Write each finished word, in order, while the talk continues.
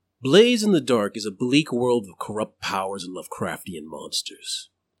Blaze in the Dark is a bleak world of corrupt powers and Lovecraftian monsters.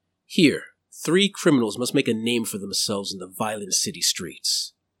 Here, 3 criminals must make a name for themselves in the violent city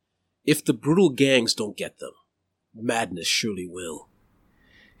streets. If the brutal gangs don't get them, madness surely will.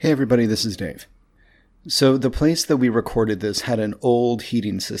 Hey everybody, this is Dave. So the place that we recorded this had an old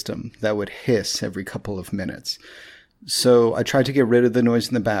heating system that would hiss every couple of minutes. So I tried to get rid of the noise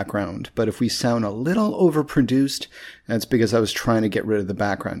in the background, but if we sound a little overproduced, that's because I was trying to get rid of the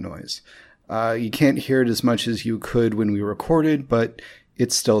background noise. You can't hear it as much as you could when we recorded, but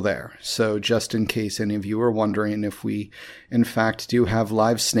it's still there. So just in case any of you are wondering if we, in fact, do have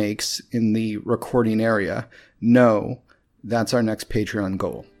live snakes in the recording area, no, that's our next Patreon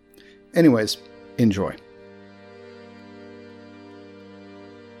goal. Anyways, enjoy.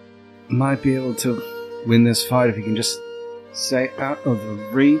 Might be able to win this fight if you can just stay out of the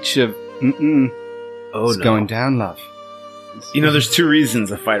reach of it's going down, love. You know, there's 2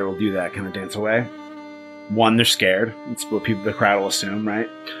 reasons a fighter will do that kind of dance away. One, they're scared. It's what the crowd will assume, right?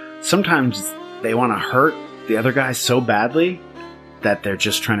 Sometimes they want to hurt the other guy so badly that they're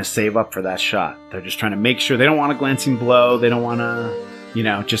just trying to save up for that shot. They're just trying to make sure they don't want a glancing blow. They don't want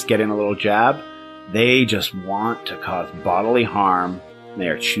to, just get in a little jab. They just want to cause bodily harm. They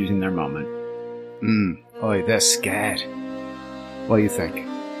are choosing their moment. Oi, they're scared. What do you think?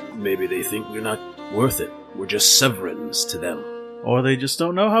 Maybe they think we're not worth it. We're just Severins to them. Or they just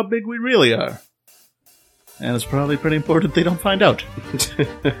don't know how big we really are. And it's probably pretty important they don't find out.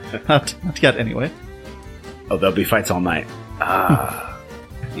 Not yet, anyway. Oh, there'll be fights all night.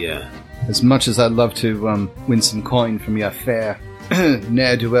 Yeah. As much as I'd love to win some coin from your fair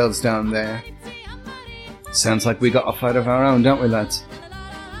ne'er-do-wells down there, sounds like we got a fight of our own, don't we, lads?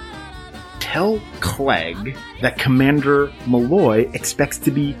 Tell Clegg that Commander Malloy expects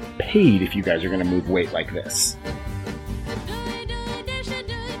to be paid if you guys are going to move weight like this.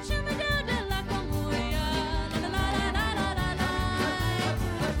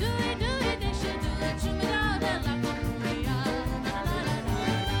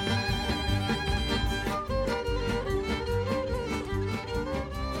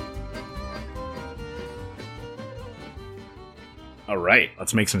 All right,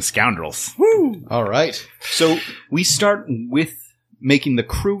 let's make some scoundrels. Woo! All right. So we start with making the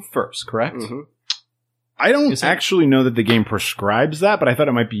crew first, correct? Mm-hmm. I don't actually know that the game prescribes that, but I thought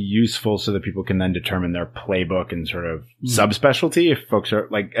it might be useful so that people can then determine their playbook and sort of subspecialty. If folks are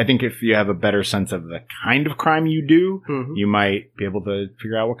I think if you have a better sense of the kind of crime you do, you might be able to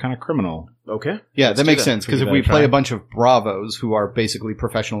figure out what kind of criminal. Okay. Yeah, that makes sense, because if we play a bunch of bravos who are basically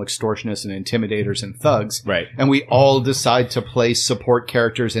professional extortionists and intimidators and thugs, right, and we all decide to play support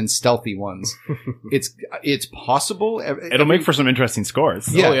characters and stealthy ones, it's possible. It'll make for some interesting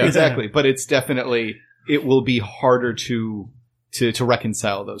scores. Yeah, exactly. But it's definitely, it will be harder to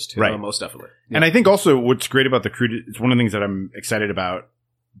reconcile those two. Right. Most definitely. Yeah. And I think also what's great about the crew, it's one of the things that I'm excited about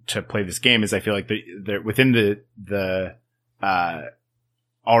to play this game is I feel like they're within the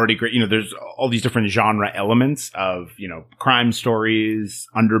already great, there's all these different genre elements of, crime stories,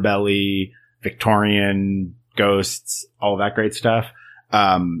 underbelly, Victorian, ghosts, all of that great stuff.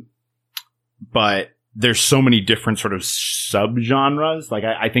 But there's so many different sort of subgenres. Like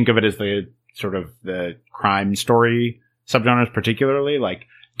I think of it as the sort of the crime story subgenres particularly. Like,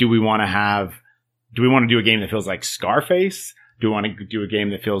 do we want to do a game that feels like Scarface? Do we want to do a game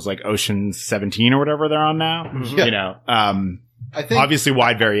that feels like Ocean's 17 or whatever they're on now? Yeah. I think, obviously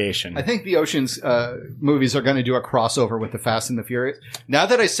wide variation. I think the Ocean's movies are going to do a crossover with the Fast and the Furious. Now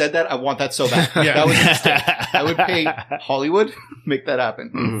that I said that, I want that so bad. Yeah. That was a mistake. I would pay Hollywood make that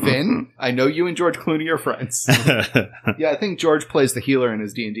happen. Finn, I know you and George Clooney are friends. Yeah, I think George plays the healer in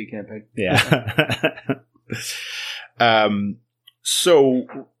his D&D campaign. Yeah. So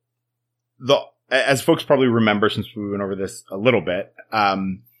as folks probably remember, since we went over this a little bit,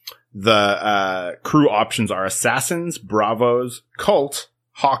 the crew options are assassins, bravos, cult,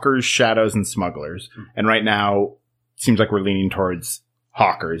 hawkers, shadows, and smugglers. And right now, it seems like we're leaning towards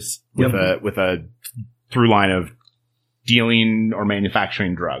hawkers with a through line of dealing or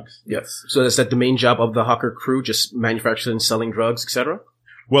manufacturing drugs. Yes. So is that the main job of the hawker crew, just manufacturing, selling drugs, etc.?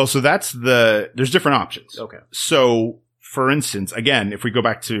 Well, so there's different options. Okay. So, for instance, again, if we go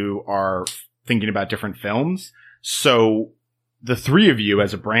back to our thinking about different films, so the 3 of you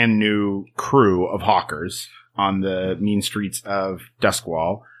as a brand new crew of hawkers on the mean streets of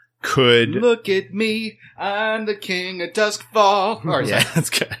Duskwall could... Look at me, I'm the king of Duskfall. Or, yeah, that's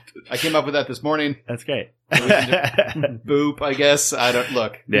good. I came up with that this morning. That's great. Boop, I guess. I don't...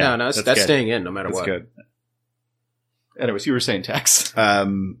 Look. Yeah, no, that's staying in no matter what. That's good. Anyways, you were saying Tex.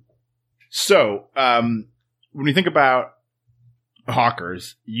 So, when we think about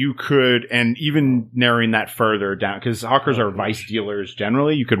hawkers, you could, and even narrowing that further down, because hawkers are vice dealers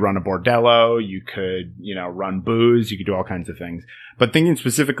generally. You could run a bordello, you could, run booze, you could do all kinds of things. But thinking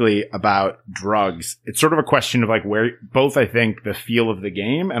specifically about drugs, it's sort of a question of like where, both I think the feel of the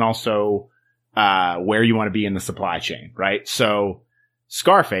game and also where you want to be in the supply chain, right? So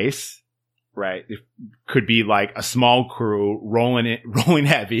Scarface, right, it could be like a small crew rolling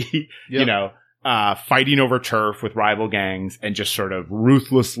heavy, Yep. Fighting over turf with rival gangs and just sort of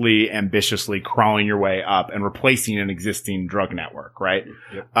ruthlessly, ambitiously crawling your way up and replacing an existing drug network, right?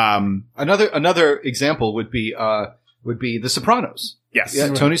 Yep. Another example would be The Sopranos. Yes.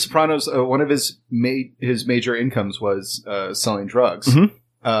 Yeah, Tony Soprano's one of his major incomes was selling drugs,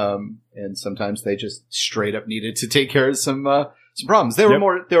 and sometimes they just straight up needed to take care of some problems. They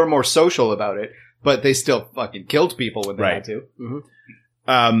were more social about it, but they still fucking killed people when they had to.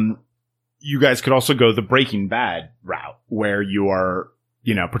 Mm-hmm. You guys could also go the Breaking Bad route, where you are,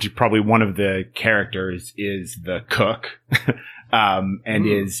 probably one of the characters is the cook, and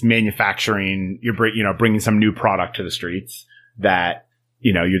is manufacturing, bringing some new product to the streets that,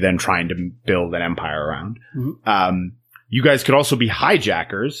 you're then trying to build an empire around. Mm-hmm. You guys could also be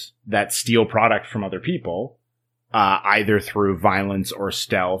hijackers that steal product from other people, either through violence or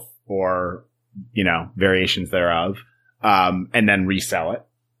stealth or, variations thereof, and then resell it.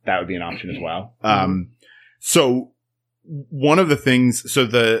 That would be an option as well. So one of the things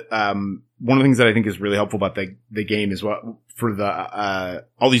that I think is really helpful about the game is what for the,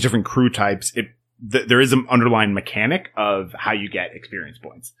 all these different crew types, there is an underlying mechanic of how you get experience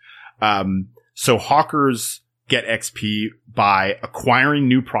points. So hawkers get XP by acquiring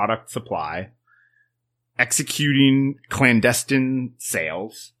new product supply, executing clandestine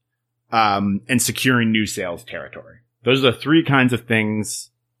sales, and securing new sales territory. Those are the three kinds of things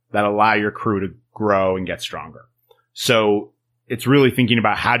that allow your crew to grow and get stronger. So it's really thinking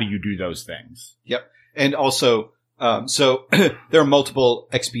about how do you do those things. Yep. And also, so there are multiple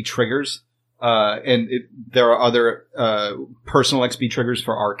XP triggers, and there are other personal XP triggers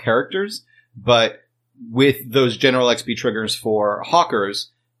for our characters, but with those general XP triggers for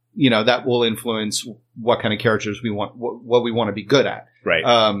hawkers, that will influence what kind of characters we want, what we want to be good at.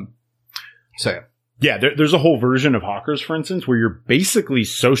 Right. So yeah. Yeah, there's a whole version of hawkers, for instance, where you're basically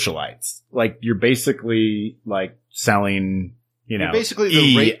socialites. Like you're basically like selling, you're basically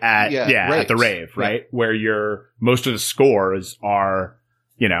the at the rave, right? Where most of the scores are,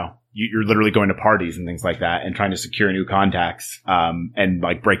 you're literally going to parties and things like that and trying to secure new contacts, and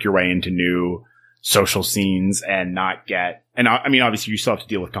like break your way into new social scenes and not get, and I mean, obviously you still have to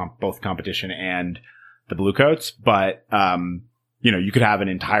deal with both competition and the bluecoats, but, you could have an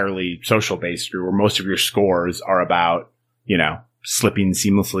entirely social based crew where most of your scores are about, slipping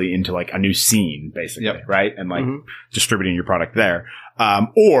seamlessly into like a new scene, basically, right? And like distributing your product there.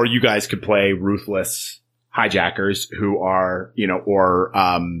 Or you guys could play ruthless hijackers who are,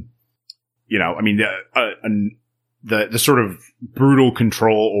 the sort of brutal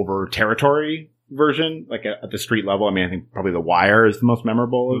control over territory version, like at the street level. I mean, I think probably The Wire is the most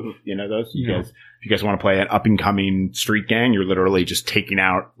memorable of, those. If you guys want to play an up and coming street gang, you're literally just taking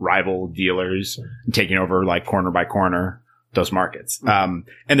out rival dealers and taking over like corner by corner those markets. And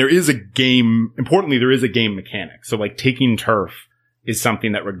there is a game, importantly, there is a game mechanic. So like taking turf is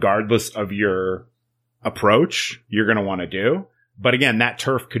something that regardless of your approach, you're going to want to do. But again, that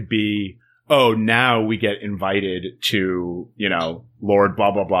turf could be, oh, now we get invited to, Lord blah,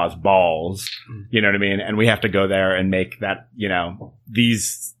 blah, blah's balls. You know what I mean? And we have to go there and make that,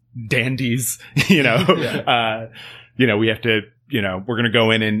 these dandies, we have to, we're going to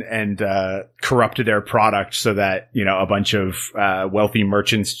go in and corrupt their product so that, a bunch of wealthy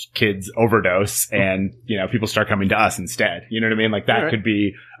merchants' kids overdose and, people start coming to us instead. You know what I mean? Like that could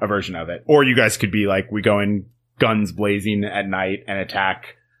be a version of it. Or you guys could be like, we go in guns blazing at night and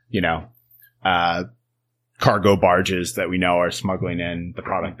attack, cargo barges that we know are smuggling in the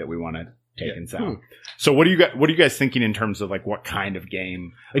product that we want to take and sell. So what are you guys thinking in terms of like what kind of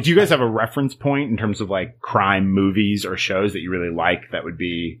game? Like, do you guys have a reference point in terms of like crime movies or shows that you really like that would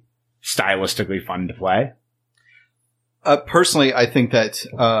be stylistically fun to play? Personally, I think that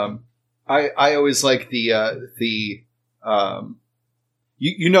I always like that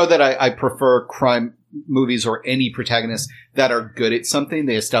I prefer crime movies or any protagonists that are good at something.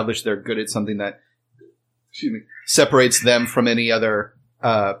 They establish they're good at something that separates them from any other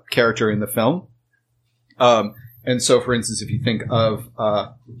character in the film. And so, for instance, if you think of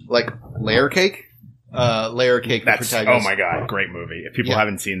like Layer Cake, that's, oh my god, great movie. If people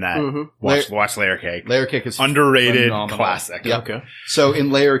haven't seen that, watch Layer Cake. Layer Cake is underrated phenomenal. classic. Yeah. Okay. So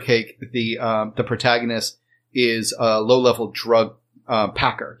in Layer Cake, the protagonist is a low-level drug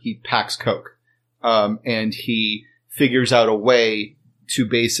packer. He packs coke, and he figures out a way to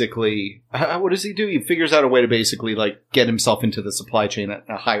basically what does he do? He figures out a way to basically like get himself into the supply chain at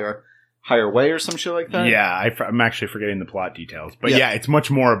a higher way or some shit like that. Yeah, I'm actually forgetting the plot details, but yeah, it's much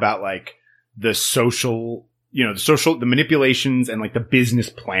more about like the social, the manipulations and like the business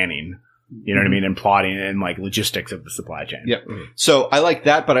planning. You know what I mean? And plotting and like logistics of the supply chain. Yeah. So I like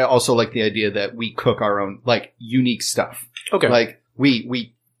that, but I also like the idea that we cook our own like unique stuff. Okay. Like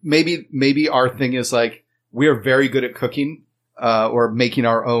we maybe our thing is like we are very good at cooking or making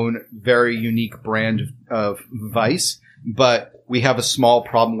our own very unique brand of vice, but we have a small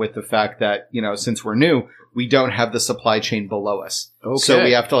problem with the fact that, since we're new, we don't have the supply chain below us. Okay. So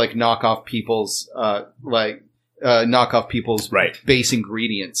we have to like knock off people's Right. base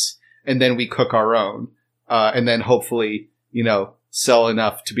ingredients. And then we cook our own, and then hopefully, sell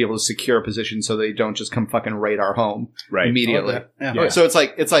enough to be able to secure a position so they don't just come fucking raid our home immediately. Yeah. So it's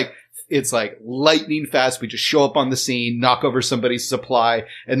like lightning fast. We just show up on the scene, knock over somebody's supply,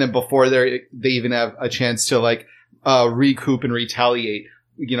 and then before they even have a chance to like recoup and retaliate,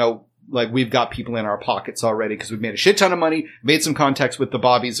 like we've got people in our pockets already because we've made a shit ton of money, made some contacts with the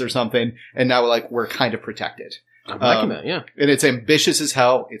Bobbies or something, and now we're kind of protected. I'm liking that, yeah. And it's ambitious as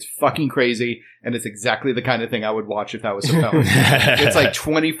hell. It's fucking crazy. And it's exactly the kind of thing I would watch if that was a film. It's like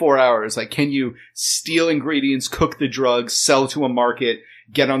 24 hours. Like, can you steal ingredients, cook the drugs, sell to a market,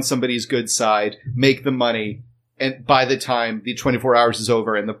 get on somebody's good side, make the money, and by the time the 24 hours is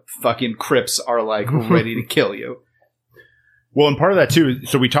over and the fucking Crips are like ready to kill you. Well, and part of that too,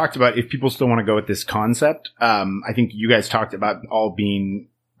 so we talked about if people still want to go with this concept, I think you guys talked about all being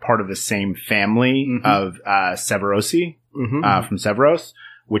part of the same family of Severosi from Severos,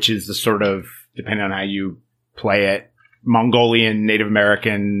 which is the sort of, depending on how you play it, Mongolian, Native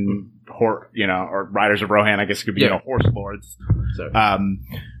American, or Riders of Rohan, I guess it could be, horse lords,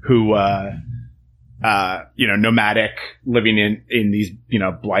 who, nomadic, living in these,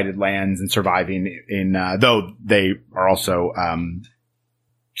 blighted lands and surviving in, though they are also,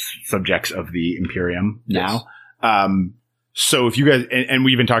 subjects of the Imperium now. So if you guys, and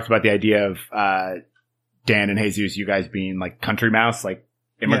we even talked about the idea of, Dan and Jesus, you guys being like country mouse, like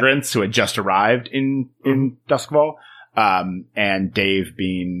immigrants who had just arrived in Duskfall. And Dave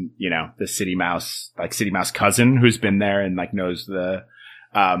being, the city mouse cousin who's been there and like knows the,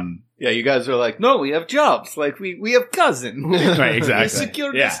 you guys are like, no, we have jobs. Like we have cousin. Right, exactly. We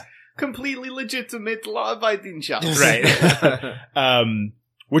secured this completely legitimate law-abiding job. Right.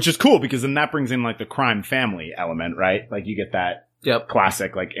 Which is cool because then that brings in like the crime family element, right? Like you get that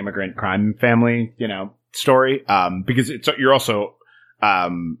classic like immigrant crime family, story. Because you're also, a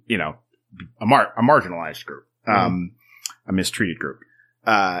marginalized group, a mistreated group.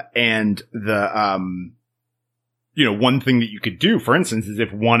 And the, one thing that you could do, for instance, is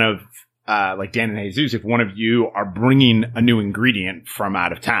if one of, like Dan and Jesus, if one of you are bringing a new ingredient from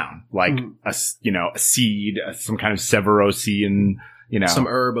out of town, like a seed, some kind of Severosian, some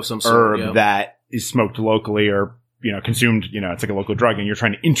herb of some sort that is smoked locally or, consumed, it's like a local drug and you're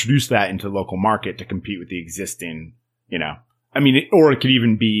trying to introduce that into the local market to compete with the existing, or it could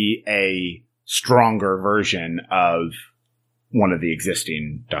even be a stronger version of one of the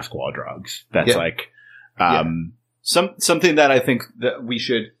existing Duskwall drugs. That's something that I think that we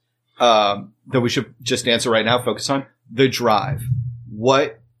should just answer right now, focus on the drive.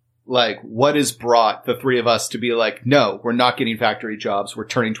 What has brought the three of us to be like, no, we're not getting factory jobs. We're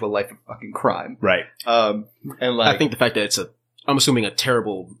turning to a life of fucking crime. Right. And I think the fact that I'm assuming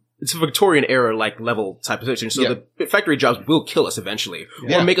it's a Victorian era level type of situation. So the factory jobs will kill us eventually,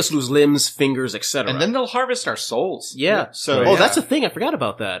 or make us lose limbs, fingers, etc. And then they'll harvest our souls. Yeah. So that's the thing. I forgot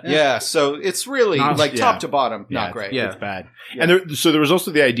about that. Yeah. So it's really top to bottom, not great. It's bad. Yeah. And so there was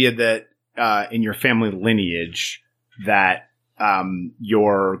also the idea that in your family lineage that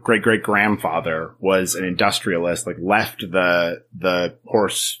your great-great-grandfather was an industrialist, like left the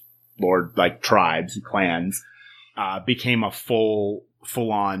horse lord, like tribes, clans, became a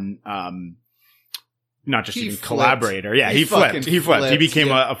full-on, not just even collaborator. Yeah, he flipped. He became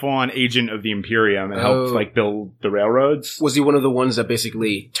a full-on agent of the Imperium and helped build the railroads. Was he one of the ones that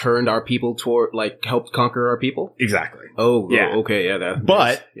basically turned our people toward, helped conquer our people? Exactly. Oh, yeah. Okay, yeah.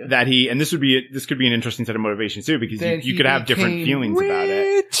 And this could be an interesting set of motivations too, because you could have different feelings about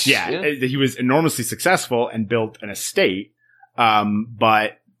it. Yeah, he was enormously successful and built an estate,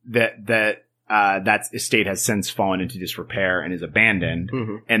 but that estate has since fallen into disrepair and is abandoned,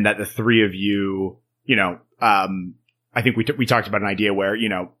 and that the three of you, I think we talked about an idea where,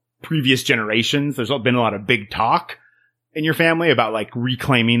 previous generations, there's been a lot of big talk in your family about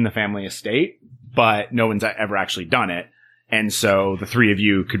reclaiming the family estate. but no one's ever actually done it. And so the three of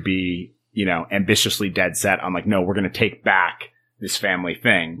you could be, you know, ambitiously dead set on like, no, we're going to take back this family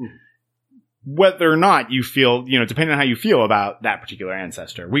thing. Whether or not you feel, you know, depending on how you feel about that particular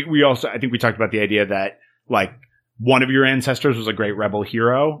ancestor. We also, I think we talked about the idea that like one of your ancestors was a great rebel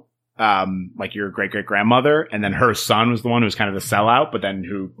hero, like your great great grandmother, and then her son was the one who was kind of the sellout, but then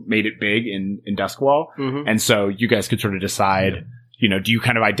who made it big in Duskwall. And so you guys could sort of decide, you know, do you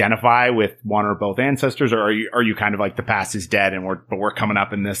kind of identify with one or both ancestors, or are you kind of like the past is dead and we're coming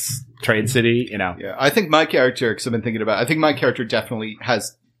up in this trade city, you know? Yeah, I think my character, because I've been thinking about it, I think my character definitely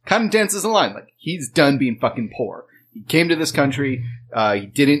has kind of dances a line. Like, he's done being fucking poor. He came to this country,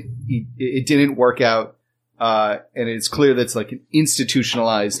 it didn't work out, and it's clear that's like an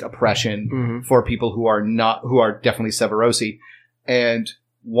institutionalized oppression for people who are definitely Severosi, and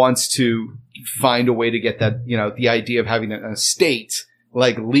wants to find a way to get that, you know, the idea of having an estate,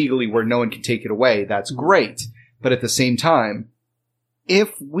 like legally where no one can take it away. That's great. But at the same time,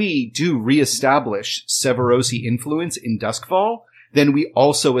 if we do reestablish Severosi influence in Duskwall, then we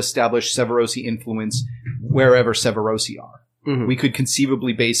also establish Severosi influence wherever Severosi are. We could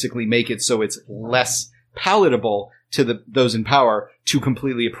conceivably basically make it so it's less palatable to those in power to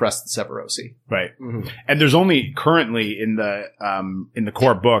completely oppress the Severosi. Right. And there's only currently in the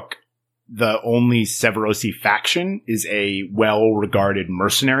core book, the only Severosi faction is a well-regarded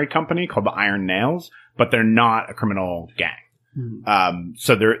mercenary company called the Iron Nails, but they're not a criminal gang.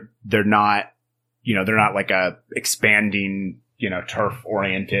 So they're not, you know, they're not like a expanding, you know,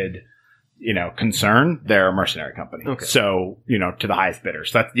 turf-oriented, you know, concern. They're a mercenary company. Okay. So, you know, to the highest bidder.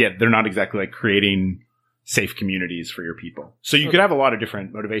 So that's, yeah, they're not exactly like creating safe communities for your people. So you could have a lot of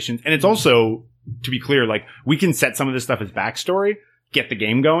different motivations. And it's also, to be clear, like we can set some of this stuff as backstory, get the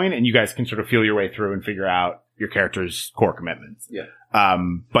game going, and you guys can sort of feel your way through and figure out your character's core commitments. Yeah.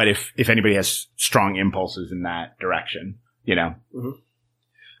 But if anybody has strong impulses in that direction, you know.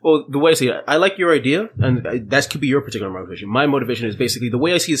 Well, the way I see it, I like your idea, and that could be your particular motivation. My motivation is basically, the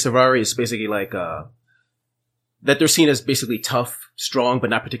way I see the Sevari is basically like, that they're seen as basically tough, strong, but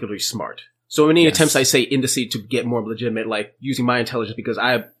not particularly smart. So any attempts I say in the seat to get more legitimate, like using my intelligence, because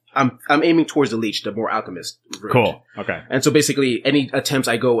I'm aiming towards the leech, the more alchemist route. Cool. Okay. And so basically any attempts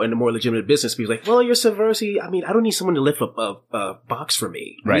I go in a more legitimate business, people like, well, you're Severosi. I mean, I don't need someone to lift up a box for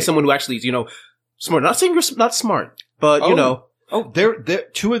me. I need someone who actually is, you know, smart. Not saying you're not smart, but you know. Oh, they're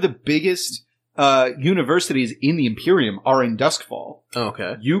two of the biggest universities in the Imperium are in Duskwall. Oh,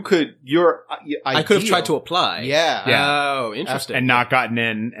 okay. I could have tried to apply. Yeah. Oh, interesting. And not gotten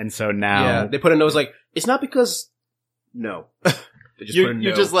in, and so now they put a nose like, it's not because no. They just put a no.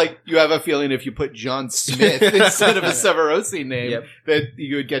 You're just like, you have a feeling if you put John Smith instead of a Severosi name, that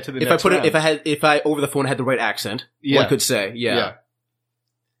you would get to the next round. If I over the phone had the right accent, one could say, yeah,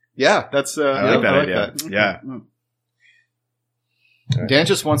 that's I like that idea. That. Yeah. Dan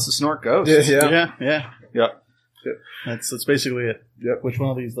just wants to snort ghosts. Yeah. That's basically it. Yep. Which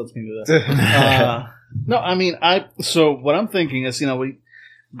one of these lets me do that? No, I mean, so what I'm thinking is, you know, we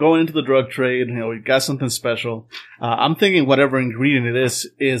going into the drug trade, you know, we got something special. I'm thinking whatever ingredient it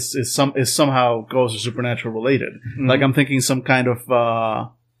is somehow ghost or supernatural related. Like I'm thinking some kind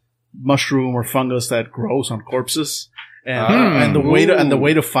of mushroom or fungus that grows on corpses. And the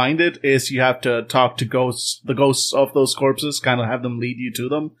way to find it is you have to talk to the ghosts of those corpses, kind of have them lead you to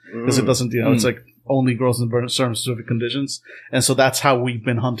them, because it doesn't, you know, it's like only grows in certain specific conditions, and so that's how we've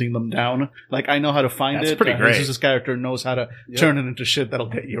been hunting them down. Like I know how to find it. That's pretty great. This character knows how to turn it into shit that'll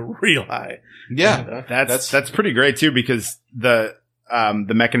get you real high. Yeah, that's pretty great too, because the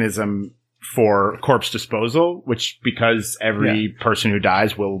mechanism for corpse disposal, which because every person who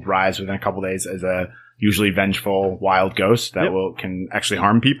dies will rise within a couple days as a usually vengeful wild ghost that can actually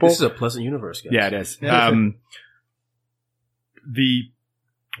harm people. This is a pleasant universe, guys. Yeah, it is.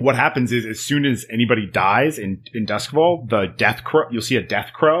 What happens is as soon as anybody dies in Duskwall, the death crow, you'll see a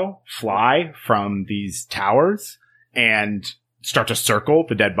death crow fly from these towers and start to circle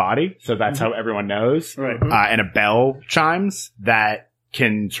the dead body. So that's how everyone knows. Right. And a bell chimes that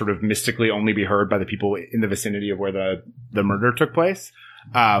can sort of mystically only be heard by the people in the vicinity of where the murder took place.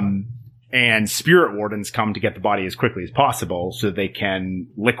 And spirit wardens come to get the body as quickly as possible so they can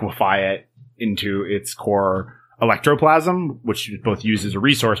liquefy it into its core electroplasm, which both uses a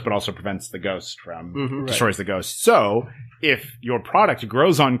resource but also prevents the ghost from destroys the ghost. So if your product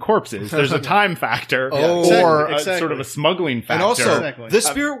grows on corpses, there's a time factor or sort of a smuggling factor. And also, the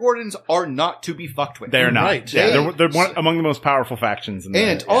spirit wardens are not to be fucked with. They're not. Right. Yeah, they're one among the most powerful factions.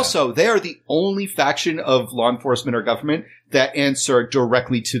 Also, they are the only faction of law enforcement or government that answer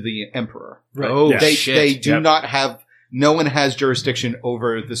directly to the emperor. Right. Oh, they do not have no one has jurisdiction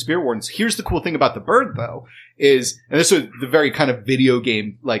over the Spirit Wardens. Here's the cool thing about the bird, though, is, and this is the very kind of video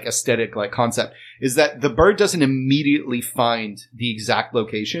game, like, aesthetic, like, concept, is that the bird doesn't immediately find the exact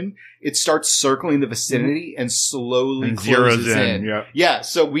location. It starts circling the vicinity and slowly And closes zeroes in, in. yeah. Yeah,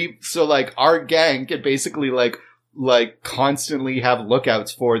 so like, our gang can basically, like constantly have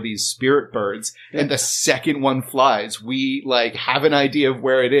lookouts for these spirit birds, and the second one flies, we like have an idea of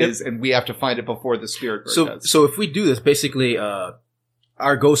where it is, and we have to find it before the spirit bird does. So if we do this, basically,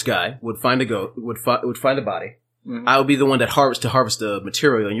 our ghost guy would find would find a body. Mhm. I would be the one that harvest the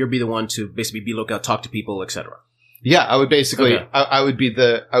material, and you'll be the one to basically be lookout, talk to people, etc. Yeah, I would basically, Okay. I would be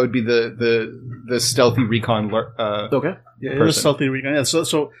the stealthy recon. Okay. Yeah, it person. was stealthy recon. Yeah,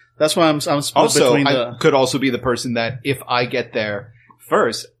 so that's why I'm split Also, between I the. could also be the person that if I get there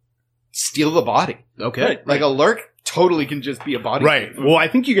first, steal the body. Okay. Right. Like a lurk totally can just be a body. Right. thief. Well, I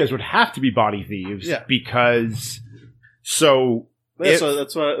think you guys would have to be body thieves Yeah. because so Yeah, if- so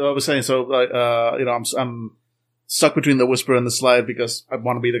that's what I was saying. So, I'm stuck between the Whisper and the Slide because I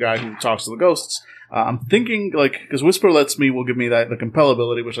want to be the guy who talks to the ghosts. I'm thinking, because Whisper will give me the compel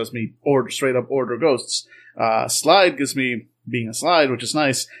ability, which lets me straight up order ghosts. Slide gives me being a Slide, which is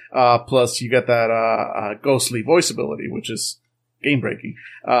nice. Plus, you get that ghostly voice ability, which is game breaking.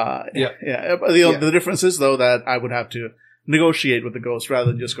 The difference is, though, that I would have to negotiate with the ghost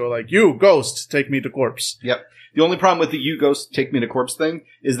rather than just go like, "You, ghost, take me to corpse." Yep. The only problem with the "you ghost take me to corpse" thing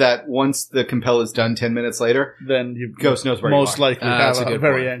is that once the compel is done 10 minutes later, Then you ghost knows where most you are. likely That's have a a good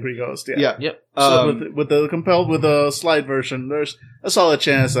very point. angry ghost. Yeah. Yeah. Yep. So with the compelled with the Slide version, there's a solid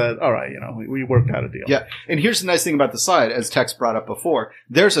chance that all right, we worked out a deal. Yeah. And here's the nice thing about the Slide, as Tex brought up before,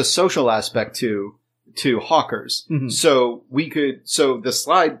 there's a social aspect to Hawkers. Mhm. So the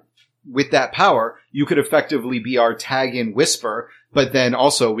Slide, with that power, you could effectively be our tag-in Whisper, but then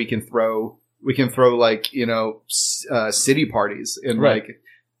also we can throw like, city parties in Right. like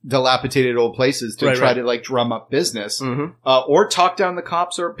dilapidated old places to Right, try right. to like drum up business. Mm-hmm. Or talk down the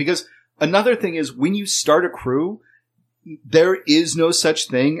cops, or because another thing is when you start a crew, there is no such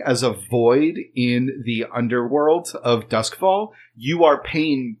thing as a void in the underworld of Duskfall. You are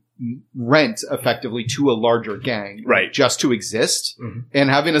paying rent effectively to a larger gang, Right. just to exist. Mhm. And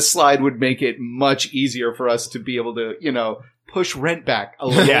having a Slide would make it much easier for us to be able to, push rent back a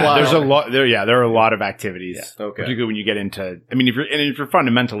little yeah, while. there's a lot there. Yeah, there are a lot of activities. Okay. Particularly when you get into. I mean, if you're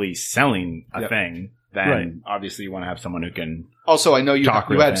fundamentally selling a Yep. thing, then Right. obviously you want to have someone who can. Also, I know you Talk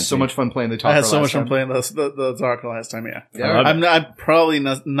had real so fancy. much fun playing the Talker I had so last much fun time. playing the Dark last time. Yeah, Yeah, I love I'm probably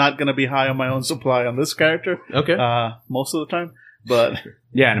not going to be high on my own supply on this character Okay. most of the time, but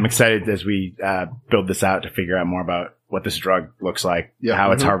Yeah, and I'm excited as we build this out to figure out more about what this drug looks like, Yeah.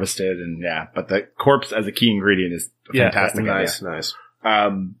 how it's Mhm. harvested, and yeah. But the corpse as a key ingredient is a Yeah, fantastic idea. nice.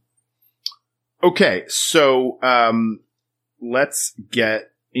 Okay, so let's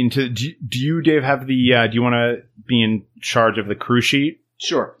get into. Do you, Dave, have the? Do you want to be in charge of the crew sheet?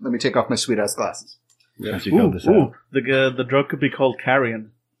 Sure. Let me take off my sweet ass glasses. As we build this out? the drug could be called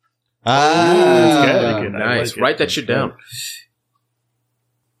Carrion. Ah, good. I like it. I Nice. like it. Write that shit down.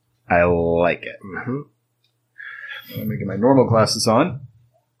 I like it. Mm-hmm. Let me get my normal glasses on.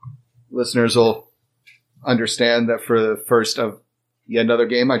 Listeners will understand that for the first of yet another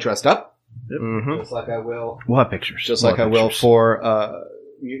game, I dressed up, Mm-hmm. just like I will, We'll have pictures. just We'll like I have will pictures. for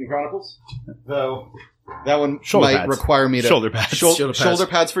Mutant Chronicles. Though that one Shoulder might pads. require me to Shoulder pads. shoulder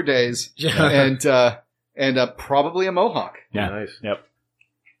pads for days, Yeah. and probably a mohawk. Yeah. Nice. Yep.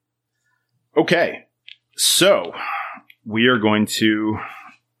 Okay, so we are going to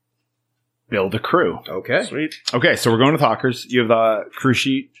build a crew. Okay. Sweet. Okay, so we're going with Hawkers. You have the crew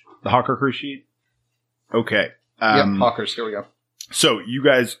sheet, the Hawker crew sheet. Okay. Yep, hawkers. Here we go. So you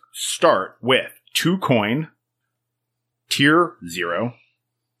guys start with 2 coin, tier 0,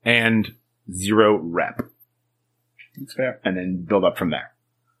 and 0 rep, That's fair. and then build up from there.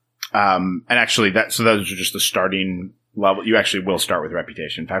 And actually, those are just the starting level. You actually will start with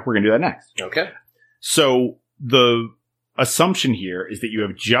reputation. In fact, we're going to do that next. Okay. So the assumption here is that you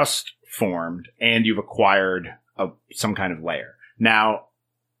have just formed and you've acquired some kind of layer. Now,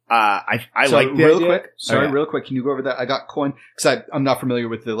 I So like the real idea. quick. Sorry, Oh, yeah. real quick. Can you go over that? I got coin because I'm not familiar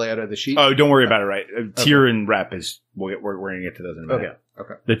with the layout of the sheet. Oh, don't worry about it. Right, tier and rep is we're going to get to those in a minute.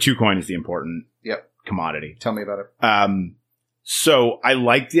 Okay. The 2 coin is the important Yep. commodity. Tell me about it. So I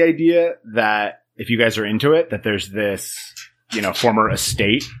like the idea that if you guys are into it, that there's this, former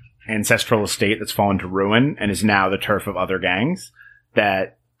estate, ancestral estate that's fallen to ruin and is now the turf of other gangs.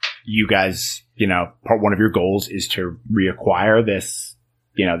 That you guys, one of your goals is to reacquire this,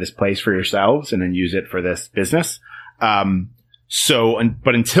 this place for yourselves and then use it for this business.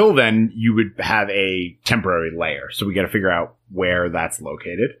 But until then, you would have a temporary lair. So we got to figure out where that's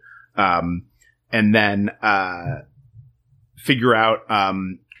located. And then figure out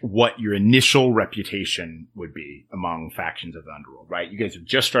what your initial reputation would be among factions of the Underworld, right? You guys have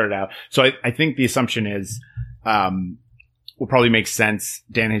just started out. So I think the assumption is, will probably make sense,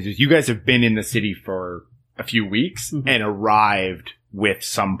 Dan, is you guys have been in the city for a few weeks and arrived with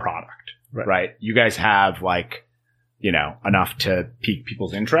some product, right? You guys have enough to pique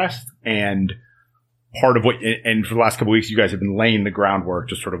people's interest, and part of and for the last couple of weeks, you guys have been laying the groundwork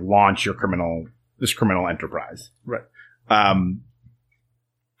to sort of launch this criminal enterprise. Right.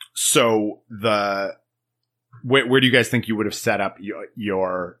 So where do you guys think you would have set up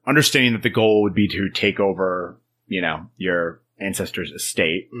your understanding that the goal would be to take over, your ancestors'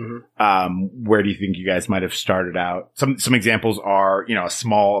 estate? Where do you think you guys might have started out? Some examples are, a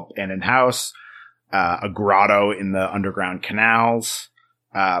small abandoned house, a grotto in the underground canals,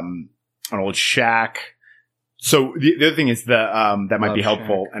 an old shack. So the other thing is that might be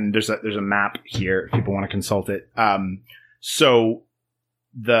helpful. Shack. And there's a map here if people want to consult it. So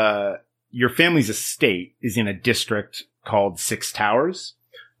your family's estate is in a district called Six Towers.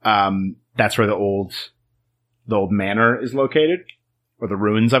 That's where the old manor is located, or the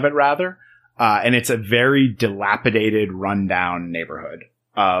ruins of it rather. And it's a very dilapidated, rundown neighborhood,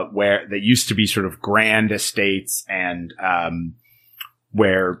 where they used to be sort of grand estates and,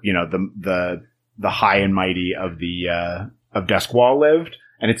 where, the high and mighty of of Duskwall lived,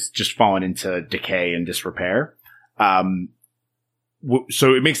 and it's just fallen into decay and disrepair.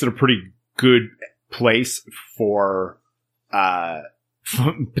 So it makes it a pretty good place for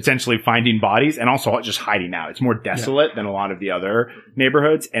potentially finding bodies, and also just hiding out. It's more desolate than a lot of the other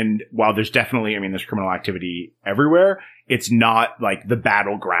neighborhoods. And while there's definitely, there's criminal activity everywhere, it's not like the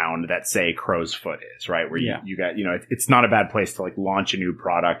battleground that, say, Crow's Foot is, right? Where you got, it's not a bad place to launch a new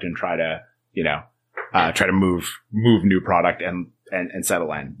product and try to, try to move new product and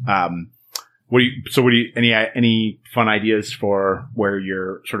settle in. Any fun ideas for where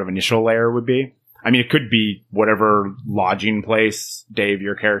your sort of initial layer would be? It could be whatever lodging place, Dave,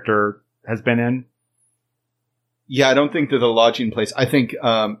 your character has been in. Yeah, I don't think they're the lodging place. I think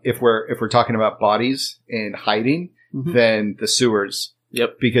if we're talking about bodies and hiding, then the sewers.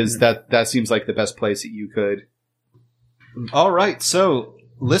 Yep. Because that seems like the best place that you could. All right, so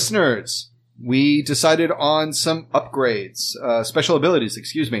listeners, we decided on some upgrades, special abilities.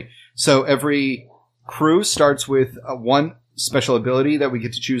 Excuse me. So every crew starts with one special ability that we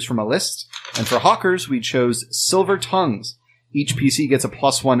get to choose from a list. And for Hawkers, we chose Silver Tongues. Each PC gets a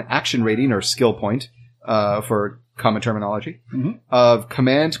 +1 action rating or skill point, for common terminology, of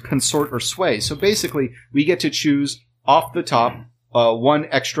Command, Consort, or Sway. So basically, we get to choose off the top one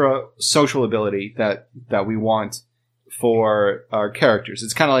extra social ability that we want for our characters.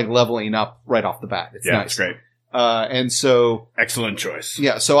 It's kind of like leveling up right off the bat. It's nice. It's great. And so... Excellent choice.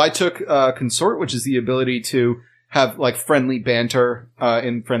 Yeah, so I took Consort, which is the ability to have friendly banter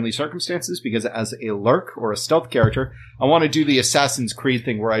in friendly circumstances, because as a lurk or a stealth character, I want to do the Assassin's Creed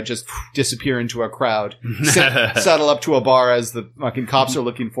thing where I just disappear into a crowd, settle up to a bar as the fucking cops are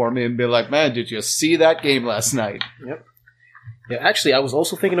looking for me, and be like, man, did you see that game last night? Yep. Yeah, actually, I was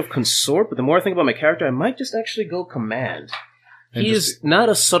also thinking of Consort, but the more I think about my character, I might just actually go Command. He is not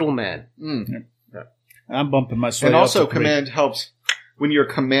a subtle man. I'm bumping my sway. And also, up to Command helps when you're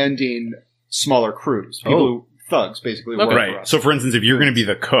commanding smaller crews. People who thugs basically work for us. So, for instance, if you're going to be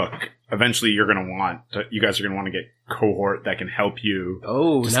the cook, eventually you guys are going to want to get cohort that can help you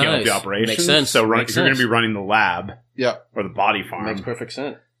to scale up the operation. Makes sense. So, if you're going to be running the lab, or the body farm, makes perfect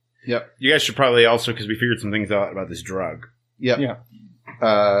sense. Yep. You guys should probably also, because we figured some things out about this drug. Yep. Yeah.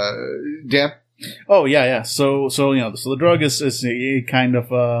 Dan? Oh, yeah. So the drug is a kind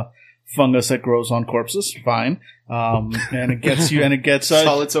of fungus that grows on corpses. Fine. And it gets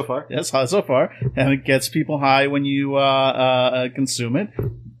solid so far. Yes, solid so far. And it gets people high when you consume it.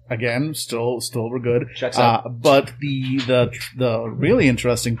 Again, still we're good. Checks out. But the really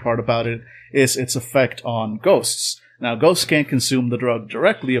interesting part about it is its effect on ghosts. Now, ghosts can't consume the drug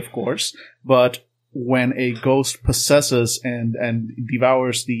directly, of course, but when a ghost possesses and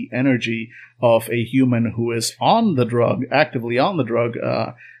devours the energy of a human who is on the drug, actively on the drug,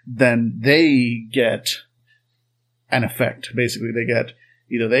 then they get an effect. Basically, they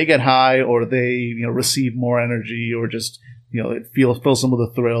get high, or they receive more energy, or just it fills them with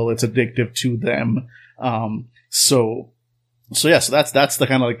a thrill. It's addictive to them. So that's the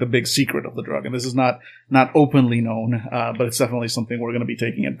kind of the big secret of the drug, and this is not openly known, but it's definitely something we're going to be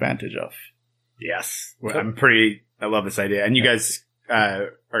taking advantage of. Yes, I love this idea, and you guys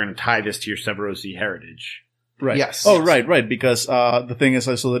are going to tie this to your Severosi heritage. Right. Yes. Oh, right. Because the thing is,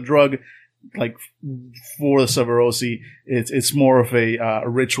 so the drug, like for the Severosi, it's more of a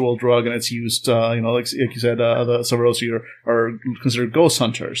ritual drug, and it's used, like you said, the Severosi are considered ghost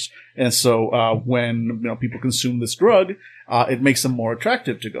hunters, and so when people consume this drug, it makes them more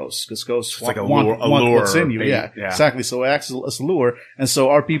attractive to ghosts because ghosts It's like a want lure what's in you. bait. Yeah, Yeah. exactly. So it acts as a lure, and so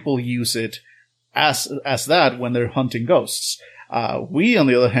our people use it as that when they're hunting ghosts. We, on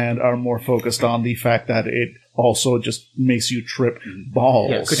the other hand, are more focused on the fact that it also just makes you trip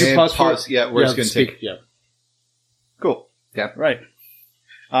balls. Yeah, could you And pause for Yeah, we're just going to speak. take. Yeah. Cool. Yeah. Right.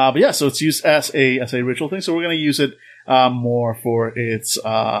 But yeah, so it's used as a ritual thing. So we're going to use it more for its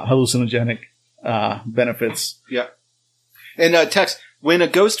hallucinogenic benefits. Yeah. And Tex, when a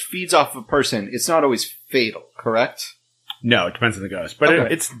ghost feeds off a person, it's not always fatal, correct? No, it depends on the ghost, but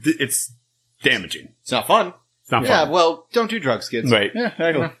Okay. it's damaging. It's not fun. It's not Yeah, fun. well, don't do drugs, kids. Right. Yeah,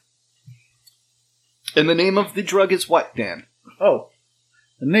 exactly. And the name of the drug is what, Dan? Oh,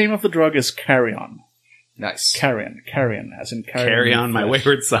 the name of the drug is Carrion. Nice. Carrion, as in Carry on, my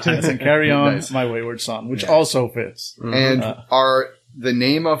wayward son. As in Carry On, Nice. My Wayward Son, which also fits. And the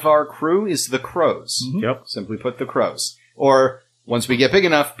name of our crew is the Crows. Mhm. Yep. Simply put, the Crows. Or once we get big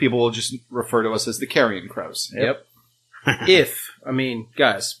enough, people will just refer to us as the Carrion Crows. Yep.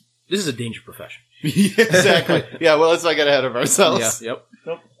 Guys, this is a danger profession. Exactly. Yeah, well, let's not get ahead of ourselves. Yep.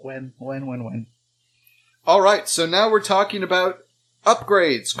 Nope. When. All right, so now we're talking about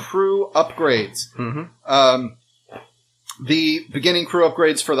upgrades, crew upgrades. Mm-hmm. The beginning crew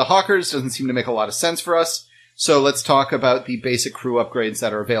upgrades for the Hawkers doesn't seem to make a lot of sense for us, so let's talk about the basic crew upgrades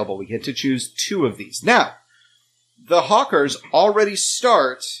that are available. We get to choose 2 of these. Now, the Hawkers already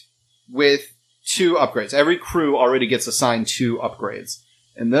start with 2 upgrades. Every crew already gets assigned 2 upgrades.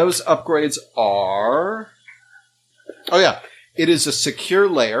 And those upgrades are... Oh yeah, it is a secure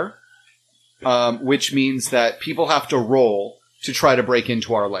lair, which means that people have to roll to try to break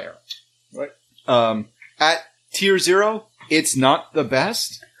into our lair. Right. At tier 0, it's not the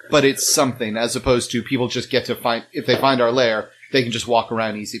best, but it's something, as opposed to people just get to find, if they find our lair, they can just walk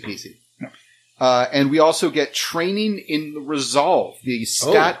around easy peasy. And we also get training in the Resolve, the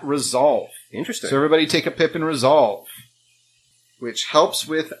stat Resolve. Interesting. So everybody take a pip in Resolve, which helps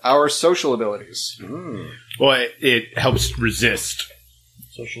with our social abilities. Well, it helps resist.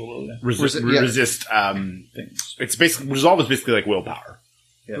 Social ability. Resist. Things. It's basically resolve is basically like willpower.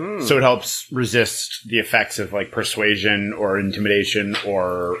 Yeah. So it helps resist the effects of like persuasion or intimidation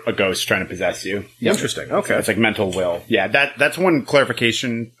or a ghost trying to possess you. Interesting. Okay. It's like mental will. Yeah, that's one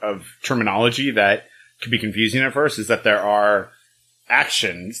clarification of terminology that could be confusing at first, is that there are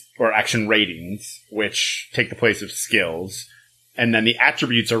actions or action ratings which take the place of skills, and then the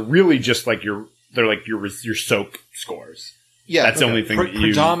attributes are really just like your soak scores. Yeah, That's the only thing that you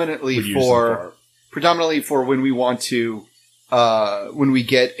predominantly would use them for predominantly for when we want to when we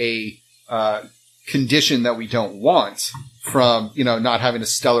get a condition that we don't want from not having a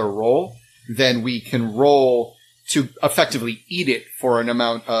stellar roll, then we can roll to effectively eat it for an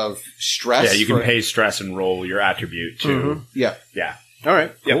amount of stress. Yeah, you can pay stress and roll your attribute too. Yeah. Yeah. All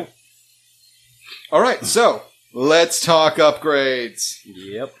right. Yep. Cool. All right, so let's talk upgrades.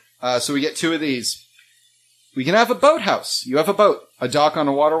 Yep. So we get 2 of these. We can have a boathouse. You have a boat, a dock on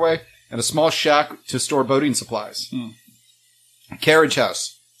a waterway, and a small shack to store boating supplies. A carriage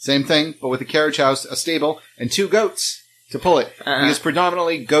house. Same thing, but with a carriage house, a stable, and 2 goats to pull it. Because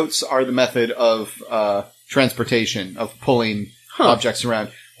predominantly goats are the method of transportation, of pulling objects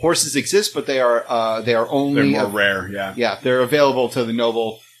around. Horses exist, but they are only... They're more rare, yeah. Yeah, they're available to the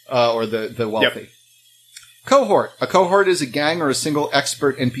noble or the wealthy. Yep. Cohort. A cohort is a gang or a single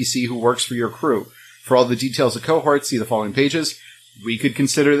expert NPC who works for your crew. For all the details of cohorts, see the following pages. We could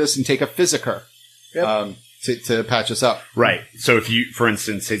consider this and take a physiker to patch us up. Right. So if you, for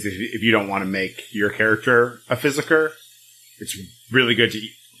instance, if you don't want to make your character a physiker, it's really good to,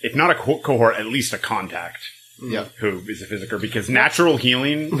 if not a cohort, at least a contact. Yeah. Who is a physiker, because natural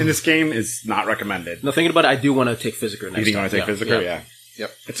healing in this game is not recommended. No, thinking about it, I do want to take physiker next time. You think you want to take physiker? Yeah.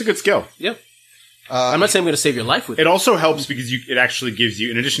 Yep. It's a good skill. Yep. I'm not saying I'm going to save your life with it. It also helps because it actually gives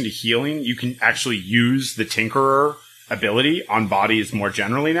you, in addition to healing, you can actually use the Tinkerer ability on bodies more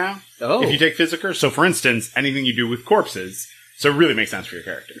generally now. Oh. If you take physiker. So for instance, anything you do with corpses, so it really makes sense for your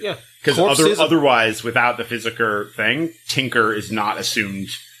character. Yeah. Because otherwise, without the physiker thing, Tinker is not assumed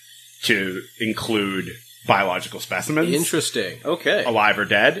to include biological specimens. Interesting. Okay. Alive or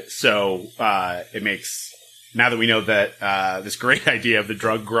dead. So it makes, now that we know that this great idea of the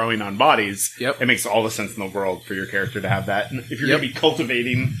drug growing on bodies, Yep. it makes all the sense in the world for your character to have that. And if you're going to be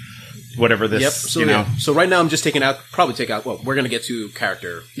cultivating whatever this, Yep. So you know. yeah. So right now I'm just probably take out. Well, we're gonna get to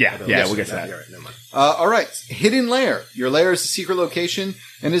character. Yeah, we'll get to that. All right, never mind. All right. Hidden lair. Your lair is a secret location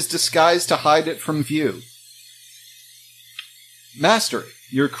and is disguised to hide it from view. Mastery.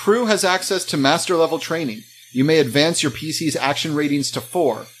 Your crew has access to master level training. You may advance your PC's action ratings to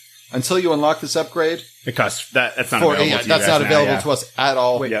 4. Until you unlock this upgrade, It costs that's not 4. available Yeah, to you that's guys not now, available yeah. to us at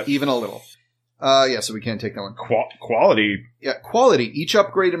all, Wait, yep. even a little. So we can't take that one. Quality. Yeah, quality. Each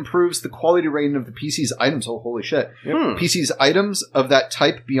upgrade improves the quality rating of the PC's items. Oh, holy shit. PC's items of that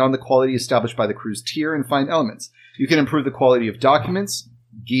type beyond the quality established by the crew's tier and find elements. You can improve the quality of documents,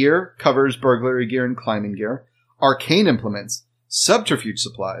 gear, covers, burglary gear, and climbing gear, arcane implements, subterfuge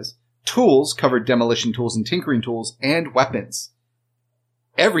supplies, tools, covered demolition tools and tinkering tools, and weapons.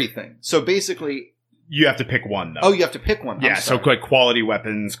 Everything. So basically, You have to pick one, though. oh, you have to pick one. I'm yeah, so sorry. like quality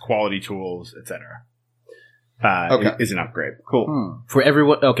weapons, quality tools, etc. Okay. Is an upgrade. Cool. For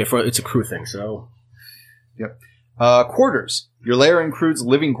everyone, okay. It's a crew thing. So Quarters. Your lair includes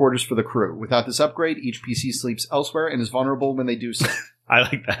living quarters for the crew. Without this upgrade, each PC sleeps elsewhere and is vulnerable when they do so. I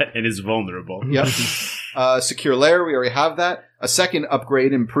like that. It is vulnerable. Yep. Secure lair, we already have that. A second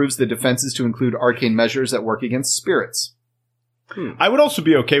upgrade improves the defenses to include arcane measures that work against spirits. I would also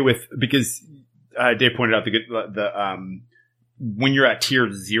be okay with, because Dave pointed out the when you're at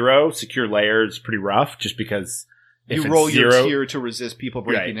tier 0, secure layer is pretty rough, just because if You it's roll 0, your tier to resist people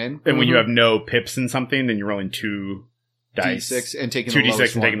breaking right. in. And when you have no pips in something, then you're rolling 2 dice, D6 and taking 2 the d6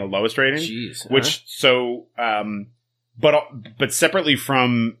 lowest and taking one. the lowest rating. jeez. Which but separately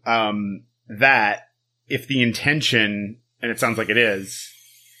from that, if the intention, and it sounds like it is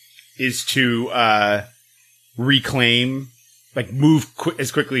to reclaim, like move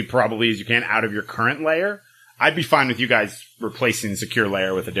as quickly probably as you can out of your current layer, I'd be fine with you guys replacing secure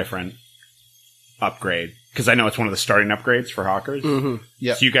layer with a different upgrade, because I know it's one of the starting upgrades for Hawkers. Mm-hmm.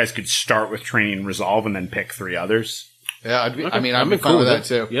 Yeah. So you guys could start with training and resolve and then pick 3 others, Yeah, I'd be I'm fine cool with that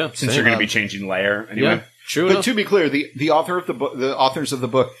too. Yeah, since same. you're going to be changing layer anyway. Yeah, true But enough. to be clear, the author of the book, the authors of the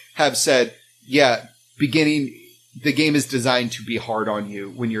book have said, yeah, the game is designed to be hard on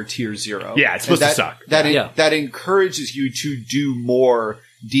you when you're tier 0. Yeah, it's supposed And to suck. That encourages you to do more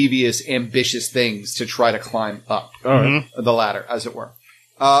devious, ambitious things to try to climb up All right. the ladder, as it were.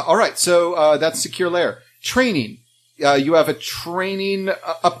 All right, so that's secure layer. Training. You have a training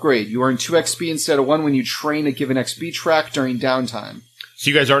upgrade. You earn 2 XP instead of 1 when you train a given XP track during downtime. So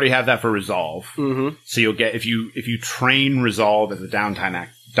you guys already have that for resolve. Mm-hmm. So you'll get, if you train resolve as a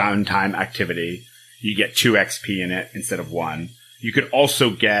downtime activity, you get 2 XP in it instead of 1. You could also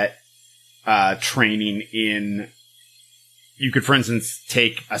get training in. You could, for instance,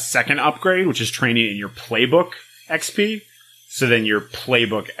 take a second upgrade, which is training in your playbook XP. So then your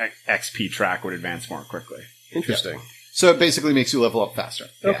playbook XP track would advance more quickly. Interesting. So it basically makes you level up faster.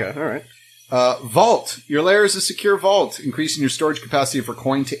 Okay. All right. Vault. Your lair is a secure vault, increasing your storage capacity for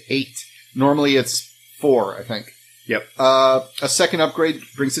coin to 8. Normally it's 4, I think. Yep. A second upgrade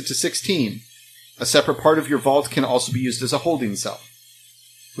brings it to 16. A separate part of your vault can also be used as a holding cell.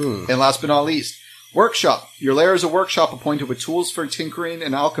 And last but not least, workshop. Your lair is a workshop appointed with tools for tinkering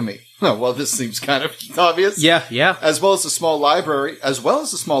and alchemy. Oh, well, this seems kind of obvious. Yeah. As well as a small library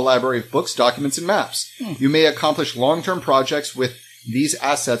of books, documents, and maps. You may accomplish long-term projects with these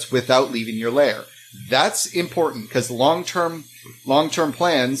assets without leaving your lair. That's important because long-term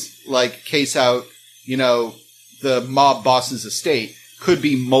plans, like case out, the mob boss's estate, could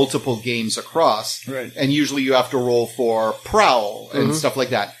be multiple games across. Right. And usually you have to roll for prowl and stuff like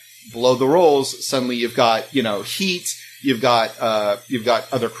that. Below the rolls, suddenly you've got, heat, you've got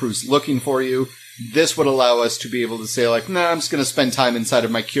other crews looking for you. This would allow us to be able to say like, nah, I'm just going to spend time inside of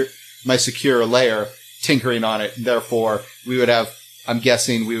my secure layer tinkering on it. Therefore, I'm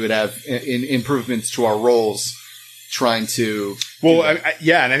guessing we would have improvements to our rolls trying to. Well, and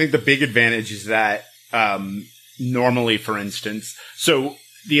I think the big advantage is that normally, for instance, so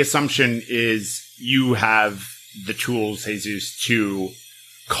the assumption is you have the tools, Jesus, to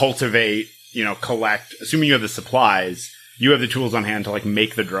cultivate, collect, assuming you have the supplies, you have the tools on hand to like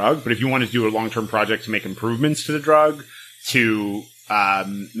make the drug. But if you want to do a long-term project to make improvements to the drug, to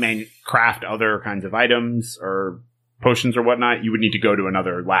craft other kinds of items or potions or whatnot, you would need to go to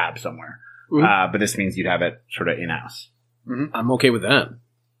another lab somewhere. But this means you'd have it sort of in-house. I'm okay with that.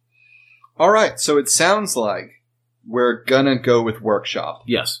 All right. So it sounds like we're going to go with workshop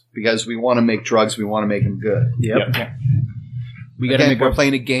Yes. because we want to make drugs. We want to make them good. Yep. We got to Again, make we're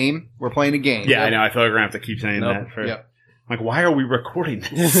playing a game. We're playing a game. Yeah, I know. I feel like we're going to have to keep saying Nope. that. Yep. Like, why are we recording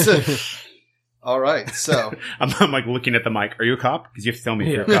this? All right. So. I'm like looking at the mic. Are you a cop? Because you have to tell me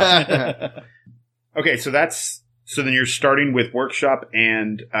if you're a cop. Okay, so that's So then you're starting with workshop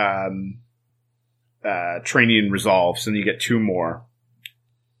and training and resolve. So then you get 2 more.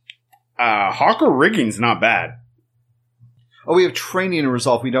 Hawker rigging's not bad. Oh, we have training and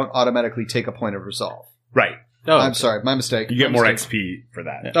resolve. We don't automatically take a point of resolve. Right. Oh, I'm sorry, my mistake. You get My more mistake. XP for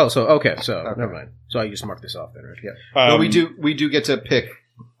that. Oh, so okay, so Okay. never mind. So I just mark this off then, right? Yeah. Um, No, we do get to pick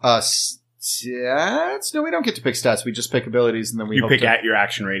stats. No, we don't get to pick stats. We just pick abilities, and then we You hope pick to- at your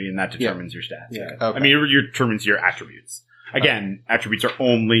action rating, and that determines your stats. Yeah. Okay. I mean, it determines your attributes. Again, attributes are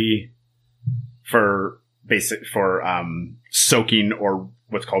only for soaking or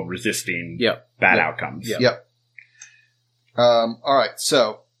what's called resisting Yep. bad Yep. outcomes. Yep. Yep. All right.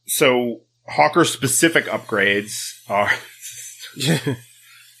 So So Hawker specific upgrades are.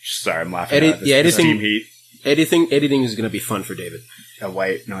 Sorry, I'm laughing. Edit- at this. yeah, This editing- Steam heat. Editing is going to be fun for David. A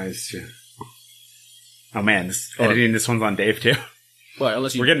white noise. Too. Oh man, Oh. editing this one's on Dave too. Well,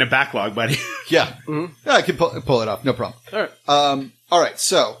 unless you We're getting a backlog, buddy. yeah, Mhm. yeah, I can pull it off. No problem. all right. All right.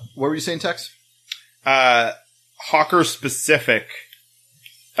 So what were you saying, Tex? Hawker specific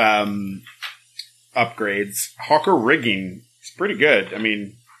upgrades. Hawker rigging is pretty good. I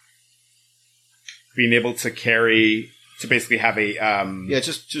mean, being able to basically have a Yeah,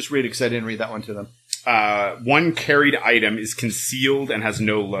 just read it because I didn't read that one to them. one carried item is concealed and has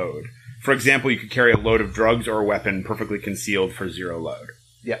no load. For example, you could carry a load of drugs or a weapon perfectly concealed for 0 load.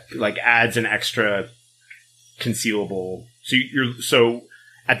 Yeah. Like adds an extra concealable. So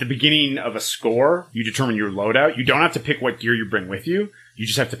at the beginning of a score, you determine your loadout. You don't have to pick what gear you bring with you. You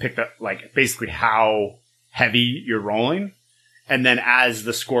just have to pick basically how heavy you're rolling. And then as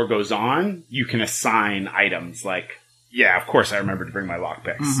the score goes on, you can assign items like, yeah, of course I remember to bring my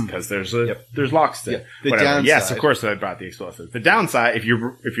lockpicks because there's locks to The whatever. downside. Yes, of course I brought the explosives. The downside, if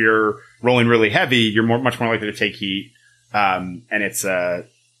you're rolling really heavy, you're much more likely to take heat. And it's there's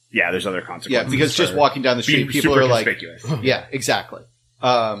other Yeah, consequences. because just for walking down the being street, people super are like, conspicuous. yeah, exactly.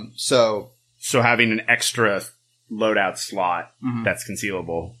 So So having an extra loadout slot Mhm. that's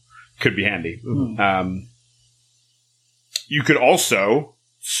concealable could be handy. You could also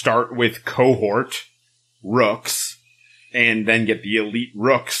start with cohort rooks and then get the elite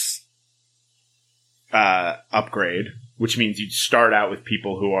rooks upgrade, which means you'd start out with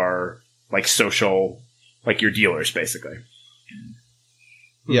people who are like social, like your dealers, basically.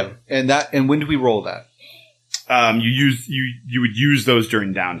 yeah, and when do we roll that? You would use those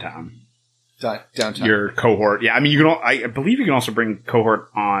during downtown. Downtown. Your cohort. Yeah, I mean, I believe you can also bring cohort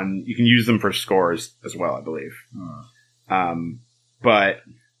on. You can use them for scores as well, I believe.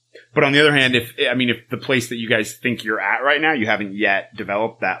 But on the other hand, if the place that you guys think you're at right now, you haven't yet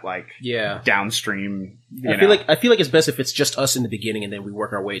developed that Yeah. downstream. I feel like it's best if it's just us in the beginning and then we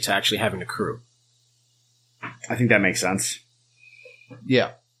work our way to actually having a crew. I think that makes sense.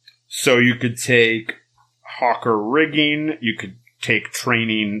 Yeah. So you could take Hawker rigging. You could take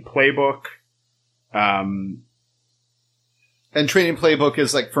training playbook. And training playbook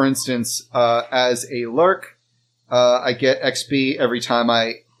is like, for instance, as a lurk, I get XP every time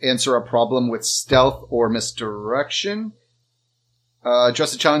I answer a problem with stealth or misdirection.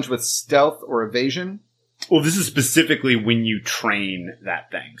 Address a challenge with stealth or evasion. Well, this is specifically when you train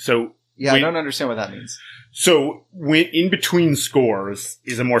that thing. So Yeah, Wait. I don't understand what that means. So when in between scores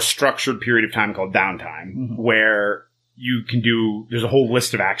is a more structured period of time called downtime, where you can there's a whole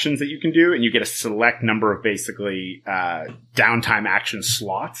list of actions that you can do, and you get a select number of basically downtime action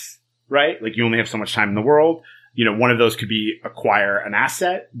slots, right? Like you only have so much time in the world. One of those could be acquire an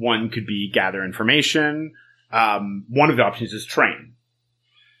asset. One could be gather information. One of the options is train.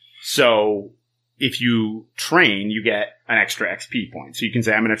 So if you train, you get an extra XP point. So you can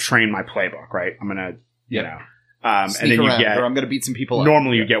say, I'm going to train my playbook, right? I'm going to, and Sneak then you around, get, or I'm going to beat some people up.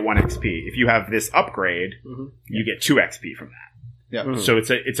 normally you get 1 XP. If you have this upgrade, you get 2 XP from that. Yeah. So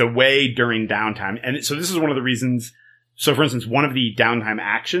it's a way during downtime. And so this is one of the reasons. So for instance, one of the downtime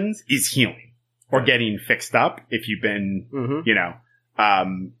actions is healing or getting fixed up if you've been,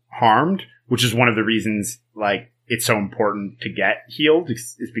 harmed, which is one of the reasons it's so important to get healed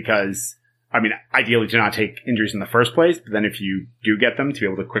is because, ideally to not take injuries in the first place, but then if you do get them, to be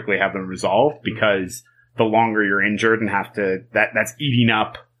able to quickly have them resolved, because the longer you're injured and that's eating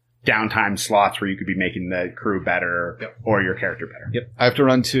up downtime slots where you could be making the crew better or your character better. Yep. I have to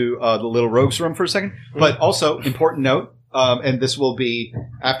run to the little rogues room for a second. But also, important note, and this will be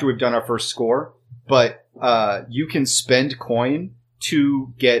after we've done our first score, but you can spend coin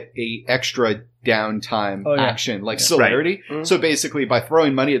to get a extra downtime action, like celerity. Right. So basically, by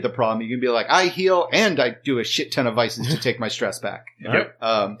throwing money at the problem, you can be like, I heal and I do a shit ton of vices to take my stress back. Yep.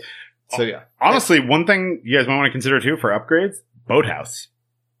 So yeah. Honestly, one thing you guys might want to consider too for upgrades, boathouse.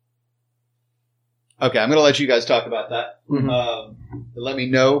 Okay, I'm going to let you guys talk about that. Mhm. Let me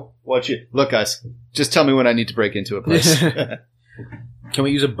know what you... Look, guys, just tell me when I need to break into a place. Can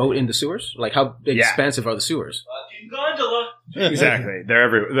we use a boat in the sewers? Like, how expansive are the sewers? Exactly. They're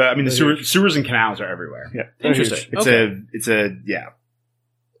everywhere. I mean, the sewers and canals are everywhere. Yeah. Interesting. It's a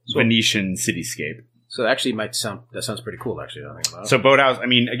Venetian cityscape. So actually, that sounds pretty cool. Actually, I think about it. So boathouse. I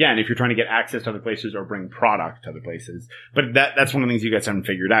mean, again, if you're trying to get access to other places or bring product to other places, but that's one of the things you guys haven't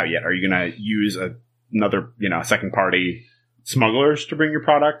figured out yet. Are you going to use another, second party smugglers to bring your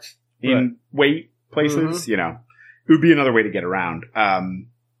product in weight places? Mm-hmm. It would be another way to get around.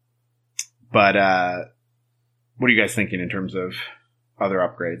 But what are you guys thinking in terms of other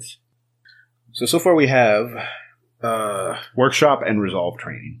upgrades? So far we have Workshop and resolve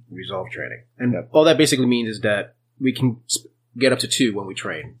training. and all that basically means is that we can get up to 2 when we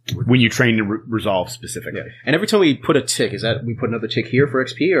train. When you train to resolve specifically. Yeah. And every time we put a tick, is that we put another tick here for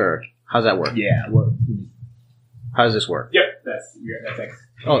XP, or how's that work? Yeah. How does this work? Yep. That's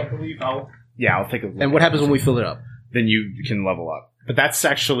Oh, yeah, I'll take a look. and what happens when we fill it up? Then you can level up. But that's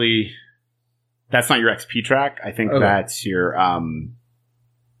not your XP track. I think that's your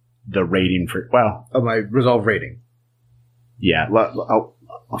the rating for Oh, my resolve rating. Yeah.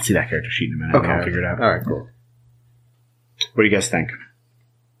 I'll see that character sheet in a minute. Okay. I'll figure it out. All right, cool. What do you guys think?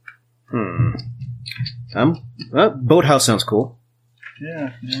 Boathouse sounds cool.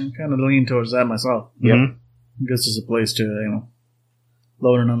 Yeah, I'm kind of leaning towards that myself. Yep. Mhm. I guess it's a place to,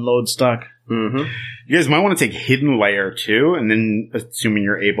 load and unload stock. Mm-hmm. You guys might want to take Hidden Layer too, and then assuming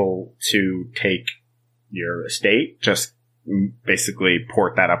you're able to take your estate, just basically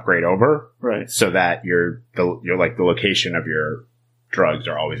port that upgrade over, Right. so that the location of your drugs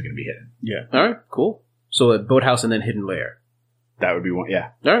are always going to be hidden. Yeah. All right, cool. So a boathouse and then hidden lair. That would be one. Yeah.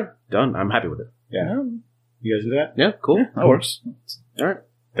 All right, done. I'm happy with it. Yeah. You guys do that? Yeah, cool. That works. All right.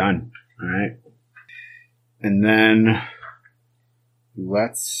 Done. All right. And then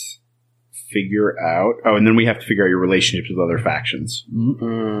let's figure out... Oh, and then we have to figure out your relationships with other factions.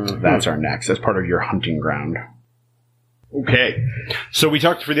 Mm-hmm. That's our next. That's part of your hunting ground. Okay. So we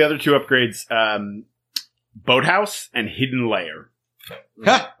talked for the other 2 upgrades, Boathouse and Hidden Layer.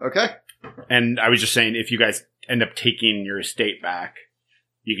 Ha! Okay. And I was just saying, if you guys end up taking your estate back,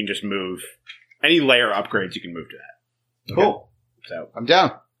 you can just move... Any layer upgrades, you can move to that. Cool. So I'm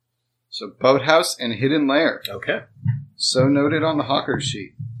down. So Boathouse and Hidden Lair. Okay. So noted on the Hawker's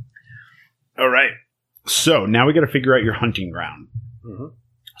sheet. all right. So now we got to figure out your hunting ground. Mm-hmm.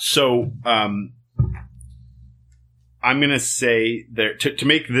 So I'm going to say there to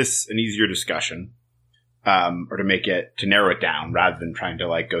make this an easier discussion, or to narrow it down rather than trying to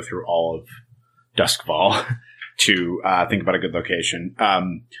like go through all of Duskfall to think about a good location.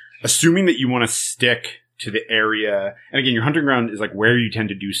 Assuming that you want to stick to the area, and again, your hunting ground is like where you tend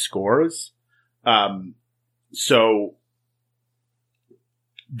to do scores. So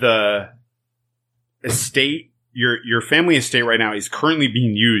the estate, your family estate right now is currently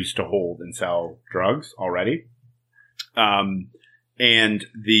being used to hold and sell drugs already. And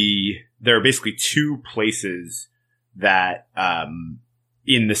there are basically 2 places that,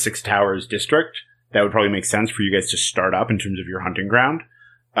 in the Six Towers district that would probably make sense for you guys to start up in terms of your hunting ground,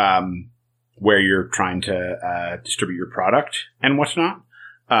 where you're trying to, distribute your product and whatnot.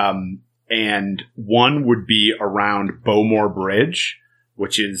 And one would be around Bowmore Bridge,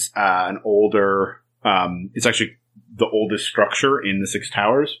 which is, an older, it's actually the oldest structure in the Six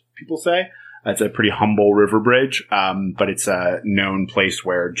Towers, people say. It's a pretty humble river bridge, but it's a known place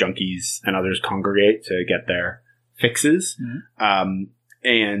where junkies and others congregate to get their fixes. Mm-hmm.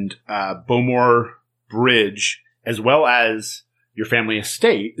 And Bowmore Bridge, as well as your family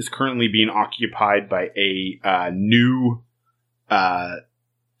estate, is currently being occupied by a new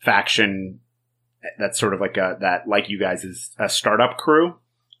faction that's sort of like like you guys is a startup crew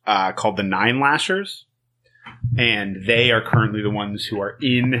called the Nine Lashers. And they are currently the ones who are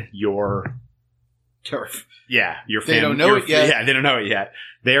in your turf. Yeah, They don't know it yet. Yeah, they don't know it yet.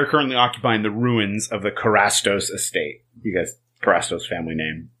 They are currently occupying the ruins of the Carastos estate. You guys, Carastos family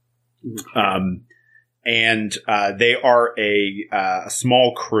name. And they are a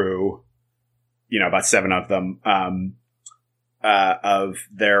small crew, about 7 of them.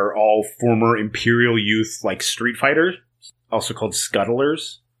 They're all former Imperial youth, like street fighters, also called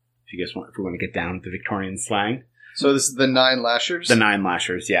scuttlers. If we want to get down to the Victorian slang. So this is the Nine Lashers? The Nine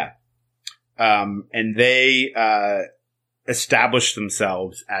Lashers, yeah. And they established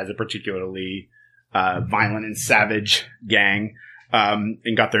themselves as a particularly violent and savage gang,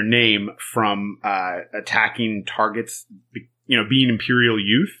 and got their name from attacking targets, being Imperial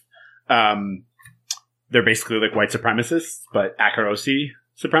youth. They're basically like white supremacists, but Akarosi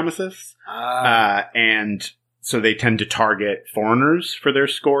supremacists. And so they tend to target foreigners for their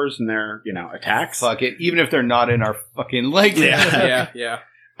scores and their, attacks. Fuck it. Even if they're not in our fucking Yeah.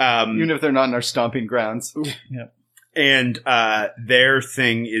 Even if they're not in our stomping grounds. Yep. And their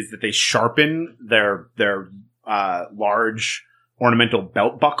thing is that they sharpen their large ornamental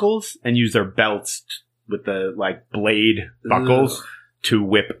belt buckles and use their belts with the blade buckles to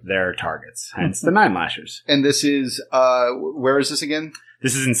whip their targets. Hence the 9 lashers. And this is where is this again?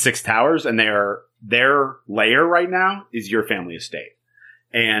 This is in 6 Towers, and their lair right now is your family estate.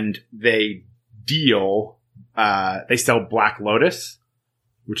 And they sell Black Lotus,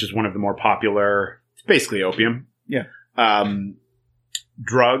 which is one of the more popular, it's basically opium. Yeah.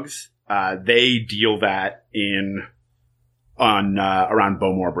 Drugs. They deal that around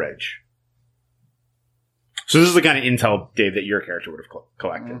Bowmore Bridge. So this is the kind of intel, Dave, that your character would have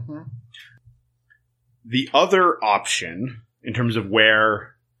collected. Mm-hmm. The other option, in terms of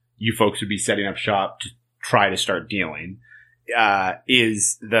where you folks would be setting up shop to try to start dealing,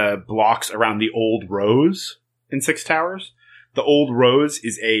 is the blocks around the Old Rose in 6 Towers. The Old Rose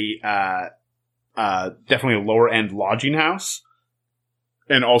is definitely a lower end lodging house,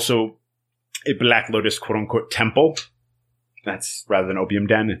 and also a Black Lotus quote unquote temple. That's rather than opium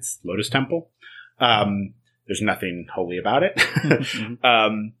den, it's Lotus Temple. There's nothing holy about it.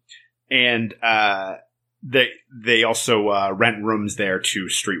 And they also rent rooms there to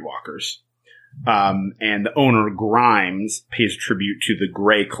streetwalkers. And the owner, Grimes, pays tribute to the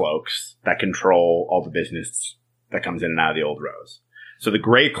Grey Cloaks that control all the business that comes in and out of the Old Rose. So the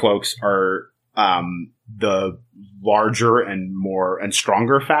Grey Cloaks are the larger and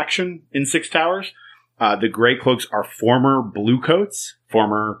stronger faction in 6 Towers. The Grey Cloaks are former Bluecoats,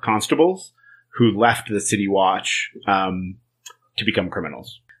 former constables, who left the City Watch to become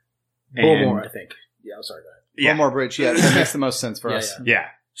criminals. Bowmore, I think. Yeah, I'm sorry. Go ahead. Yeah. Bowmore Bridge, yeah. That makes the most sense for us. Yeah.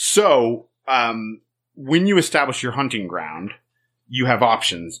 So, when you establish your hunting ground, you have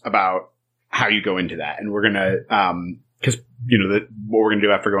options about how you go into that. And we're going to, because, what we're going to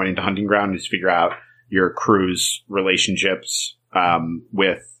do after going into hunting ground is figure out your crew's relationships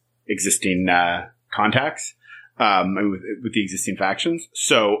with existing contacts, with the existing factions.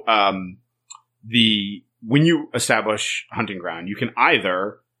 So, when you establish hunting ground, you can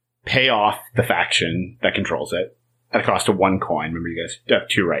either pay off the faction that controls it at a cost of 1 coin. Remember, you guys have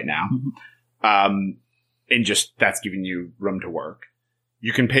 2 right now. Mm-hmm. And just that's giving you room to work.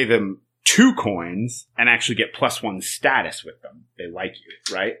 You can pay them 2 coins and actually get +1 status with them. They like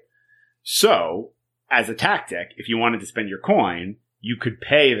you, right? So, as a tactic, if you wanted to spend your coin, you could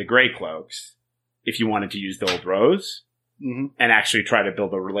pay the Grey Cloaks if you wanted to use the Old Rose. Mm-hmm. And actually try to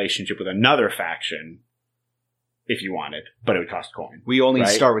build a relationship with another faction if you wanted, but it would cost coin. We only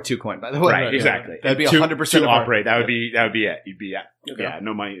start with 2 coin, by the way. Right, exactly. That'd be 100% to operate. That would be it. You'd be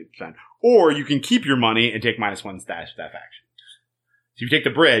no money spent. Or you can keep your money and take -1 status with that faction. So if you take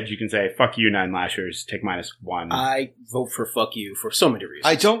the bridge, you can say, fuck you, 9 lashers, take -1. I vote for fuck you for so many reasons.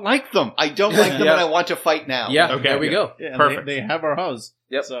 I don't like them. And I want to fight now. Yeah, okay, there we go. Yeah, perfect. They have our house.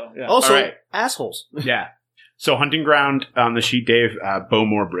 Yep. So, yeah. Also, All right. assholes. Yeah. So hunting ground on the sheet, Dave,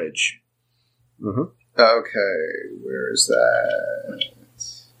 Bowmore Bridge. Mm-hmm. Okay, where is that?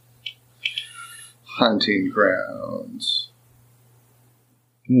 Hunting ground.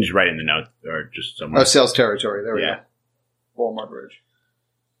 You can just write in the note or just somewhere. Oh, sales territory. There we Yeah. go. Bowmore Bridge.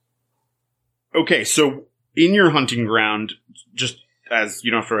 Okay, so in your hunting ground, just as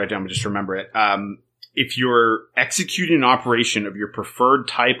you don't have to write it down, but just remember it. If you're executing an operation of your preferred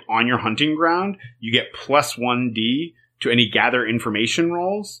type on your hunting ground, you get +1D to any gather information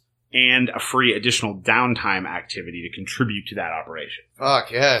rolls and a free additional downtime activity to contribute to that operation.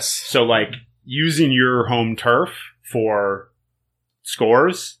 Fuck, yes. So, using your home turf for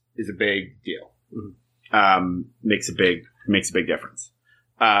scores is a big deal. Makes a big difference.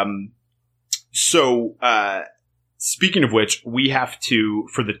 So, speaking of which, we have to,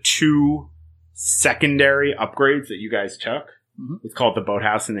 for the 2 secondary upgrades that you guys took, it's called the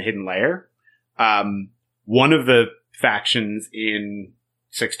Boathouse and the Hidden Lair. One of the factions in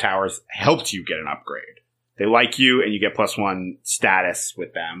 6 Towers helped you get an upgrade. They like you and you get +1 status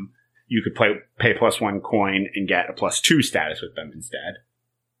with them. You could pay +1 coin and get a +2 status with them instead.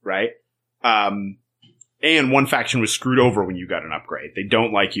 Right? And one faction was screwed over when you got an upgrade. They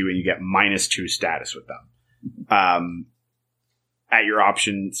don't like you and you get -2 status with them. At your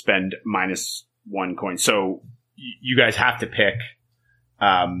option, spend -1 coin. So you guys have to pick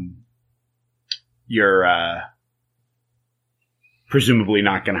your presumably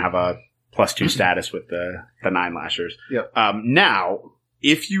not going to have a +2 status with the 9 lashers. Yep. Now,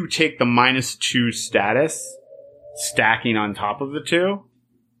 if you take the -2 status, stacking on top of the 2,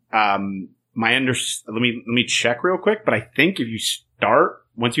 let me check real quick, but I think if you start,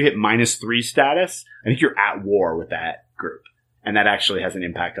 once you hit -3 status, I think you're at war with that group. And that actually has an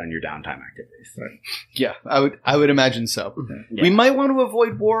impact on your downtime activities. Right. Yeah, I would imagine so. Yeah. We might want to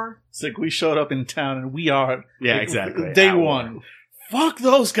avoid war. It's like we showed up in town and we are Exactly. day At one. war. Fuck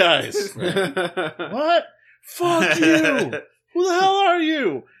those guys. What? Fuck you. Who the hell are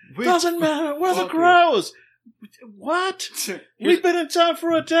you? Doesn't matter. We're the crows. What? We've been in town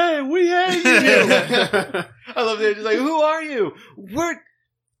for a day. We hate you. I love it. Just like, who are you? We're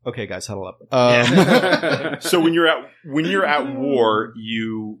okay, guys. Huddle up. So when you're at war,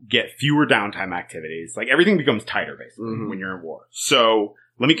 you get fewer downtime activities. Like everything becomes tighter basically when you're in war. So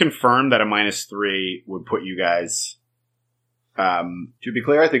let me confirm that a -3 would put you guys. To be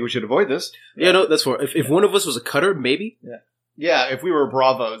clear, I think we should avoid this. Yeah, no, that's for if one of us was a cutter, maybe. Yeah, if we were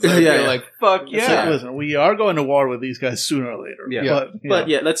Bravos, I'd be like, fuck So, yeah. listen, we are going to war with these guys sooner or later. Yeah. But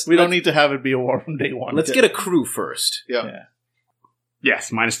Yeah, we don't need to have it be a war from day one. Let's get a crew first. Yeah.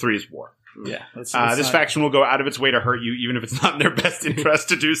 Yes, -3 is war. Yeah. Let's This not- faction will go out of its way to hurt you, even if it's not in their best interest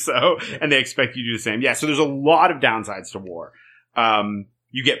to do so, and they expect you to do the same. Yeah, so there's a lot of downsides to war.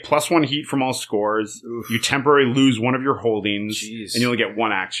 You get +1 heat from all scores. Oof. You temporarily lose one of your holdings, Jeez. and you only get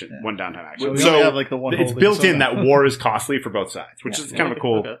one downtime action. We only have like the one it's holding, built so in that war is costly for both sides, which is kind of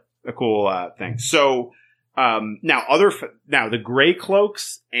a cool thing. So now the Grey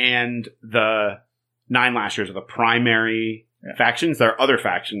Cloaks and the Nine Lashers are the primary factions. There are other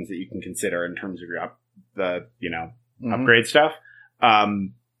factions that you can consider in terms of your upgrade stuff,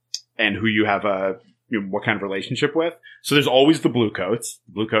 and who you have what kind of relationship with. So there's always the Blue Coats.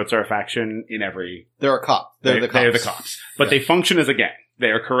 Blue Coats are a faction in every. They're a cop. They're the cops. They're the cops, but they function as a gang. They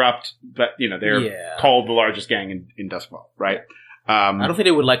are corrupt, but they're called the largest gang in Duskfall, right? I don't think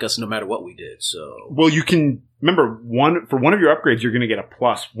they would like us no matter what we did. So, well, you can remember for one of your upgrades, you're going to get a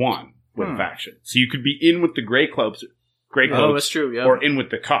 +1 with a faction. So you could be in with the Grey Cloaks. Oh, that's true. Yeah. Or in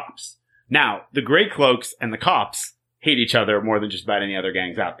with the cops. Now, the Grey Cloaks and the cops hate each other more than just about any other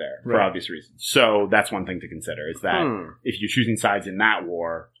gangs out there for obvious reasons. So that's one thing to consider is that if you're choosing sides in that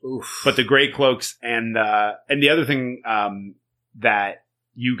war, but the Grey Cloaks and the other thing that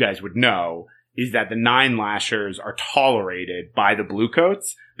you guys would know is that the Nine Lashers are tolerated by the Blue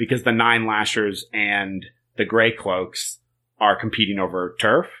Coats because the Nine Lashers and the Grey Cloaks are competing over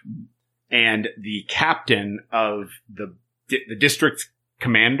turf, and the captain of the district's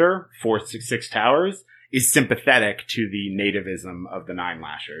commander for Six Towers is sympathetic to the nativism of the Nine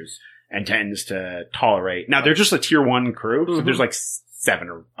Lashers and tends to tolerate. Now they're just a tier 1 crew, so there's like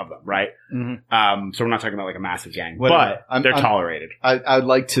 7 of them, right? Mm-hmm. So we're not talking about like a massive gang, but they're tolerated. I'd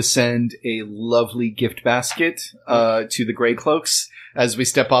like to send a lovely gift basket to the Grey Cloaks as we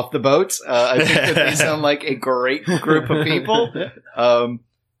step off the boat. I think that they sound like a great group of people.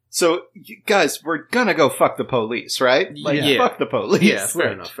 So, guys, we're gonna go fuck the police, right? Fuck the police. Yeah,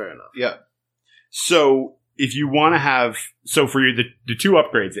 fair enough. Yeah. So, if you want to have, for the 2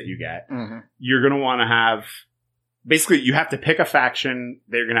 upgrades that you get, you're going to want to have, basically, you have to pick a faction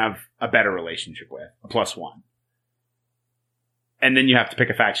that you're going to have a better relationship with, a +1. And then you have to pick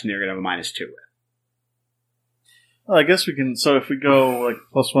a faction that you're going to have a -2 with. Well, I guess we can, so if we go like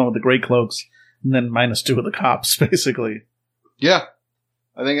 +1 with the Grey Cloaks, and then -2 with the cops, basically. Yeah.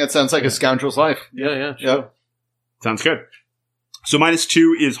 I think that sounds like a scoundrel's life. Yeah, sure. Yep. Sounds good. So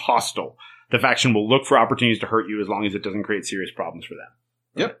 -2 is hostile. The faction will look for opportunities to hurt you as long as it doesn't create serious problems for them.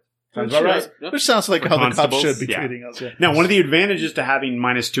 Yep. Sounds about right. Yep. Which sounds like For how the cops constables, should be yeah. treating us. Yeah. Now, one of the advantages to having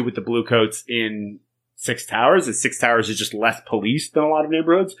 -2 with the Blue Coats in Six Towers is Six Towers is just less policed than a lot of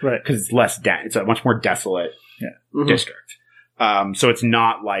neighborhoods. Right. Because it's less it's a much more desolate Mm-hmm. district. So it's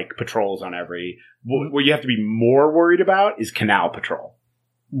not like patrols on every. What you have to be more worried about is canal patrol.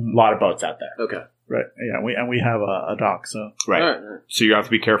 A lot of boats out there. Okay. Right. Yeah. We have a dock, so. Right. All right. So you have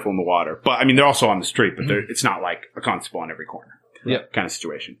to be careful in the water. But I mean, they're also on the street, but it's not like a constable on every corner. Yeah. Kind of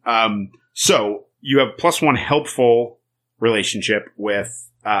situation. So you have +1 helpful relationship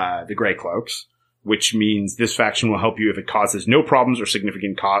with the Grey Cloaks, which means this faction will help you if it causes no problems or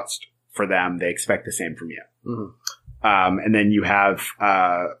significant cost for them. They expect the same from you. Mm-hmm. And then you have,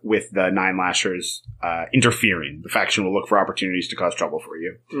 with the Nine Lashers, interfering. The faction will look for opportunities to cause trouble for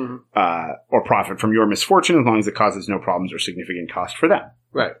you, or profit from your misfortune as long as it causes no problems or significant cost for them.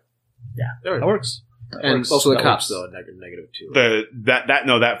 Right. Yeah. That works. And also the cops, though,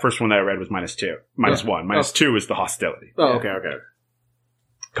 -2. That first one that I read was -2. -1. -2 is the hostility. Oh, okay.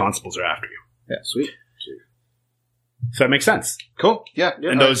 Constables are after you. Yeah, sweet. So that makes sense. Cool. Yeah.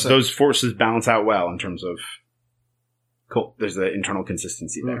 And those forces balance out well in terms of, cool, there's the internal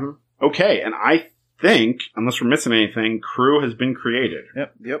consistency there. Okay, and I think, unless we're missing anything, crew has been created.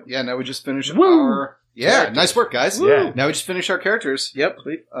 Yep. Yeah, now we just finish Woo! our... Yeah, Characters. nice work, guys. Yeah. Now we just finish our characters. Yep.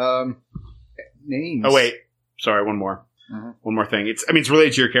 Names. Oh, wait. Sorry, one more. Mhm. One more thing. It's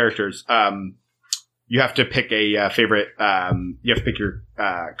related to your characters. You have to pick a favorite. You have to pick your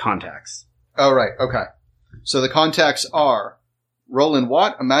contacts. Oh, right. Okay. So the contacts are Roland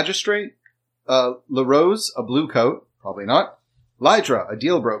Watt, a magistrate, LaRose, a blue coat, probably not, Lydra, a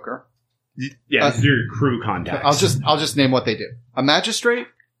deal broker. Yeah, this is your crew contacts. I'll just name what they do. A magistrate,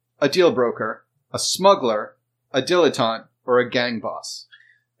 a deal broker, a smuggler, a dilettante, or a gang boss.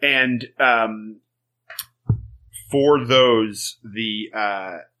 And for those,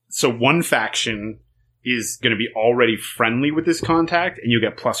 so one faction is going to be already friendly with this contact, and you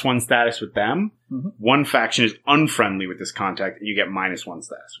get +1 status with them. Mm-hmm. One faction is unfriendly with this contact, and you get -1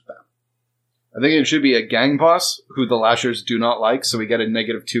 status with them. I think it should be a gang boss who the Lashers do not like, so we get a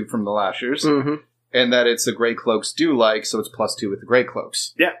 -2 from the Lashers. Mm-hmm. And that it's the Grey Cloaks do like, so it's +2 with the Grey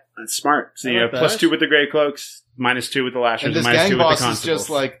Cloaks. Yeah, that's smart. So I you like have that. +2 with the Grey Cloaks, -2 with the Lashers, And this -2 gang with the boss is Constables. just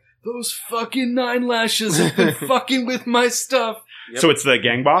like, those fucking 9 Lashes have been fucking with my stuff. So it's the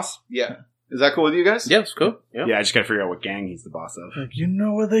gang boss? Yeah. Is that cool with you guys? Yeah, it's cool. Yeah. Yeah, I just got to figure out what gang he's the boss of. Like, you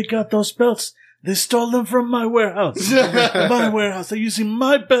know where they got those belts? They stole them from my warehouse. My warehouse. They're using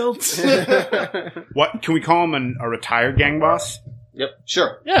my belts. What can we call him? A retired gang boss?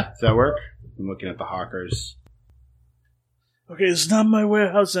 Sure. Yeah. Does that work? I'm looking at the hawkers. Okay, it's not my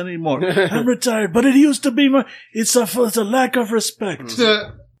warehouse anymore. I'm retired, but it used to be my. It's a lack of respect.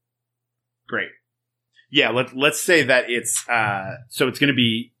 Great. Yeah, let's say that it's so it's going to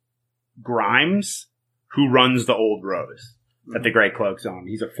be Grimes who runs the Old Rose at the Grey Cloaks own.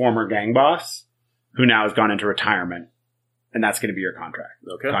 He's a former gang boss who now has gone into retirement, and that's going to be your contract.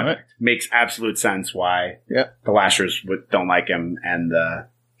 Okay. Contract makes absolute sense why Yeah. the Lashers don't like him and the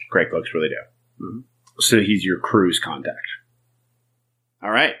Grey Cloaks really do. Mhm. So he's your crew's contact.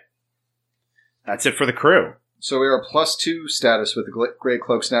 All right, that's it for the crew. So we are +2 status with the Grey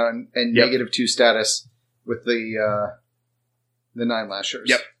Cloaks now, and Yep. -2 status with the 9 Lashers.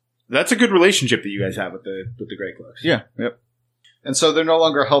 Yep. That's a good relationship that you guys have with the Grey Cloaks. Yeah. Yep. And so they're no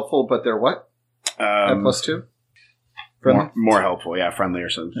longer helpful, but they're what? At +2? Friendly? More helpful, yeah, friendly or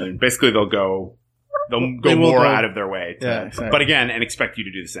something. Basically, they'll go They will more go- out of their way. Yeah, exactly. But again, and expect you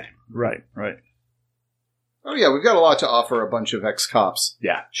to do the same. Right. Oh, yeah, we've got a lot to offer a bunch of ex-cops.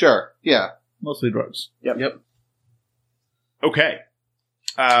 Yeah. Sure, yeah. Mostly drugs. Yep. Okay.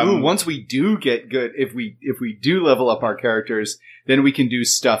 Ooh, once we do get good, if we do level up our characters, then we can do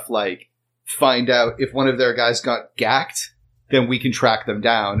stuff like find out if one of their guys got gacked, then we can track them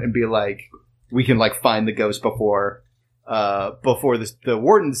down and be like, we can like find the ghost before the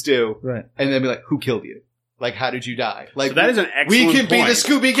wardens do, Right. and then be like, who killed you? Like, how did you die? Like, So that is an we excellent can be the point.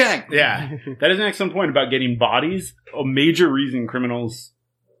 Scooby Gang. Yeah, that is an excellent point about getting bodies. A major reason criminals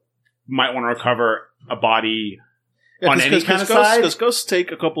might want to recover a body on any kind of side. Because ghosts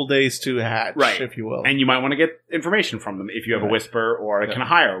take a couple days to hatch, Right. if you will. And you might want to get information from them if you have a Right. whisper or can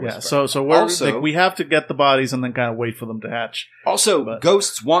hire a yeah. whisper. So we're Also- like, we have to get the bodies and then kind of wait for them to hatch. Also, But-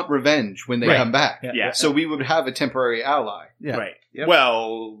 ghosts want revenge when they Right. come back. Yeah. Yeah. So we would have a temporary ally. Yeah. Right. Yep.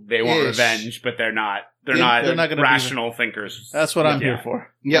 Well, they want Ish. revenge, but they're not. They're Yeah, not. they're not gonna be rational thinkers. That's what I'm Yeah. here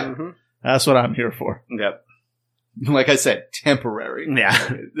for. Yeah. Mm-hmm. That's what I'm here for. Yep. Like I said, temporary.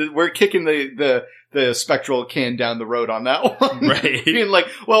 Yeah. We're kicking the spectral can down the road on that one. Right. Being like,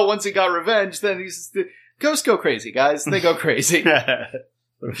 well, once he got revenge, then ghosts go crazy, guys. They go crazy. But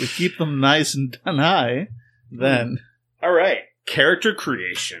if we keep them nice and high, then All right. Character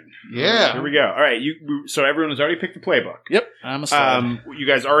creation. Yeah. Here we go. All right. So everyone has already picked the playbook. yep, I'm a star. You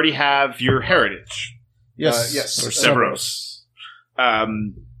guys already have your heritage. yes, yes. Or Severos.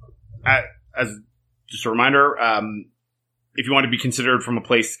 As just a reminder, if you want to be considered from a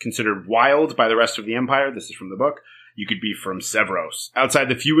place considered wild by the rest of the empire, this is from the book, you could be from Severos. Outside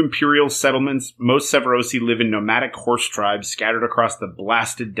the few imperial settlements, most Severosi live in nomadic horse tribes scattered across the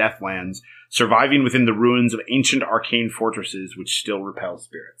blasted Deathlands, surviving within the ruins of ancient arcane fortresses which still repel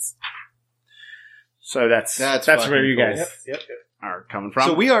spirits. So that's fucking where you cool. guys are coming from.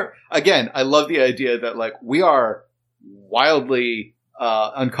 So we are, again, I love the idea that, like, we are wildly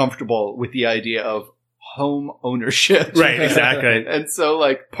uncomfortable with the idea of home ownership. Right, exactly. And so,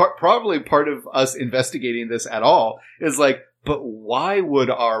 like, probably part of us investigating this at all is like, but why would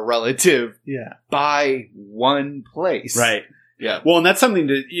our relative Yeah. buy one place? Right. Yeah. Well, and that's something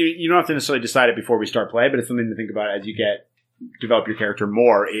to you don't have to necessarily decide it before we start play, but it's something to think about as you develop your character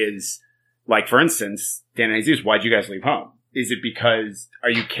more. Is like, for instance, Dan and Jesus, why'd you guys leave home? Is it because are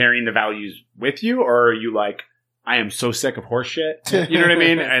you carrying the values with you, or are you like, I am so sick of horse shit. You know what I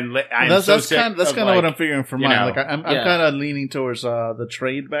mean? And that's kind of what I'm figuring for mine. know, like I'm kind of leaning towards the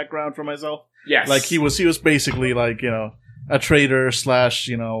trade background for myself. Yes. Like he was basically like, a trader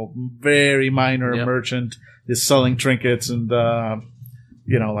 / very minor merchant is selling trinkets and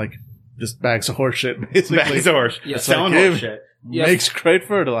like just bags of horse shit basically. Bags of horse. Yeah. Selling horse shit. Makes great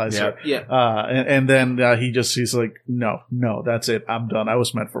fertilizer. Yeah. And then he's like, no, that's it. I'm done. I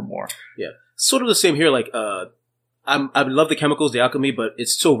was meant for more. Yeah. Sort of the same here. Like, I love the chemicals, the alchemy, but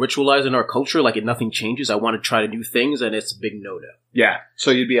it's so ritualized in our culture. Like, nothing changes. I want to try new things, and it's a big no-no. Yeah.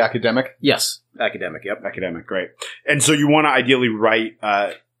 So you'd be academic? Yes. Academic. Yep. Academic. Great. And so you want to ideally write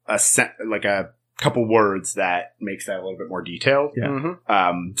a couple words that makes that a little bit more detailed. Yeah.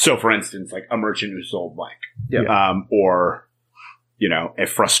 Mm-hmm. So for instance, like a merchant who sold blank. Yeah. Or, a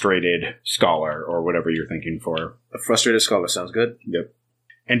frustrated scholar or whatever you're thinking for. A frustrated scholar sounds good. Yep.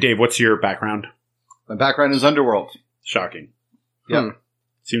 And Dave, what's your background? My background is Underworld. Shocking. Yep.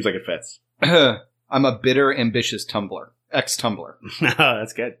 Seems like it fits. I'm a bitter, ambitious Tumbler. Ex-Tumbler.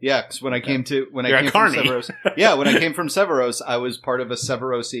 That's good. Yeah, because when I came from Carney. Severos, when I came from Severos, I was part of a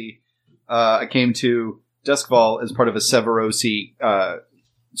Severosi. I came to Duskfall as part of a Severosi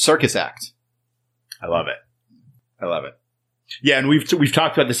circus act. I love it. Yeah, and we've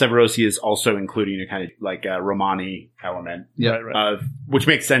talked about the Severosi as also including a kind of like a Romani element, Yeah, right. which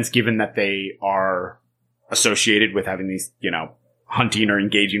makes sense given that they are associated with having these, hunting or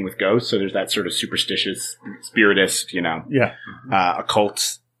engaging with ghosts. So there's that sort of superstitious, spiritist,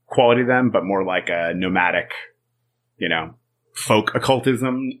 occult quality to them, but more like a nomadic, folk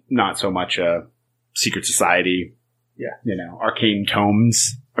occultism, not so much a secret society, arcane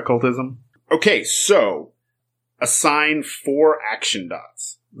tomes occultism. Okay, so assign 4 action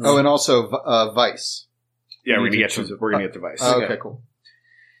dots. Oh, and also Vice. Yeah, we're You gonna need get to to we're gonna get to Vice. Okay, cool.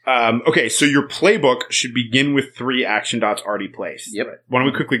 Okay, so your playbook should begin with 3 action dots already placed. Yep. Why don't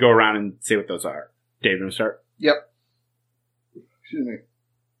we quickly go around and say what those are? Dave, you want to start? Yep. Excuse me.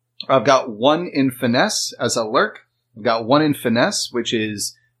 I've got 1 in Finesse as a lurk. I've got 1 in Finesse, which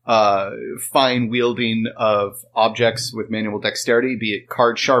is fine wielding of objects with manual dexterity, be it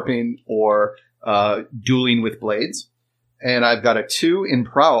card sharpening or dueling with blades. And I've got a 2 in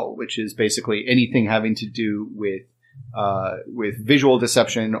Prowl, which is basically anything having to do with visual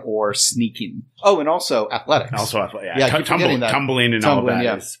deception or sneaking. Oh, and also athletics. Yeah, I keep forgetting that. Tumbling and Tumbling, all that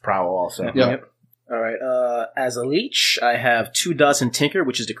yeah. is Prowl also. Yep. All right. As a leech, I have 2 dots in Tinker,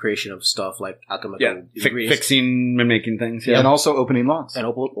 which is the creation of stuff like alchemical ingredients. Fixing and making things. And also opening locks. And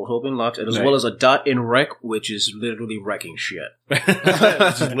open locks, and as Right. well as a dot in Wreck, which is literally wrecking shit.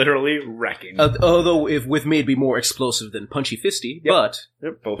 This is literally wrecking. Although, if with me, it'd be more explosive than Punchy Fisty, but...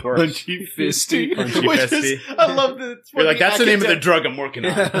 Yep, both works. Punchy Fisty. Punchy Which Fisty. is, I love that. You're like, that's the name of the drug I'm working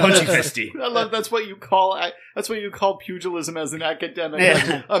on. Punchy Fisty. I love that's what you call pugilism as an academic. Yeah.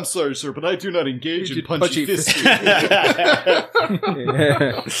 Like, I'm sorry, sir, but I do not engage in punchy fisty.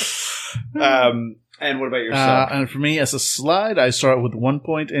 And what about yourself? And for me, as a slide, I start with 1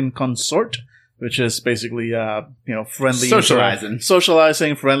 point in Consort, which is basically, friendly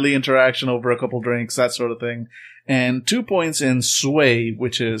socializing, friendly interaction over a couple drinks, that sort of thing. And 2 points in Sway,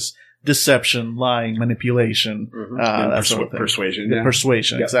 which is deception, lying, manipulation, that sort of thing. Persuasion.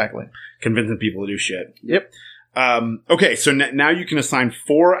 Persuasion, Yep. exactly. Convincing people to do shit. Yep. Okay, so now you can assign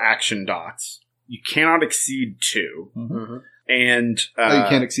 4 action dots. You cannot exceed 2. Mm-hmm. And You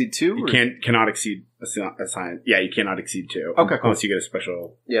can't exceed 2? You cannot exceed assign. Yeah, you cannot exceed 2. Okay, cool. Unless you get a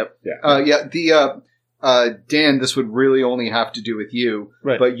special. Yep. Dan, this would really only have to do with you,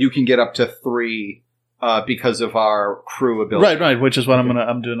 Right. but you can get up to 3 because of our crew ability. Right, which is what I'm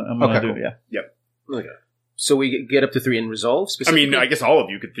gonna do, cool. yeah. Okay. So we get up to 3 in Resolve, I specifically? mean, I guess all of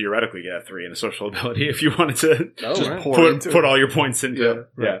you could theoretically get a 3 in a social ability if you wanted to Oh, Just right. pour into put it. all your points into it.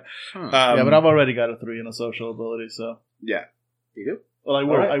 right. Huh. Yeah, but I've already got a 3 in a social ability, so. Yeah. You do? Well, I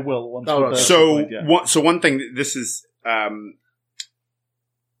will. All right. I will. Once Oh, with the So point, yeah. one thing, this is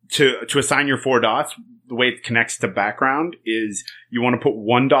to assign your 4 dots. The way it connects to background is you want to put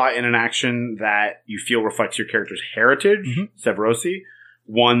 1 dot in an action that you feel reflects your character's heritage, Severosi.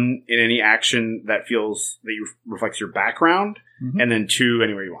 1 in any action that reflects your background, and then 2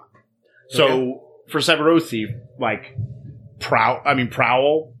 anywhere you want. So for Severosi, like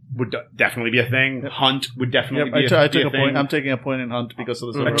Prowl would definitely be a thing. Hunt would definitely be I a took a thing. point. I'm taking a point in Hunt because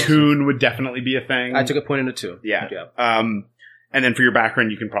of the Attune would definitely be a thing. I took a point in it too. Yeah. And then for your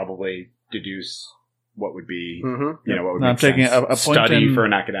background, you can probably deduce what would be, Mm-hmm. you know, what would No, I'm make taking sense. a point Study in- for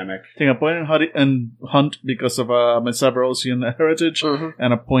an academic. Taking a point in hunt because of my Savarosian heritage,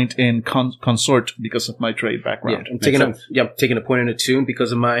 and a point in consort because of my trade Yeah, background. I'm taking sense. I'm taking a point in attune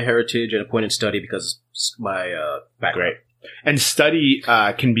because of my heritage, and a point in study because of my background. Great. And study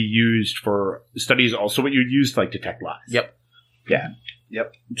can be used for study is also what you'd use to like detect lies. Yep. Yeah.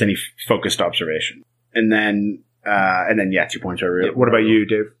 Yep. It's any focused observation. And then 2 points over. Yep. What about you,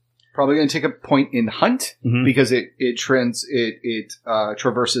 Dave? Probably going to take a point in hunt Mhm. because it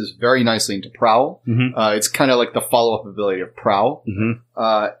traverses very nicely into prowl. Mhm. It's kind of like the follow-up ability of prowl. Mm-hmm.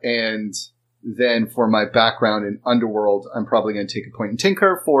 And then for my background in Underworld, I'm probably going to take a point in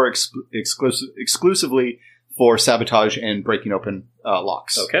Tinker for exclusively for sabotage and breaking open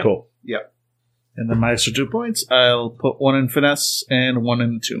locks. Okay. Cool. And then my extra 2 points, I'll put 1 in finesse and 1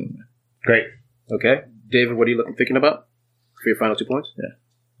 in attune. Great. Okay. David, what are you thinking about for your final 2 points?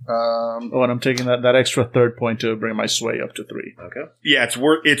 Oh, and I'm taking that extra 3rd point to bring my sway up to 3. Okay. Yeah,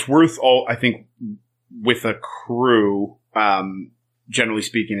 it's worth all. I think with a crew, generally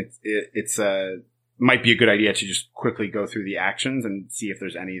speaking, it's might be a good idea to just quickly go through the actions and see if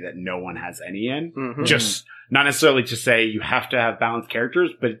there's any that no one has any in. Mm-hmm. Just not necessarily to say you have to have balanced characters,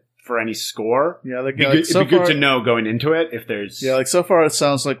 but for any score, Yeah, like, it'd be good to know going into it if there's. Yeah, like so far it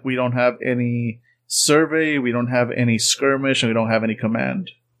sounds like we don't have any survey, we don't have any skirmish, and we don't have any command.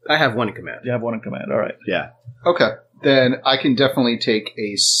 I have 1 in command. You have 1 in command, all right. Yeah. Okay. Then I can definitely take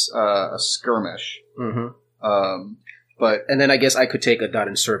a skirmish. Mm-hmm. But And then I guess I could take a dot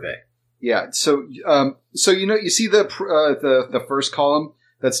in survey. yeah, so you see the first column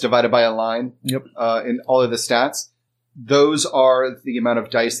that's divided by a line. Yep. In all of the stats, those are the amount of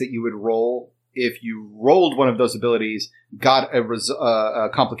dice that you would roll if you rolled one of those abilities, got a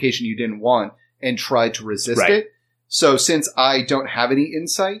complication you didn't want, and tried to resist Right. it. So since I don't have any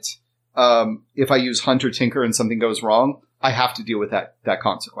insight, if I use Hunt or Tinker and something goes wrong, I have to deal with that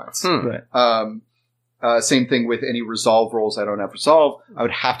consequence. Right. Same thing with any resolve rolls I don't have resolve. I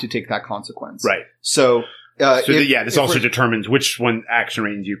would have to take that consequence. Right. So, This also determines which one action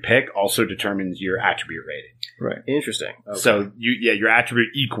range you pick. Also determines your attribute rating. Right. Interesting. Okay. So your attribute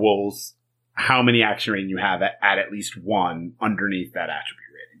equals how many action rating you have at least 1 underneath that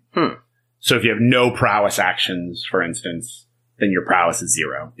attribute rating. So if you have no prowess actions, for instance, then your prowess is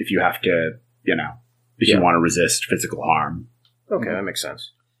 0. If you have to, if you want to resist physical harm. Okay, that makes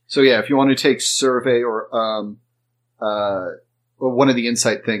sense. So yeah, if you want to take survey or one of the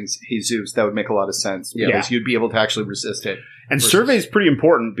insight things, Jesus, that would make a lot of sense because you'd be able to actually resist it. And survey is pretty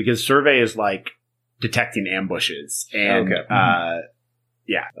important because survey is like detecting ambushes. And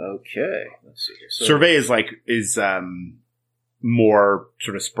Okay. Let's see here. So, survey is more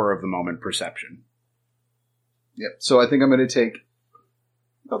sort of spur of the moment perception. Yep. So I think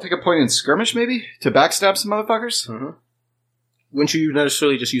I'll take a point in skirmish maybe to backstab some motherfuckers. Mhm. Wouldn't you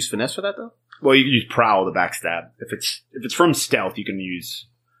necessarily just use finesse for that though? Well, you can use prowl to backstab. If it's from stealth, you can use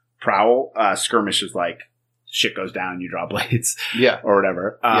prowl. Skirmish is like shit goes down, you draw blades, Yeah. or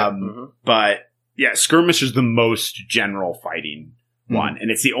whatever. Mhm. But yeah, skirmish is the most general fighting one, and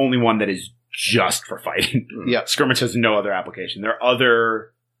it's the only one that is just for fighting. Yeah. Skirmish has no other application. There are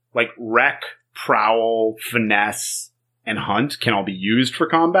other like wreck, prowl, finesse, and hunt can all be used for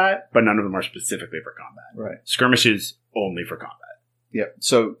combat, but none of them are specifically for combat. Right. Skirmish is only for combat. Yeah.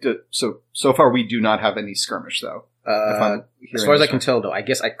 So far we do not have any skirmish though. As far as I can tell, though, I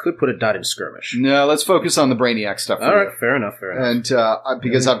guess I could put a dot in skirmish. No, let's focus on the Brainiac stuff. All right, fair enough. And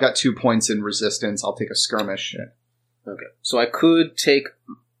because I've got 2 points in resistance, I'll take a skirmish. Okay, so I could take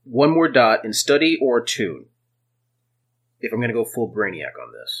 1 more dot in study or attune if I'm going to go full Brainiac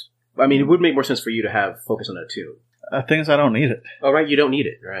on this. I mean, it would make more sense for you to have focus on attune. Things I don't need it. Oh, right, you don't need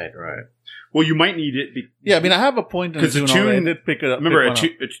it. Right. Well, you might need it Yeah, I mean, I have a point in 'Cause attune attune- already. I did pick it up. remember,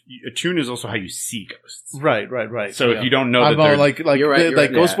 pick one up. attune is also how you see ghosts. Right. So if you don't know I'm that they're like You're right,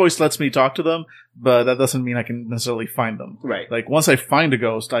 Ghost yeah. Voice lets me talk to them, but that doesn't mean I can necessarily find them. right, Like once I find a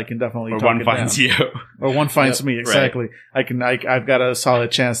ghost, I can definitely or talk one it finds down. you. Or one finds Yep, me, exactly. I've got a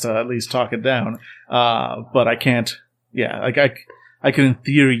solid chance to at least talk it down. But I can't. Yeah, like I can in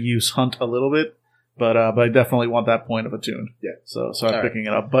theory use hunt a little bit, but I definitely want that point of attune. Yeah. So I'm All picking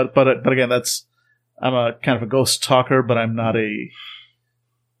it up. But again, I'm a kind of a ghost talker, but I'm not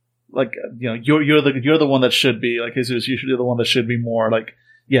you're the one that should be like Jesus. You should be the one that should be more like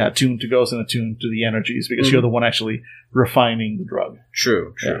attuned to ghosts and attuned to the energies because Mhm. you're the one actually refining the drug.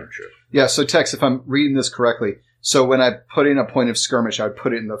 True. Yeah, so Tex, if I'm reading this correctly, so when I put in a point of skirmish, I would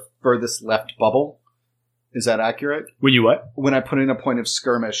put it in the furthest left bubble. Is that accurate? When you what? When I put in a point of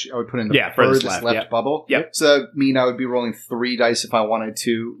skirmish, I would put in the furthest furthest left, left bubble. Yep. So that would mean I would be rolling 3 dice if I wanted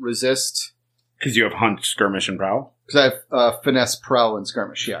to resist. Because you have hunt, skirmish, and prowl. Because I have finesse, prowl, and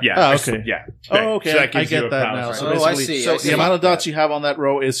skirmish. Yeah. Yeah. Oh, okay. Yeah. Oh, okay. So that I gives you get a that prowl. now. So Oh, I basically, see. so I see. the amount of dots you have on that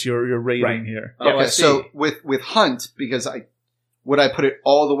row is your rating Right. here. Oh, I Okay, see. so with hunt, because would I put it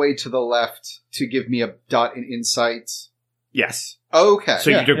all the way to the left to give me a dot in insight? Yes. Okay. So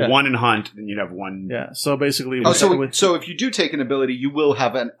Yeah, you took yeah. 1 in hunt, then you'd have 1. Yeah. So basically, Oh, so with- so if you do take an ability, you will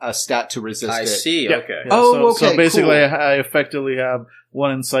have a stat to resist I it. see. Yeah. Okay. yeah, Oh, so okay, basically, cool. I effectively have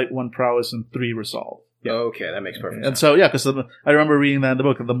 1 insight, 1 prowess, and 3 resolve. Okay, that makes perfect And sense. so, yeah, because I remember reading that in the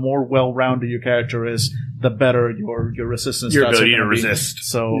book, that the more well-rounded your character is, the better your resistance Your stats are ability to gonna be. resist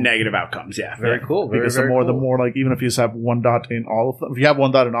So negative outcomes. Yeah. Very cool. Very, because very the cool. more like, even if you just have 1 dot in all of them, if you have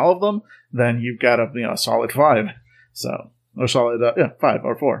 1 dot in all of them, then you've got a solid 5. So, or solid 5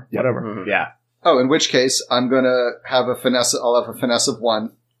 or 4, whatever. Mhm. Yeah. Oh, in which case I'm gonna have a finesse. I'll have a finesse of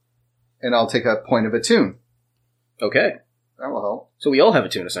 1, and I'll take a point of attune. Okay. That will help. So we all have a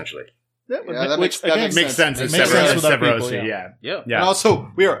tune, essentially. Yeah, that makes Makes sense. It It's makes sense with our Severos, people, yeah. Yeah. Yeah. And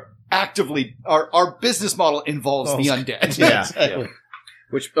also, we are actively our business model involves the undead. Yeah. Exactly.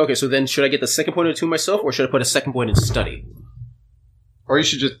 Okay, so then should I get the second point of attune myself, or should I put a second point in study? Or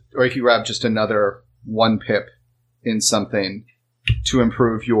you can grab just another 1 pip in something to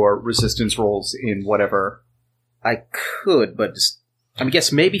improve your resistance rolls in whatever. I could, but I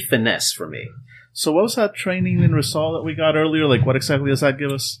guess maybe finesse for me. So what was that training in Resolve that we got earlier? Like, what exactly does that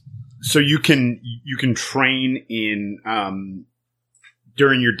give us? So you can train in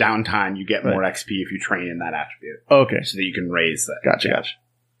during your downtime. You get more XP if you train in that attribute, Okay. so that you can raise that. Gotcha.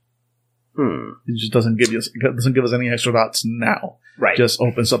 It just doesn't give us any extra dots now. Right. Just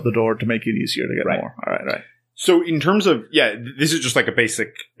opens up the door to make it easier to get Right. more. All right. So in terms of, this is just like a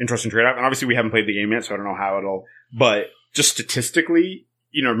basic interesting trade-off. And obviously we haven't played the game yet, so I don't know how it'll, but just statistically,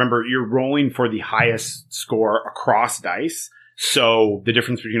 remember you're rolling for the highest score across dice. So the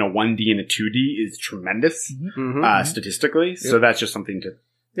difference between a 1D and a 2D is tremendous, Mm-hmm. statistically. So that's just something to,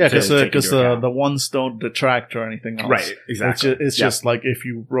 Yeah, to take because into account. the ones don't detract or anything else. Right, exactly. It's just like if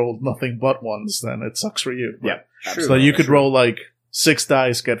you rolled nothing but ones, then it sucks for you. Yeah. True. So you could roll like 6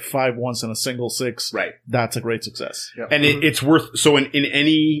 dice, get 5 ones and a single 6. Right. That's a great success. And it's worth, so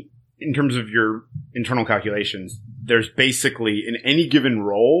in terms of your internal calculations, there's basically, in any given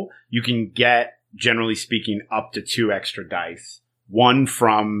roll, you can get, generally speaking, up to 2 extra dice. 1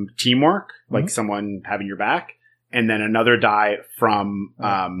 from teamwork, like someone having your back, and then another die from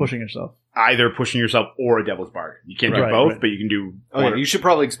Pushing yourself. either pushing yourself or a devil's bargain. You can't do Right, both, right. but you can do Oh, yeah, you should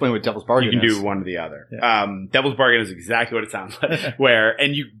probably explain what Devil's Bargain you can is. do one or the other. Yeah. Devil's bargain is exactly what it sounds like.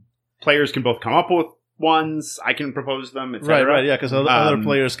 Players can both come up with ones. I can propose them, etc. Right, yeah, because other Um,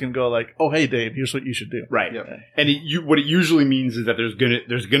 players can go like, oh, hey, Dave, here's what you should do. Right. Yep. And what it usually means is that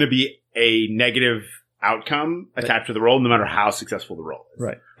there's gonna be a negative outcome attached to the roll, no matter how successful the roll is.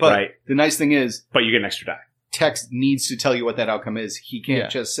 Right. But right. the nice thing is, But you get an extra die. text needs to tell you what that outcome is. He can't Yeah.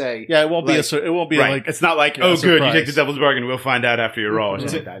 just say, Yeah, it won't be Like- it won't be Right. like It's not like, Yeah, oh, good, you surprise. take the devil's bargain. We'll find out after your roll or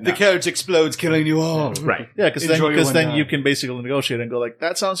something like that. the No. carriage explodes, killing you all. Right. yeah, because Enjoy your one then die. you can basically negotiate and go like,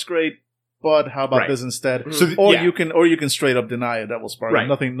 that sounds great, but how about Right. this instead? So Or yeah. you can straight up deny a devil's bargain.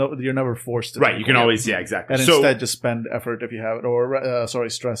 Right. You're never forced to. Right. take You can one. always, exactly. and So, instead just spend effort if you have it, or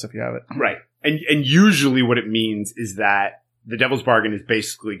stress if you have it. right. And usually what it means is that the devil's bargain is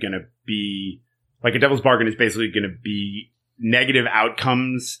basically going to be, like a devil's bargain is basically going to be negative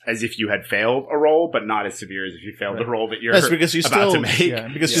outcomes as if you had failed a roll, but not as severe as if you failed the roll that you're That's because you about still to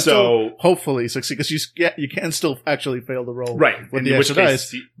make. because you So- still hopefully succeed because you can still actually fail the roll Right. with In the which extra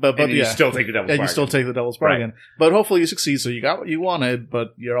case, dice, but and then yeah, you still take the devil's yeah, bargain. you still take the devil's Right. bargain. But hopefully you succeed, so you got what you wanted,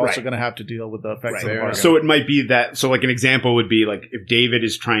 but you're also Right. going to have to deal with the effects Right. of the bargain. So it might be that, so like an example would be like if David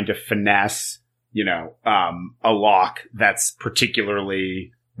is trying to finesse, a lock that's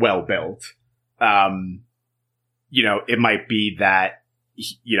particularly well built, it might be that,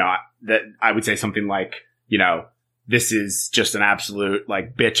 that I would say something like, this is just an absolute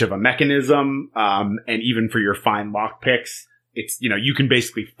like bitch of a mechanism. And even for your fine lock picks, it's, you can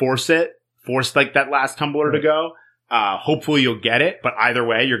basically force like that last tumbler to go. Hopefully you'll get it, but either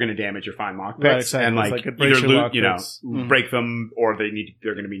way, you're going to damage your fine lock picks Right, exactly. and It's like it breaks either your lock loot, picks. break them or they're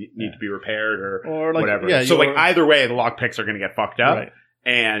going to need to be repaired or like, whatever. yeah, So like you're- either way, the lock picks are going to get fucked up, Right.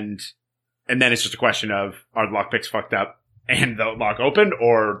 and then it's just a question of are the lock picks fucked up and the lock opened,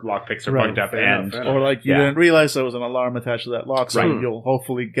 or lock picks are Right, fucked up fair and enough. Or like you Yeah. didn't realize there was an alarm attached to that lock, so Right. you'll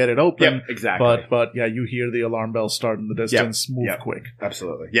hopefully get it open. Yep, exactly. But yeah, you hear the alarm bell start in the distance. Move Yep. quick.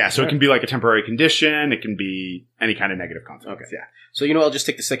 Absolutely. Yeah, so it can be like a temporary condition. It can be any kind of negative consequence. Okay. Yeah. So I'll just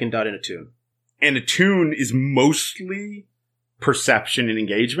take the second dot in attune. And attune is mostly perception and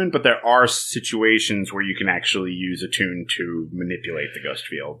engagement, but there are situations where you can actually use a tune to manipulate the ghost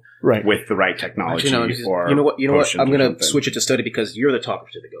field Right. with the right technology. Actually, no, or you know what? potions I'm or going to something. switch it to study because you're the talker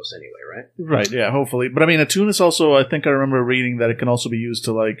to the ghost anyway, right? Right, yeah, hopefully. But I mean, attune is also, I think I remember reading that it can also be used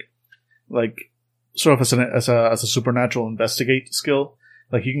to like sort of as a supernatural investigate skill.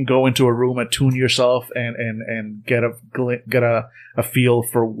 Like you can go into a room, attune yourself, and get a feel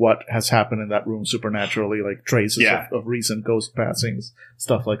for what has happened in that room supernaturally, like traces of recent ghost passings,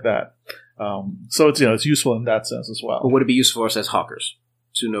 stuff like that. So it's useful in that sense as well. Or would it be useful for us as hawkers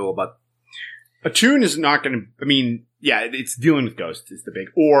to know about? Attune is not going to. I mean, yeah, it's dealing with ghosts is the big,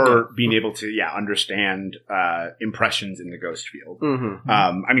 or being able to understand impressions in the ghost field. Mm-hmm.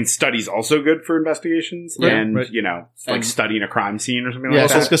 I mean, study's also good for investigations, and like And- studying a crime scene or something Yeah,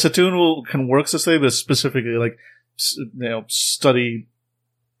 like that. because attune can work to say, but specifically like study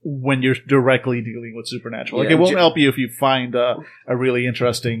when you're directly dealing with supernatural. Like Yeah, it won't help you if you find a really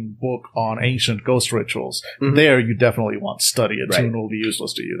interesting book on ancient ghost rituals. Mhm. There, you definitely want study. Attune Right. will be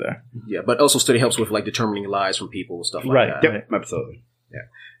useless to you there. Yeah, but also study helps with like determining lies from people and stuff like Right. that. Yep, absolutely.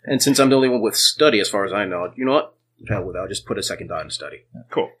 And since I'm the only one with study, as far as I know, you know what? I'll just put a second dot in study.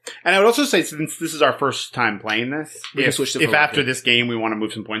 Cool. And I would also say, since this is our first time playing this, We can if switch to if full, after yeah. this game we want to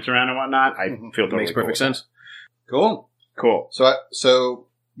move some points around and whatnot, I feel totally Makes perfect cool. sense. Cool. Cool.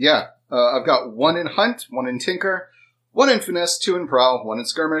 I've got 1 in Hunt, 1 in Tinker, 1 in Finesse, 2 in Prowl, 1 in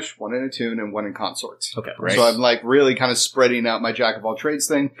Skirmish, 1 in Attune, and 1 in Consort. Okay. Great. So I'm like really kind of spreading out my Jack of all trades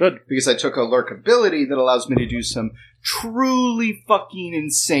thing. Good. Because I took a Lurk ability that allows me to do some truly fucking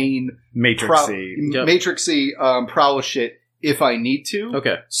insane Matrixy. Yep. Matrixy Prowl shit if I need to.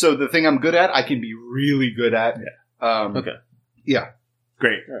 Okay. So the thing I'm good at, I can be really good at. Okay. Yeah.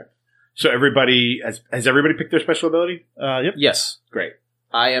 Great. So everybody has everybody picked their special ability? Yep. Yes. Great.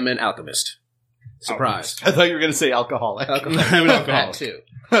 I am an alchemist. Surprise. I thought you were going to say alcoholic. I'm an alcoholic. too.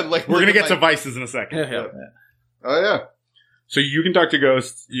 Like, We're gonna get to like, vices in a second. Yeah. Oh, yeah. So you can talk to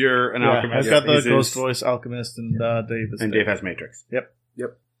ghosts. You're an Yeah, alchemist. I've got the This is- ghost voice alchemist, and Dave is and Dave has Matrix. Yep.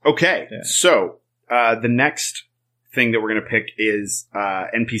 Okay. Yeah. So the next thing that we're gonna pick is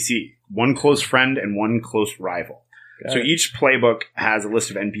NPC. 1 close friend and 1 close rival. Got So it. each playbook has a list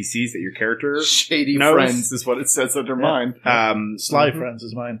of NPCs that your character Shady knows. friends is what it says under mine. Sly Friends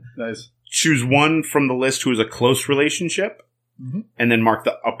is mine. Nice. Choose one from the list who is a close relationship, Mhm. and then mark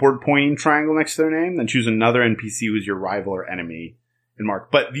the upward pointing triangle next to their name. Then choose another NPC who is your rival or enemy, and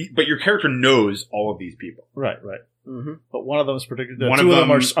mark. But your character knows all of these people, Right. Mm-hmm. But one of them is particular. One Two of of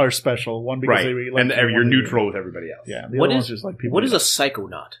them them- are special. One because right? they really like And you, you're one they- neutral with everybody else. Yeah. The What other one's is just like people. what is you a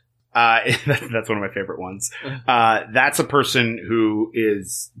psychonaut? That's one of my favorite ones. That's a person who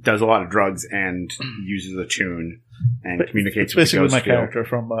does a lot of drugs and uses a tune and know. communicates It's with the basically ghost my field. character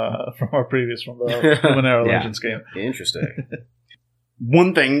from our previous from the Numenera Yeah. Legends game. Interesting.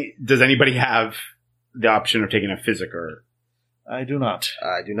 One thing: does anybody have the option of taking a physicker? I do not.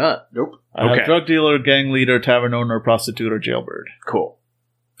 I do not. Nope. I Okay. have drug dealer, gang leader, tavern owner, prostitute, or jailbird. Cool.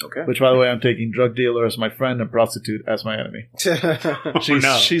 Okay. Which, by the way, I'm taking drug dealer as my friend and prostitute as my enemy.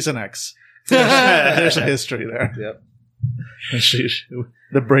 She's an ex. There's a history there. Yep. And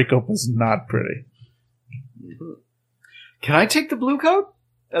the breakup was not pretty. Can I take the blue coat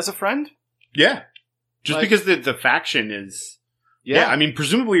as a friend? Yeah. Just Like- because the faction is. Yeah. I mean,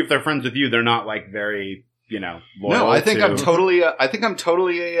 presumably, if they're friends with you, they're not like very, loyal. No, I think to- I'm totally. I think I'm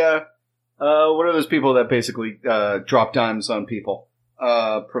totally a. What are those people that basically drop dimes on people?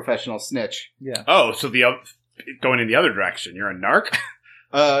 Professional snitch. Yeah. Oh, so going in the other direction, you're a narc.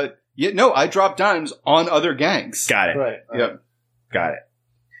 Yeah, no, I drop dimes on other gangs. Got it. Right. Yep. Got it.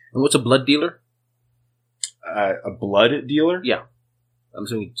 And what's a blood dealer? A blood dealer. Yeah. I'm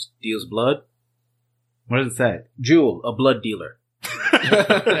assuming he just deals blood. What does it say? Jewel, a blood dealer.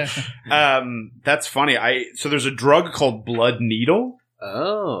 That's funny. So there's a drug called blood needle,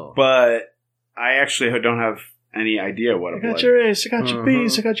 Oh. but I actually don't have any idea what a I got blood. your A's, I got your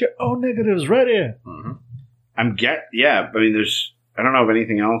B's, I got your O negatives right here. Mhm. I mean, I don't know of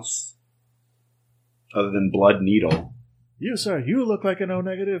anything else other than blood needle. You, sir, you look like an O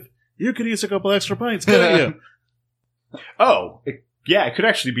negative. You could use a couple extra pints, couldn't you? Oh, it could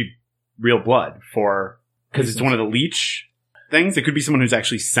actually be real blood because it's one of the leech things. It could be someone who's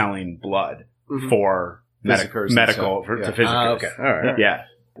actually selling blood Mhm. for Physicers and medical stuff. to Yeah. physicers. Okay. All right. Yeah,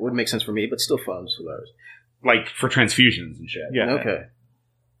 Would make sense for me, but still fun. So that was. like for transfusions and shit. Yeah. Okay.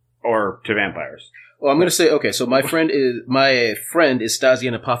 Or to vampires. Well, I'm going to say, okay, so my friend is Stasia,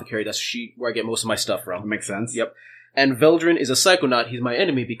 an apothecary. That's where I get most of my stuff That from. makes sense. Yep. And Veldrin is a psychonaut. He's my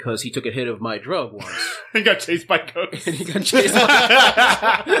enemy because he took a hit of my drug once. He got chased by ghosts. And he got chased.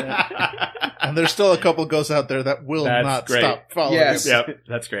 And there's still a couple ghosts out there that will That's not great. stop following Yes. him. Yep,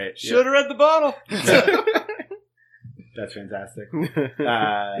 that's great. Should have read the bottle. That's fantastic.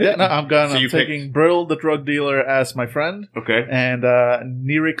 Yeah, no, I'm gone. So I'm you taking Brill, the drug dealer, as my friend, Okay. and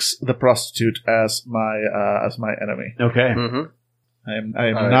Nerix, the prostitute, as my enemy. Okay. Mm-hmm. I am All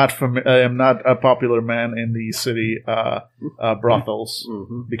right. not I am not a popular man in the city brothels.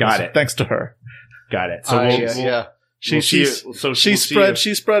 Mm-hmm. Because Got it. Thanks to her, Got it. So yeah. she we'll see she's you- so she we'll see spread you-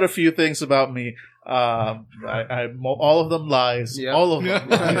 she spread a few things about me. All of them lies. Yeah. All of them,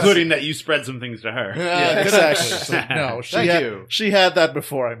 lies. including that you spread some things to her. Yeah, exactly. So, no, Thank you. she had that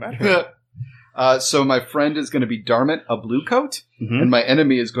before I met her. So my friend is going to be Darmit, a blue coat, Mhm. and my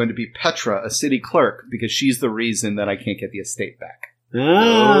enemy is going to be Petra, a city clerk, because she's the reason that I can't get the estate back.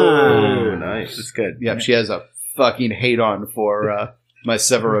 Oh, nice. That's good. Yeah, she has a fucking hate on for my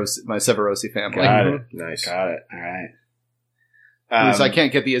Severosi family. Got it. Nice. Got it. All right. So I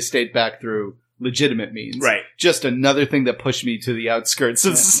can't get the estate back through legitimate means. Right. Just another thing that pushed me to the outskirts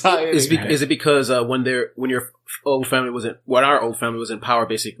of society. Is it because when your old family was when our old family was in power,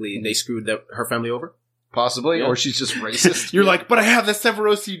 basically they screwed her family over? Possibly, Yeah. or she's just racist. You're like, but I have the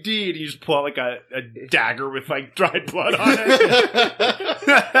Severosi deed. You just pull out like a dagger with like dried blood on it.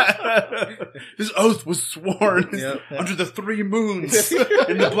 This oath was sworn under the 3 moons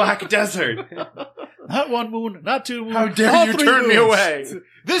in the Black Desert. Not 1 moon, not 2 moons. How dare all you 3 turn me moons. away?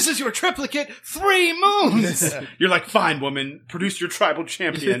 This is your triplicate, 3 moons! You're like, fine, woman, produce your tribal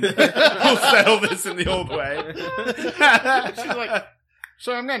champion. We'll settle this in the old way. She's like,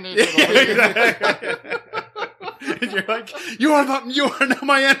 so I'm gonna need Yeah, exactly. And you're like, you are now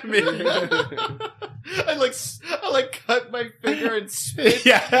my enemy. I cut my finger and spit.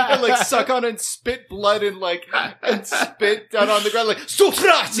 Yeah. I suck on and spit blood and and spit down on the ground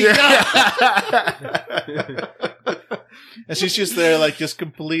Sufrati! And she's just there, just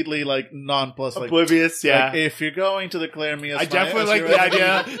completely, nonplussed. Oblivious, yeah. If you're going to declare me as I my- definitely as like your the enemy,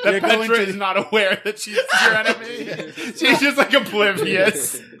 idea you're that going Petra to is not aware that she's your enemy. She's just like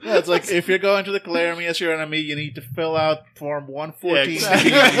oblivious. Yeah, it's like, if you're going to declare me as your enemy, you need to fill out Form 114,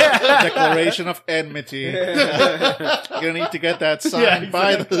 exactly. Declaration of Enmity. You're going to need to get that signed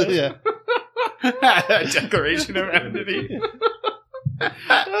by the... Yeah. Declaration of enmity.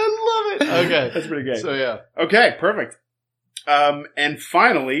 I love it. Okay. That's pretty good. So yeah. Okay, perfect. And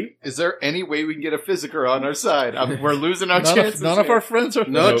finally, Is there any way we can get a Physiker on our side? We're losing our None chances. of here. our friends are...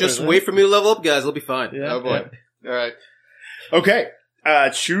 No, just wait for me to level up, guys. It'll be fine. Yeah, Oh boy. All right. okay,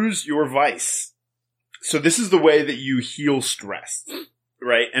 choose your vice. So this is the way that you heal stress,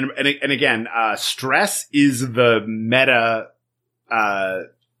 right? And again, stress is the meta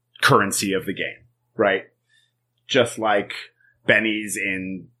currency of the game, right? Just like Benny's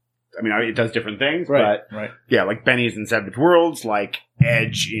in, it does different things, Right, but right. yeah, like Benny's in Savage Worlds, like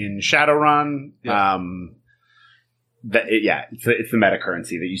Edge in Shadowrun. Yeah. It's the meta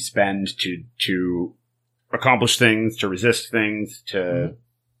currency that you spend to accomplish things, to resist things, to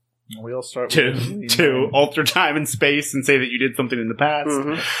We all start to alter time and space and say that you did something in the past,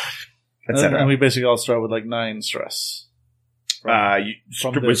 etc. And we basically all start with 9 stress.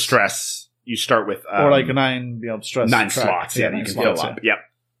 With this. stress, you start with Or 9, stress. 9 track. slots. Yeah, that you 9 can fill slots, up. Yep.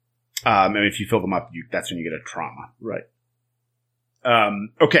 And if you fill them up, that's when you get a trauma. Right.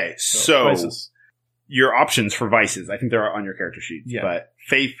 Okay, so Vices. your options for vices, I think they're on your character sheets. Yeah. But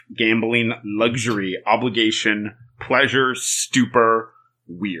faith, gambling, luxury, obligation, pleasure, stupor,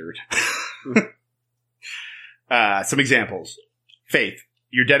 weird. Some examples. Faith.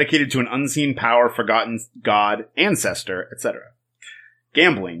 You're dedicated to an unseen power, forgotten god, ancestor, etc.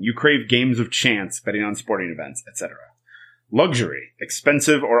 Gambling. You crave games of chance, betting on sporting events, etc. Luxury.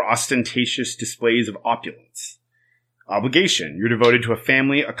 Expensive or ostentatious displays of opulence. Obligation. You're devoted to a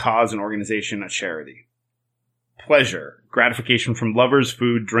family, a cause, an organization, a charity. Pleasure. Gratification from lovers,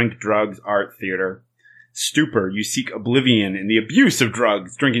 food, drink, drugs, art, theater. Stupor. You seek oblivion in the abuse of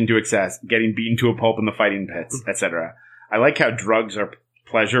drugs, drinking to excess, getting beaten to a pulp in the fighting pits, etc. I like how drugs are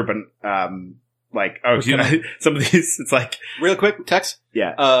pleasure, but some of these, it's like, Real quick, Tex.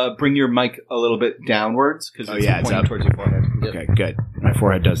 yeah. Bring your mic a little bit downwards because it's it's pointing up. towards your forehead. Okay, good. My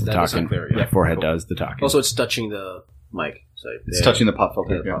forehead does the That does talking. sound clear, yeah. My forehead Cool. does the talking. Also, it's touching the mic. So It's touching the pop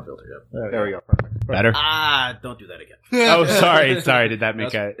filter. the Yeah. pop filter. Yeah. There we go. Perfect. Better? Don't do that again. Oh, sorry. Did that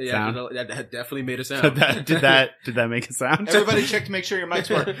make a Yeah, sound? that definitely made a sound. Did that make a sound? Everybody check to make sure your mics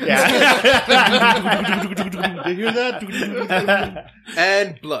work. Yeah. Did you hear that?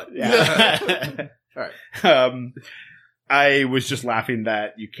 And blood. Yeah. All right. I was just laughing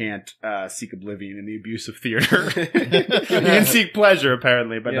that you can't seek oblivion in the abuse of theater. You can seek pleasure,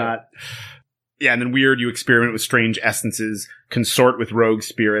 apparently, but not... Yeah, and then weird, you experiment with strange essences, consort with rogue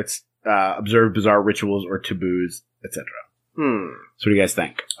spirits, observe bizarre rituals or taboos, etc. So what do you guys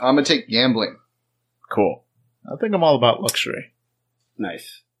think? I'm going to take gambling. Cool. I think I'm all about luxury.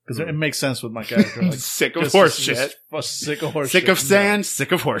 Nice. Because it makes sense with my character. Like, Sick of horse shit. Sick of horse Sick shit. of sand,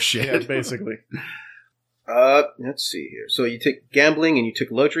 sick of horse shit. Yeah, basically. Let's see here. So you take gambling and you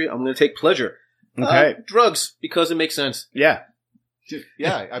took luxury. I'm going to take pleasure. Okay. Drugs, because it makes sense. Yeah.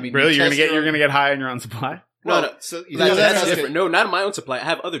 Yeah, I mean, Really? You're gonna get high on your own supply? No. So That's different. No, not in my own supply. I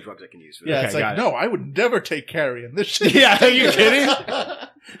have other drugs I can use for Yeah, that. it's Okay, like, got no, I would never take carrion. This shit. Yeah, are you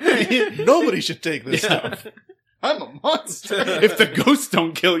kidding? Nobody should take this stuff. I'm a monster. If the ghosts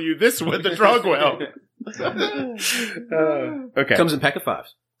don't kill you, this would. The drug will. Okay. Comes in pack of 5s.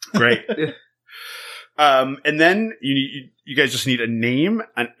 Great. And then you guys just need a name,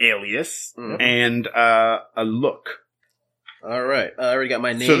 an alias, and a look. All right. I already got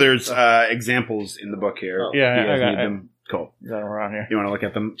my name. So there's examples in the book here. Yeah, You guys I got need them. Cool. Got them around here. You want to look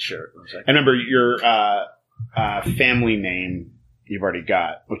at them? Sure. 1 second. And remember your family name you've already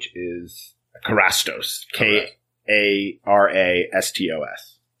got, which is Karastos. Karastos.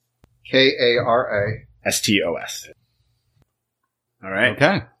 Karastos. All right.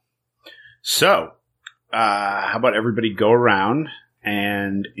 Okay. So, how about everybody go around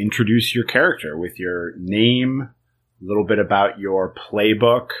and introduce your character with your name, a little bit about your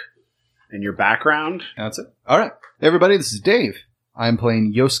playbook, and your background. That's it. All right. Hey, everybody, this is Dave. I'm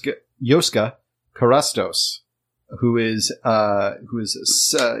playing Yoska Karastos, his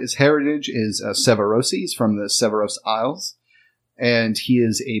heritage is Severosi. He's from the Severos Isles, and he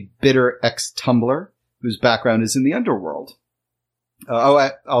is a bitter ex-tumbler whose background is in the underworld.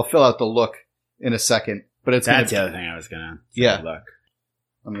 I'll fill out the look in a second, but That's the other thing I was gonna say. Yeah. Look.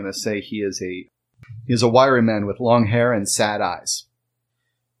 I'm going to say he is a wiry man with long hair and sad eyes.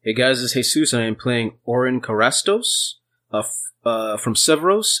 Hey guys, this is Jesus. I am playing Orin Karastos, from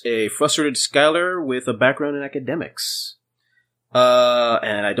Severos, a frustrated scholar with a background in academics.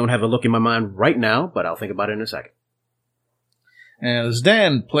 And I don't have a look in my mind right now, but I'll think about it in a second. And it's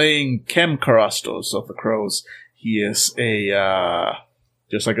Dan playing Kem Karastos of the Crows. He is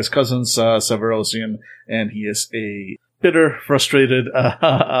just like his cousins, Severosian, and he is a bitter, frustrated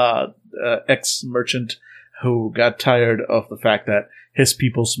ex-merchant who got tired of the fact that his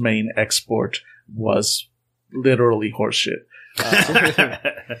people's main export was literally horseshit.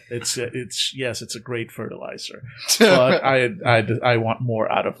 It's a great fertilizer, but I want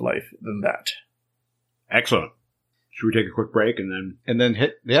more out of life than that. Excellent. Should we take a quick break and then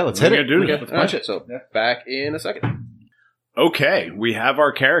hit? Yeah, let's hit it. Let's punch it. So back in a second. Okay, we have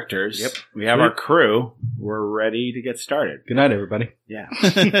our characters. Yep. We have our crew. We're ready to get started. Good night, everybody. Yeah.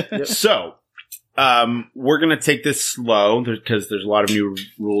 So, we're going to take this slow because there's a lot of new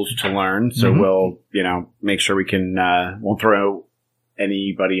rules to learn. So we'll, make sure we can, won't throw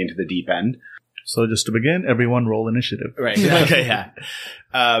anybody into the deep end. So just to begin, everyone roll initiative. Right. Okay, yeah.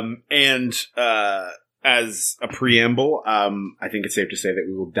 As a preamble, I think it's safe to say that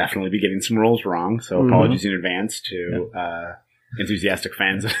we will definitely be getting some rules wrong. So apologies in advance to enthusiastic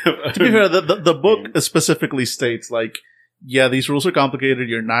fans. To be fair, the book specifically states, like, yeah, these rules are complicated.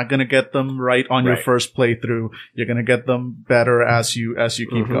 You're not going to get them right on your first playthrough. You're going to get them better as you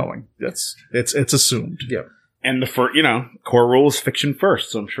keep going. It's assumed. Yeah. And the core rule is fiction first,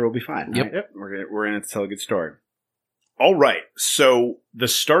 so I'm sure we'll be fine. Yep. Right? We're in it to tell a good story. All right. So the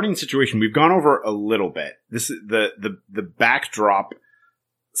starting situation, we've gone over a little bit. This is the backdrop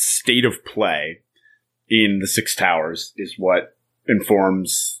state of play in the Six Towers is what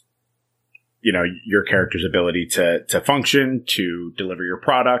informs, your character's ability to function, to deliver your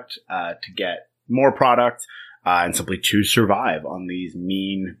product, to get more product, and simply to survive on these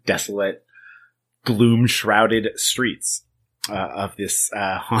mean, desolate, gloom-shrouded streets of this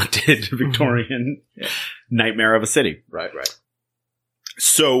haunted Victorian nightmare of a city. Right.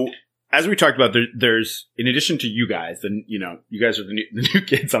 So, as we talked about, there's in addition to you guys, you guys are the new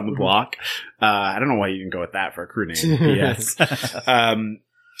kids on the block. I don't know why you didn't go with that for a crew name. Yes.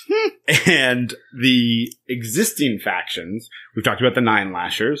 And the existing factions, we've talked about the Nine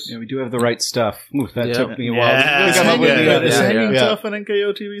Lashers. Yeah, we do have the right stuff. Ooh, that took me a while. Yeah. Is Yeah. Hanging Yeah. Tough an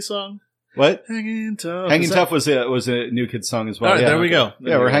NKO TV song? What? Hanging Tough. Hanging Is that- Tough was a New Kids song as well. All right, yeah, there we go.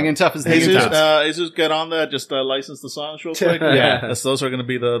 Yeah, we're Hanging Tough as the Hanging Jesus, Tough. Jesus, get on that. Just license the songs real quick. Yeah. Yes, those are going to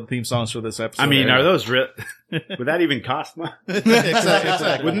be the theme songs for this episode. I mean, are those real? Would that even cost much?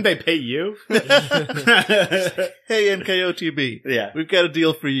 exactly. Wouldn't they pay you? Hey, NKOTB. Yeah. We've got a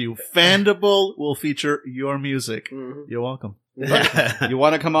deal for you. Fandible will feature your music. You're welcome. You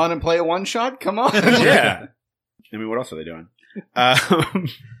want to come on and play a one shot? Come on. Yeah. I mean, what else are they doing?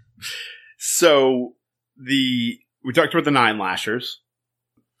 So we talked about the Nine Lashers,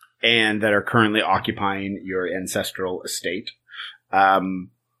 and that are currently occupying your ancestral estate. So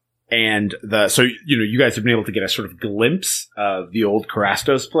you guys have been able to get a sort of glimpse of the old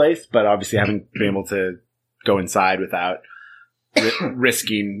Carrastos place, but obviously haven't been able to go inside without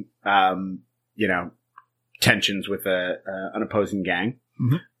risking, tensions with an opposing gang.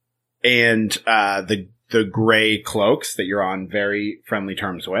 Mm-hmm. And the Gray Cloaks that you're on very friendly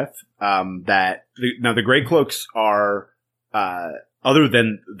terms with. The Gray Cloaks are other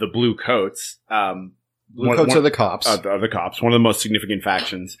than the Blue Coats. Blue Coats are the cops. Are the cops, one of the most significant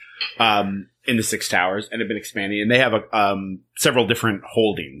factions in the Six Towers, and have been expanding. And they have several different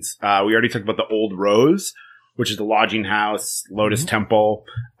holdings. We already talked about the Old Rose, which is the lodging house, Lotus Temple,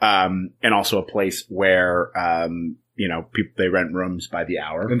 and also a place where people, they rent rooms by the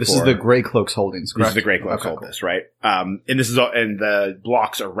hour. And this is the Gray Cloaks Holdings, correct? This is the Gray Cloaks Okay, hold this, right? And this is and the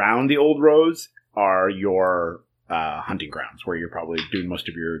blocks around the Old Rose are your hunting grounds, where you're probably doing most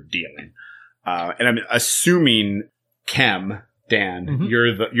of your dealing. And I'm assuming Dan,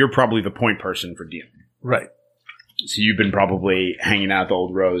 you're probably the point person for dealing. Right. So you've been probably hanging out at the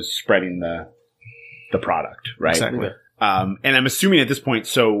Old Rose, spreading the product, right? Exactly. And I'm assuming at this point,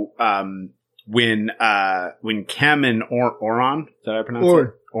 so when Kem and Oran, is that how I pronounce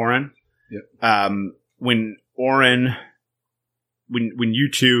it? Oren. Yep. When you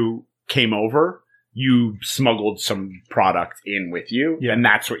two came over, you smuggled some product in with you, and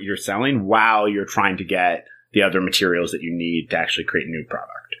that's what you're selling while you're trying to get the other materials that you need to actually create a new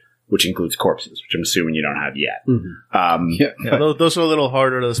product, which includes corpses, which I'm assuming you don't have yet. Yeah, those are a little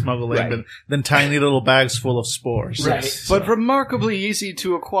harder to smuggle in Right. than tiny little bags full of spores. Right. But remarkably easy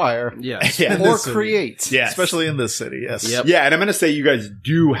to acquire Yes. Yeah. or city. create. Yes. Especially in this city, yes. Yep. Yeah, and I'm going to say you guys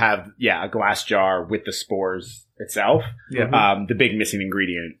do have, a glass jar with the spores itself. Yeah. The big missing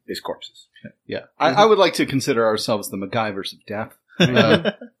ingredient is corpses. Yeah. I would like to consider ourselves the MacGyvers of death.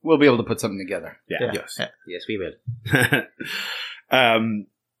 We'll be able to put something together. Yeah. Yes, we will.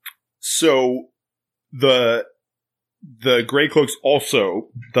 So the Gray Cloaks also,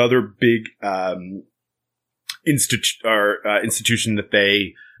 the other big institution that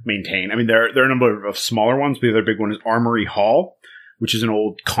they maintain. I mean, there are a number of smaller ones, but the other big one is Armory Hall, which is an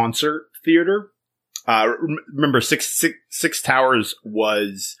old concert theater. Remember, Six Towers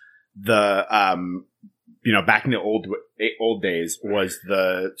was the back in the old days, was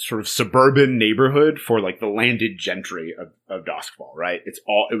the sort of suburban neighborhood for like the landed gentry of Duskfall, right? It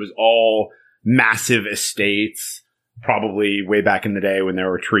was all massive estates, probably way back in the day when there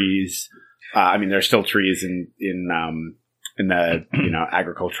were trees. There's still trees in the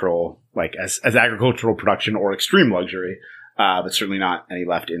agricultural, like as agricultural production or extreme luxury, but certainly not any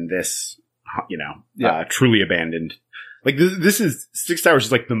left in this, truly abandoned. Like this is Six Towers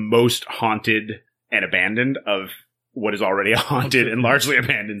is like the most haunted and abandoned of what is already a haunted and largely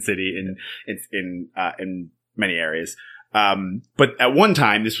abandoned city in many areas. But at one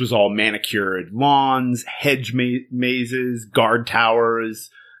time, this was all manicured lawns, hedge mazes, guard towers,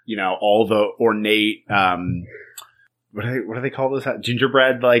 all the ornate, what do they call those?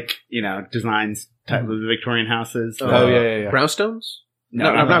 Gingerbread, designs, type of the Victorian houses. Yeah. Brownstones?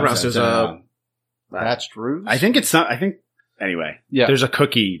 No, not brownstones. Thatched roofs? I think anyway, there's a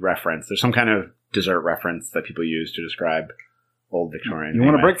cookie reference. There's some kind of dessert reference that people use to describe old Victorian. You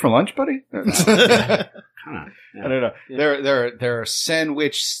want a break for lunch, buddy? Kinda, yeah. I don't know. There are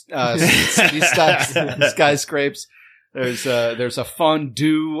sandwich skyscrapes. There's a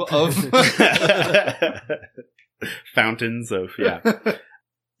fondue of fountains of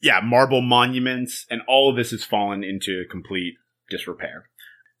marble monuments, and all of this has fallen into complete disrepair.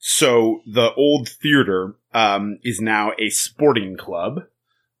 So the old theater is now a sporting club,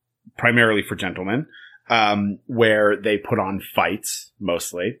 primarily for gentlemen, where they put on fights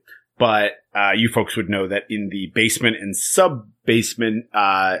mostly. But you folks would know that in the basement and sub-basement,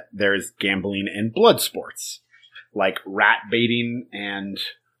 there's gambling and blood sports, like rat baiting and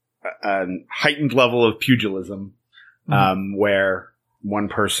a heightened level of pugilism, where one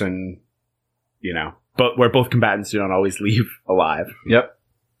person, but where both combatants do not always leave alive. Yep.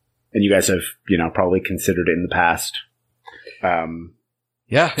 And you guys have, probably considered it in the past.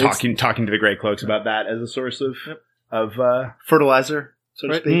 Yeah. talking to the Grey Cloaks about that as a source of fertilizer, so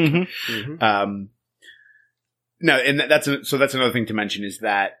to speak. Mm-hmm. No, and that's another thing to mention is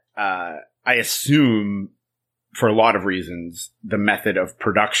that I assume, for a lot of reasons, the method of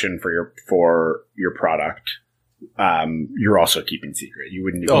production for your product, you're also keeping secret. You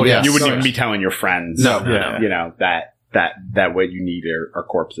wouldn't even be telling your friends. No. You know that what you need are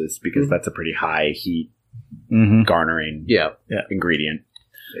corpses, because that's a pretty high heat garnering ingredient.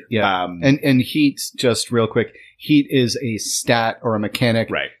 Yeah. And heat, just real quick, heat is a stat or a mechanic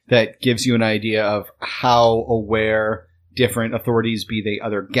that gives you an idea of how aware different authorities, be they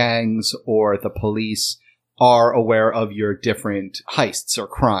other gangs or the police, are aware of your different heists or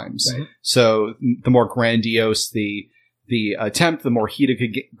crimes. Right. So the more grandiose the attempt, the more heat it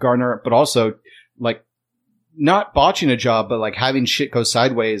could garner, but also like not botching a job, but like having shit go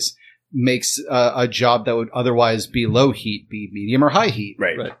sideways makes a job that would otherwise be low heat be medium or high heat.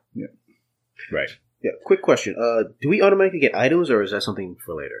 Right. Yeah. Right. Yeah. Quick question. Do we automatically get items, or is that something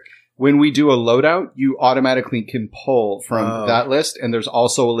for later? When we do a loadout, you automatically can pull from that list, and there's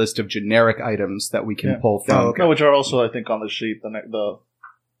also a list of generic items that we can pull from. No, which are also, I think, on the sheet.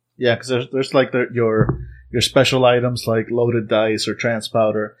 Because there's like your special items like loaded dice or trance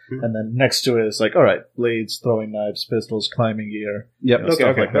powder, and then next to it is like, all right, blades, throwing knives, pistols, climbing gear, stuff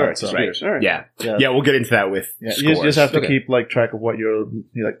like that. All right. So, All right. Yeah, we'll get into that with scores. You just have to keep like track of what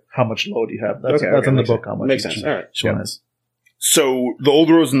how much load you have. That's in the book. How much makes sense. All right. One is. So the Old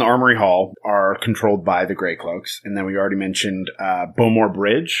Rose and the Armory Hall are controlled by the Grey Cloaks, and then we already mentioned Bowmore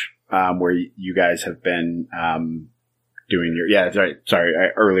Bridge, where you guys have been doing your Sorry,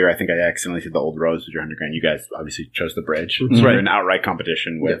 earlier I think I accidentally said the Old Rose with your 100 grand. You guys obviously chose the bridge. So you're in outright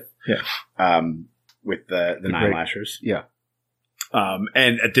competition with the Nine Lashers. Yeah.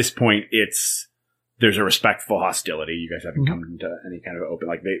 And at this point, there's a respectful hostility. You guys haven't come into any kind of open,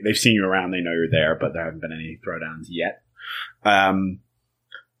 like they've seen you around, they know you're there, but there haven't been any throwdowns yet. And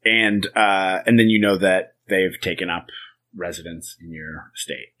then you know that they've taken up residence in your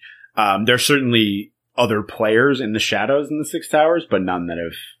state. There's certainly other players in the shadows in the Six Towers, but none that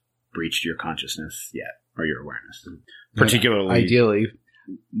have breached your consciousness yet, or your awareness. Particularly, ideally,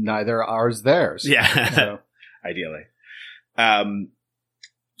 neither ours theirs. Yeah, so. Ideally.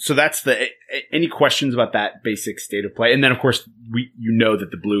 So that's any questions about that basic state of play? And then, of course, you know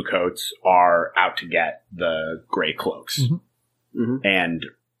that the Blue Coats are out to get the Grey Cloaks. And,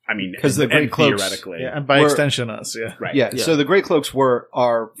 I mean, because the Grey Cloaks, theoretically. Yeah, and by extension us, Right. Yeah, so the Grey Cloaks were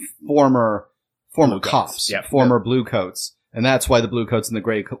our former cops, former Blue Coats. And that's why the Blue Coats and the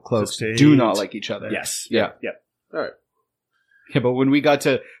Grey Cloaks do not like each other. Yes. Yeah. All right. Yeah, but when we got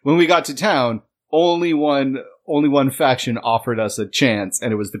to town, only one faction offered us a chance,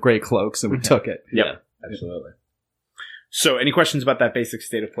 and it was the Grey Cloaks, and we took it. Yeah, absolutely. So, any questions about that basic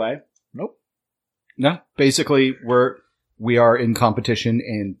state of play? Nope. No. Basically, we are in competition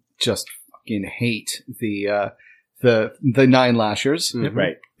and just fucking hate the Nine Lashers,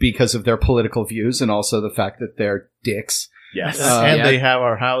 right? Because of their political views and also the fact that they're dicks. Yes, and they have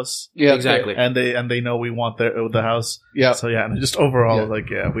our house. Yeah, exactly. And they know we want the house. Yeah. So and just overall,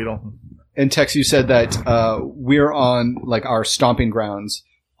 we don't. And Tex, you said that we're on like our stomping grounds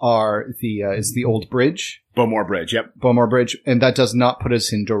is the old bridge, Bowmore Bridge. Yep, Bowmore Bridge, and that does not put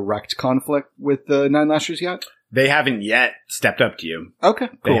us in direct conflict with the Nine Lashers yet. They haven't yet stepped up to you. Okay,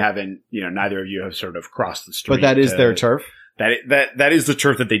 cool. They haven't. Neither of you have sort of crossed the street. But that is their turf. That is the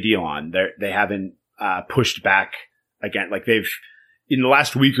turf that they deal on. They haven't pushed back again. Like in the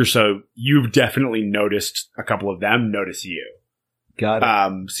last week or so, you've definitely noticed a couple of them notice you. Got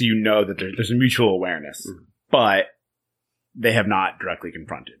it. So you know that there's a mutual awareness, but they have not directly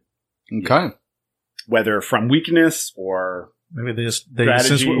confronted. Okay. Whether from weakness or maybe they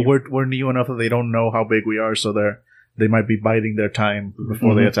since we're new enough that they don't know how big we are, so they might be biding their time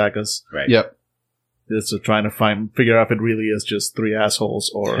before they attack us. Right. Yep. It's trying to figure out if it really is just three assholes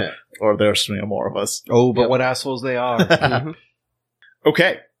or there's more of us. Oh, but what assholes they are.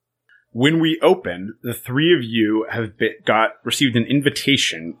 Okay. When we open, the three of you have received an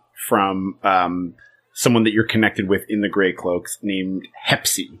invitation from someone that you're connected with in the Grey Cloaks named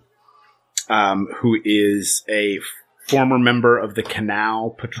Hepsi, who is a former member of the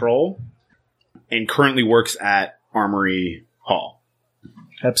Canal Patrol and currently works at Armory Hall.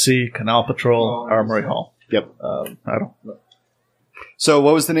 Hepsi, Canal Patrol, Armory Hall. Yep. I don't know. So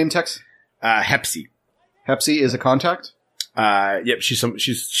what was the name, Tex? Hepsi. Hepsi is a contact? Yep, she's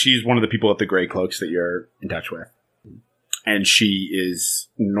one of the people at the Grey Cloaks that you're in touch with, and she is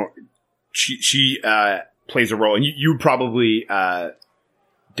she plays a role, and you probably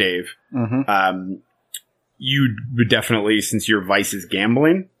Dave, you would definitely, since your vice is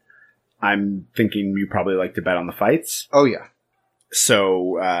gambling, I'm thinking you probably like to bet on the fights. Oh yeah.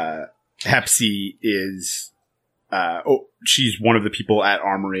 So Hepsi is she's one of the people at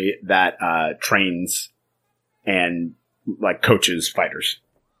Armory that trains and like coaches fighters.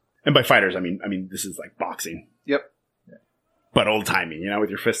 And by fighters, I mean this is like boxing. Yep. But old timey, you know, with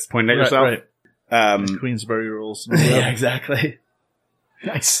your fists pointing at yourself. Right. Queensberry rules. Yeah, exactly.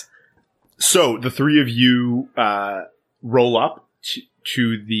 Nice. So the three of you roll up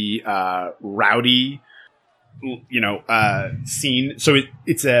to the rowdy, scene. So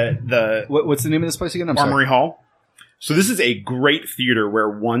it's What's the name of this place again? I'm Armory sorry. Hall. So this is a great theater where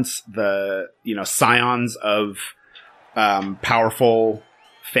once the scions of powerful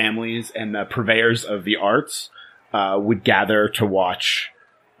families and the purveyors of the arts would gather to watch,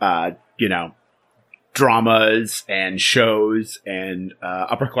 dramas and shows and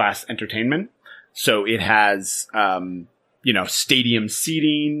upper class entertainment. So it has, stadium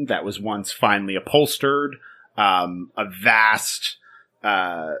seating that was once finely upholstered, a vast,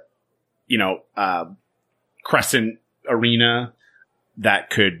 crescent arena that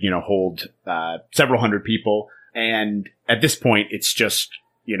could, hold several hundred people. And at this point, it's just,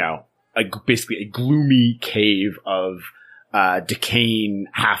 basically a gloomy cave of decaying,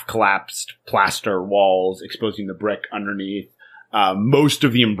 half-collapsed plaster walls, exposing the brick underneath. Most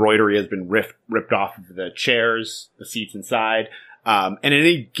of the embroidery has been ripped off of the chairs, the seats inside. And at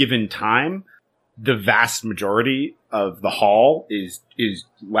any given time, the vast majority of the hall is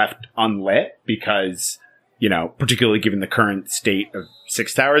left unlit because, particularly given the current state of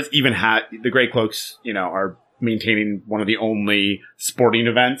Six Towers, even the Grey Cloaks, are maintaining one of the only sporting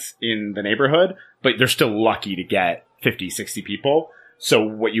events in the neighborhood, but they're still lucky to get 50, 60 people. So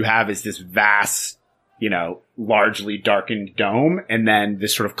what you have is this vast, largely darkened dome, and then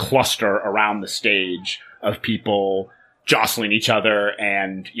this sort of cluster around the stage of people jostling each other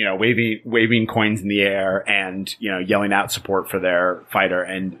and, waving coins in the air and, yelling out support for their fighter.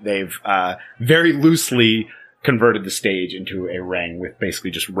 And they've very loosely converted the stage into a ring with basically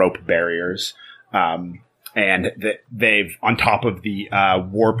just rope barriers. And they've, on top of the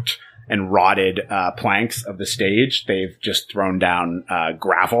warped and rotted planks of the stage, they've just thrown down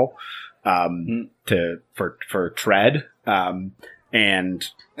gravel for tread. And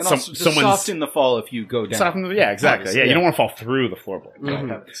also just soft in the fall if you go down. Yeah, exactly. Yeah, you don't want to fall through the floorboard.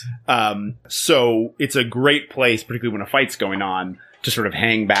 Mm-hmm. So it's a great place, particularly when a fight's going on, to sort of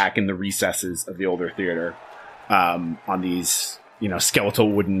hang back in the recesses of the older theater on these,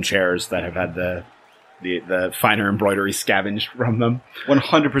 skeletal wooden chairs that have had the finer embroidery scavenged from them.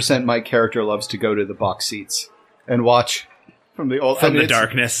 100% my character loves to go to the box seats and watch from the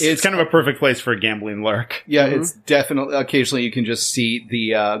darkness. It's kind of a perfect place for a gambling lurk. Yeah, It's definitely, occasionally you can just see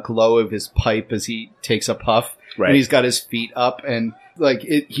the glow of his pipe as he takes a puff. Right. And he's got his feet up, and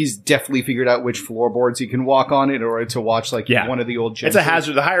he's definitely figured out which floorboards he can walk on in order to watch one of the old gentry. It's a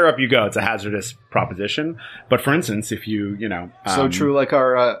hazard. The higher up you go, it's a hazardous proposition. But for instance, if you, so true, like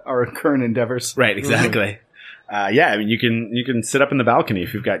our current endeavors. Right, exactly. You can sit up in the balcony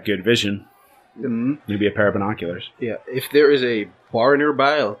if you've got good vision. Mm-hmm. Maybe a pair of binoculars. Yeah, if there is a bar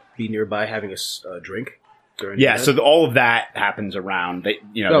nearby, I'll be nearby having a drink. Yeah, so all of that happens around.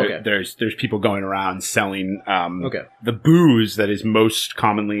 There's people going around selling. The booze that is most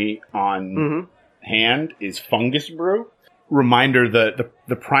commonly on hand is Fungus Brew. Reminder: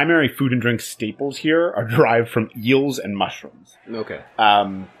 the primary food and drink staples here are derived from eels and mushrooms. Okay.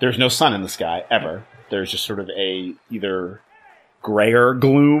 There's no sun in the sky ever. There's just sort of a either grayer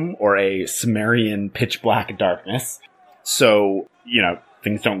gloom or a Sumerian pitch black darkness. So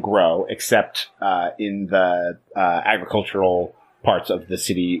things don't grow except in the agricultural parts of the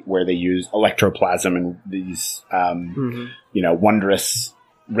city where they use electroplasm and these, wondrous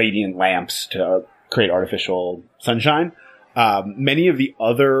radiant lamps to create artificial sunshine. Many of the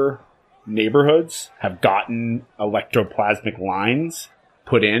other neighborhoods have gotten electroplasmic lines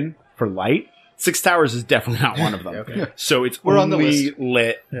put in for light. Six Towers is definitely not one of them. Okay. So it's We're only on the list.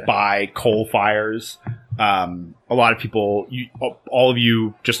 lit by coal fires. A lot of people, all of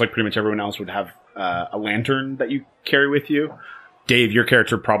you, just like pretty much everyone else, would have a lantern that you carry with you. Dave, your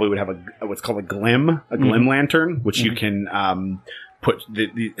character probably would have what's called a glim lantern, which you can put.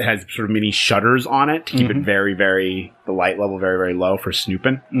 It has sort of mini shutters on it to keep it very, very the light level very, very low for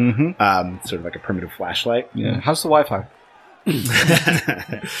snooping. Mm-hmm. Sort of like a primitive flashlight. Yeah. How's the Wi-Fi?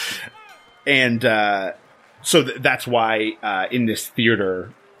 And so that's why in this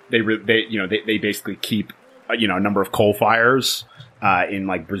theater they basically keep a number of coal fires in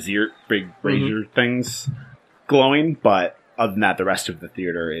like big brazier things glowing, but other than that, the rest of the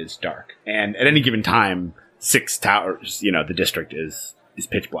theater is dark. And at any given time, Six Towers, the district is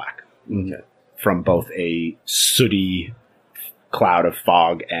pitch black. Okay. From both a sooty cloud of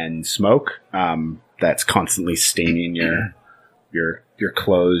fog and smoke that's constantly staining your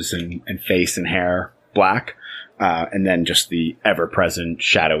clothes and face and hair black, and then just the ever-present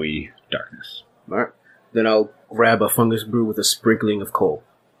shadowy darkness. All right. Then I'll grab a fungus brew with a sprinkling of coal.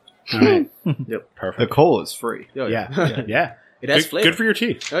 All right. Yep. Perfect. The coal is free. Oh, Yeah. It has Good, flavor. good for your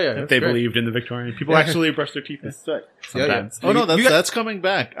teeth. Oh, yeah. If they believed in the Victorian. People actually brush their teeth with soot sometimes. Oh no, that's coming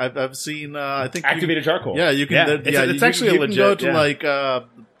back. I've seen. I think Activated charcoal. Yeah, you can. It's actually you a can go legit. to like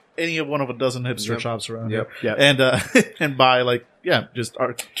any of one of a dozen hipster shops around Yep. here, Yep. and buy like just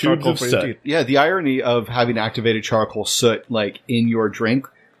charcoal of for your soot. teeth. Yeah, the irony of having activated charcoal soot like in your drink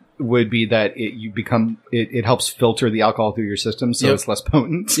would be that it helps filter the alcohol through your system, so Yep. it's less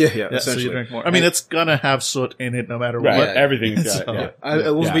potent. Yeah, Yeah, so essentially. you drink more. I mean, it's gonna have soot in it no matter Right. what. Yeah. Everything's got So- yeah.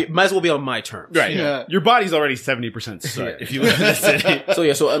 Might as well be on my terms. Right. Yeah. Your body's already 70% soot Yeah. if you live in the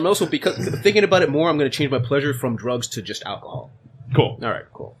city. So I'm also, because thinking about it more, I'm going to change my pleasure from drugs to just alcohol. Cool. All right,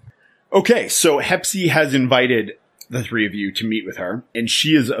 cool. Okay, so Hepsi has invited the three of you to meet with her, and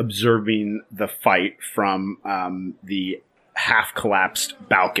she is observing the fight from the half-collapsed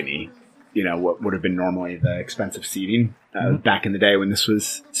balcony. What would have been normally the expensive seating back in the day when this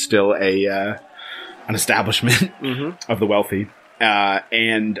was still an establishment of the wealthy.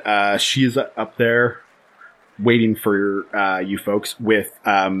 And she is up there waiting for you folks with...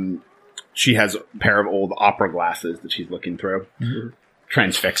 she has a pair of old opera glasses that she's looking through.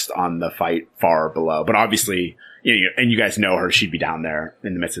 Transfixed on the fight far below. But obviously, and you guys know her, she'd be down there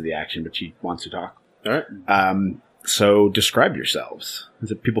in the midst of the action, but she wants to talk. All right. So describe yourselves.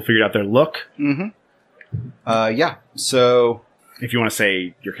 Has it people figured out their look? Yeah. So If you want to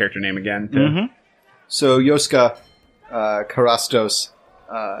say your character name again. To, Yoska Karastos,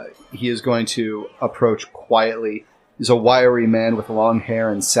 he is going to approach quietly. He's a wiry man with long hair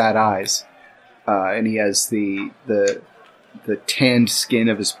and sad eyes, and he has the tanned skin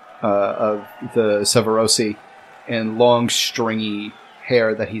of the Severosi and long stringy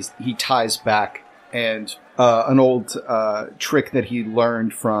hair that he ties back, and an old trick that he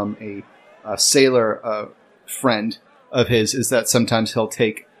learned from a sailor friend of his is that sometimes he'll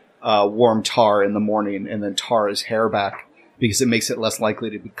take warm tar in the morning and then tar his hair back because it makes it less likely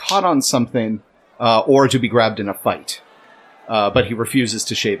to be caught on something or to be grabbed in a fight. But he refuses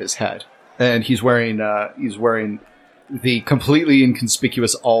to shave his head, and he's wearing the completely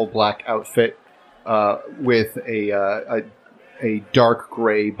inconspicuous all black outfit with a dark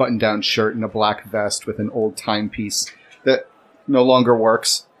gray button-down shirt and a black vest with an old timepiece that no longer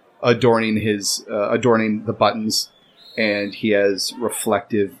works, adorning the buttons, and he has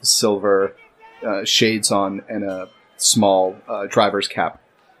reflective silver shades on and a small driver's cap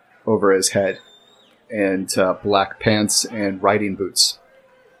over his head, and black pants and riding boots,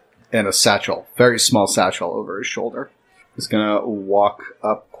 and a satchel, very small satchel over his shoulder. He's gonna walk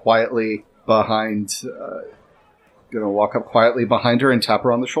up quietly behind her and tap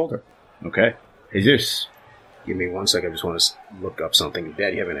her on the shoulder. Okay. Jesus. Give me 1 second. I just want to look up something.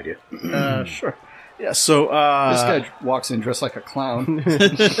 Dad, you have an idea? Sure. Yeah. So This guy walks in dressed like a clown.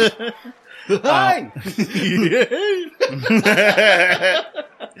 Hi!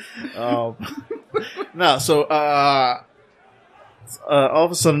 No, so all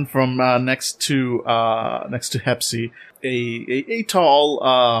of a sudden, from next to Hepsi, a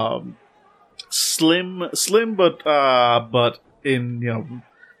tall, slim, but in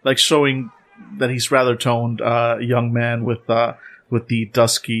like showing that he's rather toned, young man with the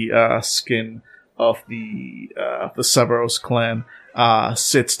dusky skin of the Severos clan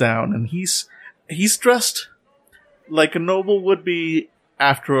sits down, and he's dressed like a noble would be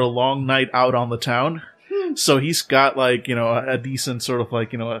after a long night out on the town. So he's got like, a decent sort of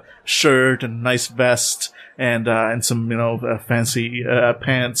like, a shirt and nice vest and some, fancy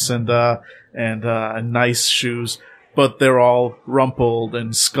pants and nice shoes, but they're all rumpled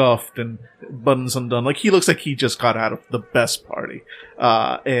and scuffed and buttons undone. Like he looks like he just got out of the best party.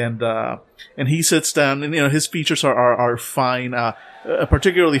 And he sits down and, his features are fine,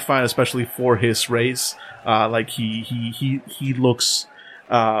 particularly fine, especially for his race. Like he looks,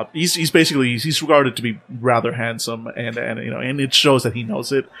 he's regarded to be rather handsome, and it shows that he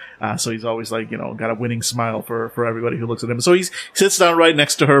knows it. So he's always like, got a winning smile for everybody who looks at him. So he sits down right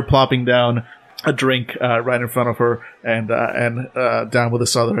next to her, plopping down a drink right in front of her, and down with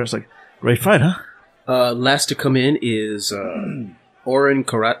this other. It's like, great fight, huh? Last to come in is Oren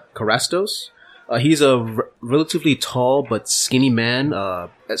Karastos. He's a relatively tall but skinny man.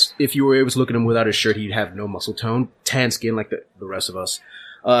 If you were able to look at him without his shirt, he'd have no muscle tone, tan skin like the rest of us.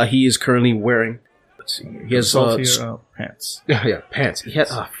 He is currently wearing Let's see. He has Saltier pants. yeah, pants. He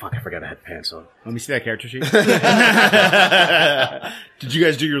has. Oh fuck! I forgot I had pants on. Let me see that character sheet. Did you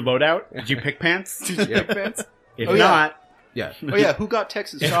guys do your loadout? Did you pick pants? Did you pick pants? If Oh, yeah. not, Yeah. Oh yeah, who got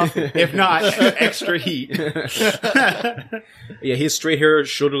Texas chocolate? if not, extra heat. Yeah, he has straight hair,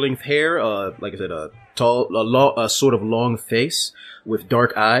 shoulder length hair. Like I said, a sort of long face with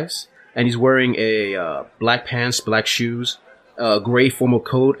dark eyes, and he's wearing a black pants, black shoes, gray formal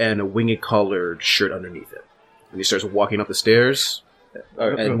coat, and a winged collared shirt underneath it. And he starts walking up the stairs,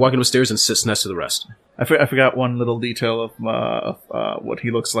 and sits next to the rest. I forgot one little detail of what he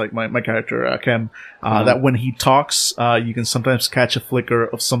looks like. My character Ken, that when he talks, you can sometimes catch a flicker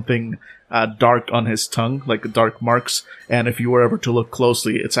of something dark on his tongue, like dark marks. And if you were ever to look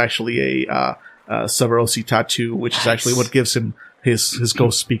closely, it's actually a Severosi tattoo, which is actually what gives him his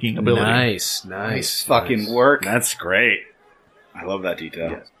ghost speaking ability. Nice. Fucking work. That's great. I love that detail.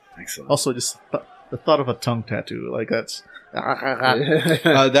 Yes. Excellent. Also, just the thought of a tongue tattoo, like that's.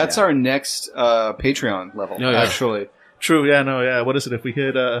 That's our next Patreon level, Oh, yeah. actually. True, yeah, no, yeah. What is it? If we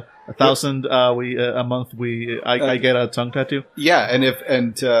hit 1,000 a month, I get a tongue tattoo. Yeah, and if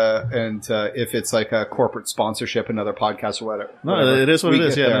it's like a corporate sponsorship, another podcast or whatever. No, it is what we it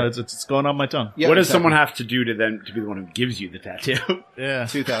is. get Yeah, there. no, it's going on my tongue. Yeah, what does exactly. someone have to do to be the one who gives you the tattoo? Yeah,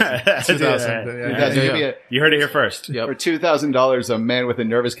 2,000. 2,000. Yeah. You heard it here first. Yep. For $2,000, a man with a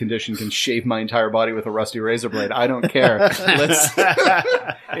nervous condition can shave my entire body with a rusty razor blade. I don't care. Let's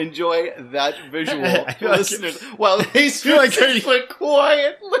enjoy that visual, listeners. While they sit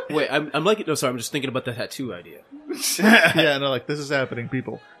quiet. Wait, I'm like, no, sorry, I'm just thinking about the tattoo idea. Yeah, no, like this is happening,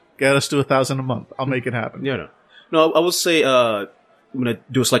 people. Get us to 1,000 a month. I'll make it happen. No, I will say, I'm gonna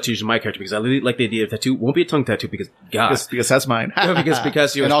do a slight change to my character because I really like the idea of tattoo. Won't be a tongue tattoo because God, Because that's mine.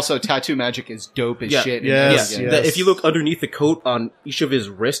 because you're And also, tattoo magic is dope as Yeah. shit. Yes, yeah. yes. If you look underneath the coat on each of his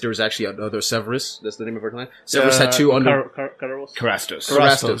wrists, there's actually another Severus. That's the name of our clan. Severus tattoo under Carastos.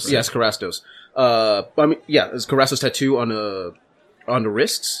 Carastos. Yes, Carastos. I mean, yeah, there's Carastos tattoo on the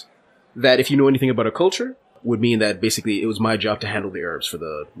wrists. That, if you know anything about a culture, would mean that basically it was my job to handle the herbs for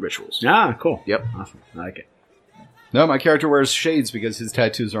the rituals. Ah, cool. Yep. Awesome. I like it. No, my character wears shades because his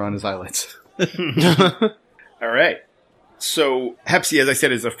tattoos are on his eyelids. All right. So Hepsi, as I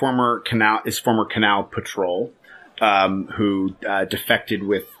said, is former canal patrol, who defected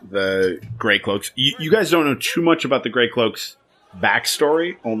with the Grey Cloaks. You guys don't know too much about the Grey Cloaks'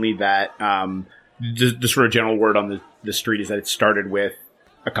 backstory, only that the sort of general word on the street is that it started with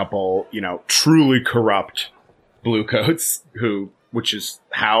a couple, truly corrupt bluecoats which is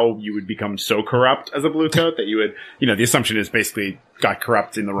how you would become so corrupt as a bluecoat that you would, the assumption is basically got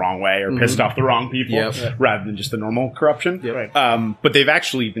corrupt in the wrong way or pissed off the wrong people rather than just the normal corruption. Yep. Right. But they've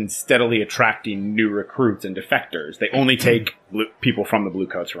actually been steadily attracting new recruits and defectors. They only take people from the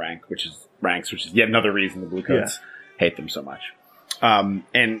bluecoats ranks, which is yet another reason the bluecoats hate them so much. And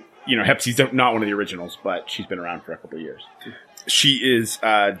Hepsi's not one of the originals, but she's been around for a couple of years. She is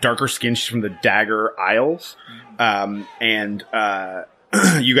darker skinned. She's from the Dagger Isles. And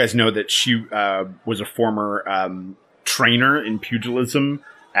you guys know that she was a former trainer in pugilism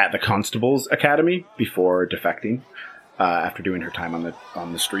at the Constable's Academy before defecting after doing her time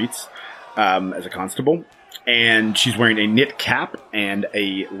on the streets as a constable. And she's wearing a knit cap and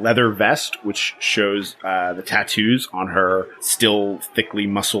a leather vest, which shows the tattoos on her still thickly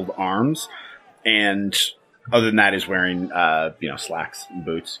muscled arms. And other than that, is wearing, slacks and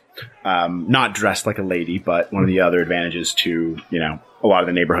boots. Not dressed like a lady, but one of the other advantages to, a lot of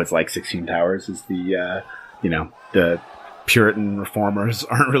the neighborhoods like 16 Towers is the Puritan reformers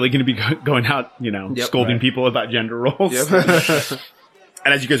aren't really going to be going out, scolding people about gender roles. Yep.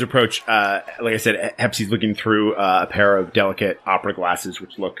 And as you guys approach, like I said, Hepsi's looking through a pair of delicate opera glasses,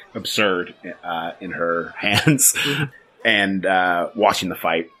 which look absurd in her hands. And watching the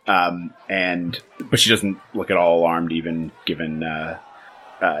fight, but she doesn't look at all alarmed, even given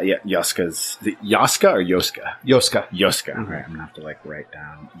Yoska's. Is it Yoska or Yoska? Yoska. Yoska. All right, I'm gonna have to write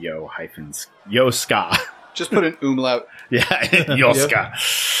down Yoska. Just put an umlaut. Yeah, Yoska.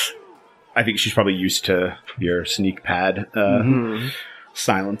 I think she's probably used to your sneak pad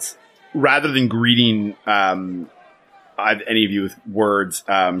silence. Rather than greeting any of you with words,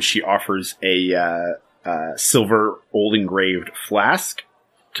 she offers a silver old engraved flask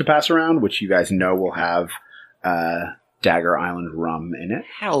to pass around, which you guys know will have Dagger Island rum in it.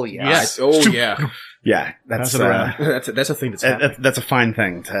 Hell yeah. Yes. Oh yeah. Yeah, that's That's a thing that's happening. that's a fine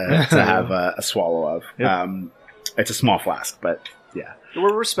thing to have a swallow of. Yep. It's a small flask, but yeah.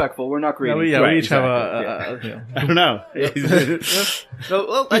 We're respectful. We're not greedy. We Right, each have exactly. a I don't know. No,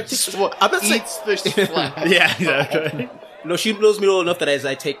 well, I'm not saying. Eats the flag. Yeah, exactly. No, she knows me well enough that as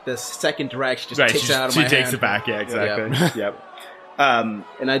I take the second drag, she just takes it out of my hand. She takes it back, yeah, exactly. Yep.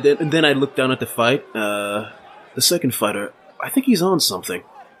 And then I look down at the fight. The second fighter, I think he's on something.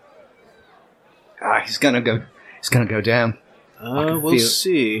 He's gonna go down. We'll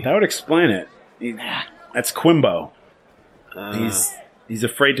see. That would explain it. That's Quimbo. He's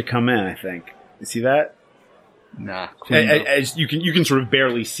afraid to come in, I think. You see that? Nah. As you can sort of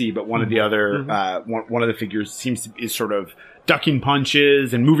barely see, but one of the other one of the figures is sort of ducking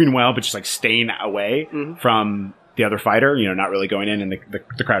punches and moving well, but just like staying away from the other fighter. You know, not really going in, and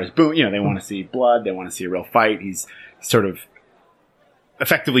the crowd is booing. You know, they want to see blood. They want to see a real fight. He's sort of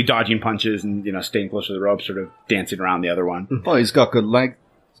effectively dodging punches and staying close to the rope, sort of dancing around the other one. Oh, he's got good legs.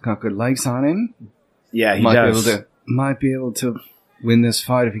 He's got good legs on him. Yeah, he does. Might be able to win this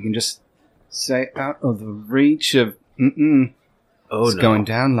fight if he can just stay out of the reach of. Oh, it's going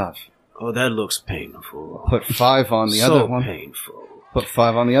down, love. Oh, that looks painful. Put 5 on the other one. So painful. Put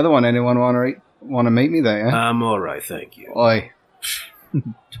 5 on the other one. Anyone want to meet me there? Yeah? I'm all right, thank you. Oi.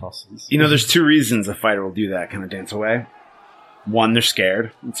 Tosses. There's 2 reasons a fighter will do that, kind of dance away. One, they're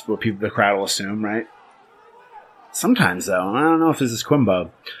scared. It's what the crowd will assume, right? Sometimes, though, I don't know if this is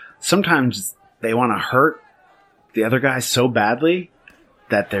Quimbo. Sometimes they want to hurt the other guy so badly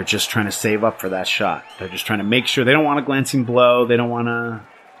that they're just trying to save up for that shot. They're just trying to make sure they don't want a glancing blow. They don't want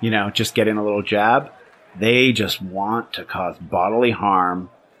to, just get in a little jab. They just want to cause bodily harm.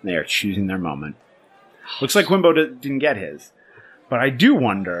 They are choosing their moment. Looks like Quimbo didn't get his. But I do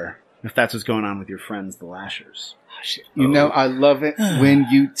wonder if that's what's going on with your friends, the Lashers. I love it when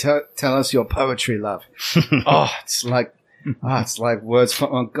you tell us your poetry, love. It's like words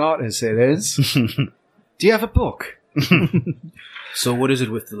from God, as it is. Do you have a book? So what is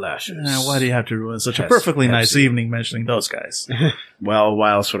it with the Lashers? Why do you have to ruin such a perfectly nice evening mentioning those guys? Well,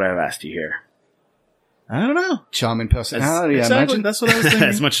 why else would I have asked you here? I don't know. Charming personality, Exactly, I imagine. that's what I was thinking.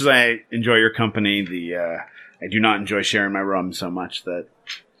 As much as I enjoy your company, I do not enjoy sharing my rum so much that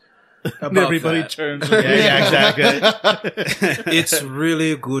everybody turns. Yeah, exactly. It's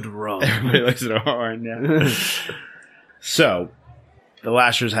really good rum. Everybody looks at a horn, yeah. So, the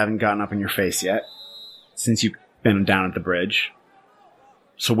Lashers haven't gotten up in your face yet, since you've been down at the bridge.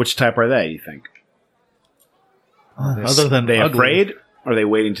 So which type are they, you think? Other than they ugly. afraid, or are they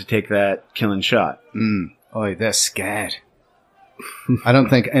waiting to take that killing shot? They're scared. I don't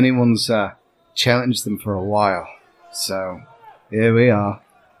think anyone's challenged them for a while. So, here we are,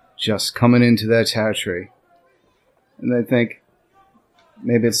 just coming into their territory. And they think,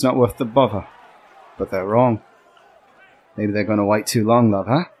 maybe it's not worth the bother. But they're wrong. Maybe they're going to wait too long, love,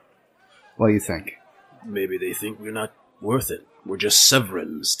 huh? What do you think? Maybe they think we're not worth it. We're just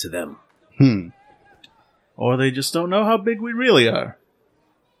Severins to them. Or they just don't know how big we really are.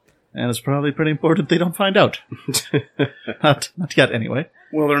 And it's probably pretty important they don't find out. Not yet, anyway.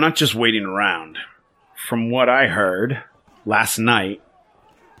 Well, they're not just waiting around. From what I heard, last night,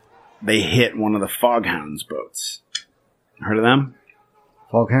 they hit one of the Foghounds boats. Heard of them?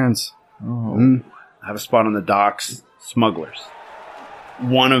 Foghounds. Oh. Have a spot on the docks. Smugglers.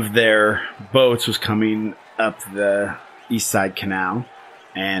 One of their boats was coming up the East Side Canal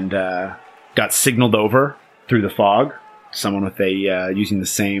and got signaled over through the fog. Someone with using the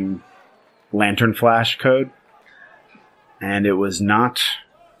same lantern flash code. And it was not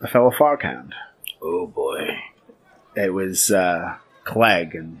a fellow Foghound. Oh boy. It was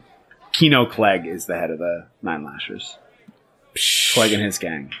Clegg, and Kino Clegg is the head of the Nine Lashers. Clegg and his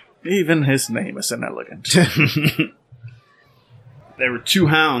gang. Even his name is inelegant. There were 2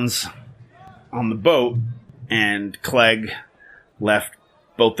 hounds on the boat, and Clegg left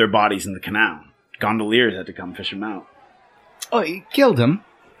both their bodies in the canal. Gondoliers had to come fish them out. Oh, he killed him?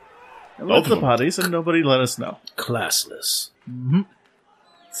 Left the bodies, and nobody let us know. Classless.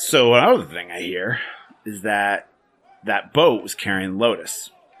 So another thing I hear is that boat was carrying Lotus.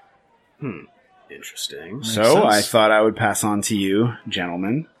 Interesting. So I thought I would pass on to you,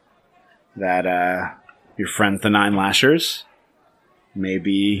 gentlemen, that your friends, the Nine Lashers, may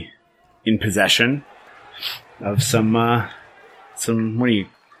be in possession of some, what do you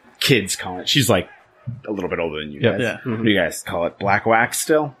kids call it? She's like a little bit older than you guys. Yeah. What do you guys call it? Black wax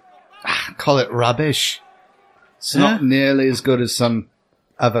still? Call it rubbish. It's not nearly as good as some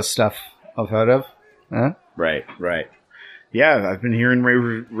other stuff I've heard of. Huh? Right. Yeah, I've been hearing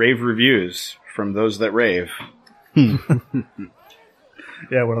rave reviews from those that rave. Yeah,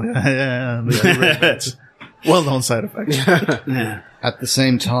 well, it's well-known side effects. At the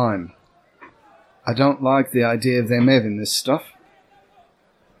same time, I don't like the idea of them having this stuff.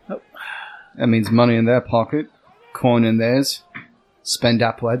 Nope. That means money in their pocket, coin in theirs, spend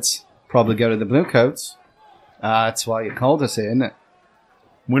upwards, probably go to the Bluecoats. That's why you called us here, isn't it?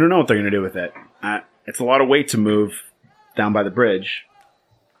 We don't know what they're going to do with it. It's a lot of weight to move down by the bridge.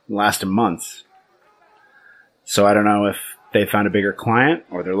 It'll last 'em months. So I don't know if they found a bigger client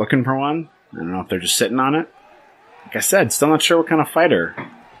or they're looking for one. I don't know if they're just sitting on it. Like I said, still not sure what kind of fighter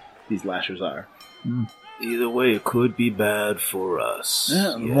these Lashers are. Either way, it could be bad for us.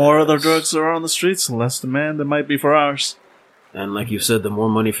 Yeah, the more other drugs there are on the streets, the less demand there might be for ours. And like you said, the more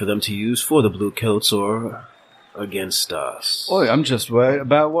money for them to use for the Blue Coats or against us. Boy, I'm just worried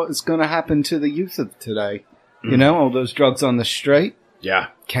about what is going to happen to the youth of today. You know, all those drugs on the street Yeah.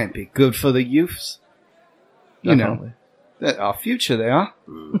 can't be good for the youths. You know, Definitely. they're our future, they are.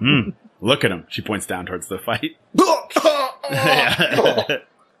 Look at them. She points down towards the fight.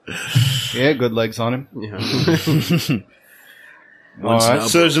 Yeah, good legs on him. Yeah. All right.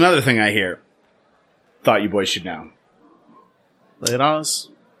 So there's another thing I hear. Thought you boys should know. Lay it on us.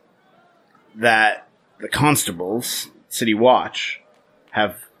 That the constables, City Watch,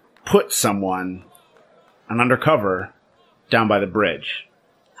 have put someone an undercover down by the bridge.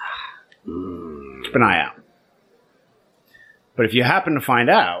 Keep an eye out. But if you happen to find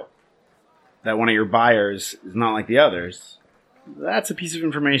out that one of your buyers is not like the others, that's a piece of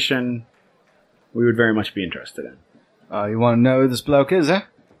information we would very much be interested in. Oh, you want to know who this bloke is, eh?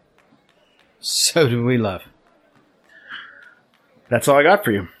 So do we, love. That's all I got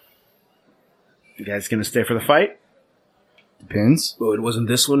for you. You guys gonna stay for the fight? Depends. Well, it wasn't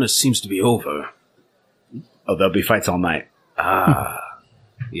this one. It seems to be over. Oh, there'll be fights all night.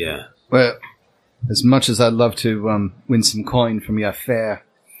 Yeah. Well, as much as I'd love to win some coin from your fair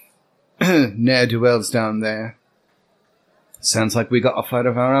ne'er-do-wells down there, sounds like we got a fight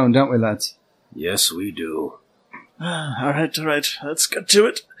of our own, don't we, lads? Yes, we do. All right. Let's get to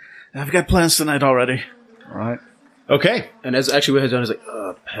it. I've got plans tonight already. All right. Okay. And as actually what he's done is like,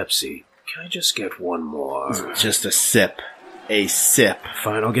 Pepsi, can I just get one more? Just a sip. A sip.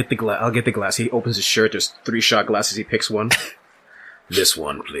 Fine, I'll get the glass. He opens his shirt. There's 3 shot glasses. He picks one. This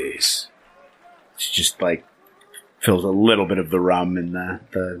one, please. It's just like fills a little bit of the rum in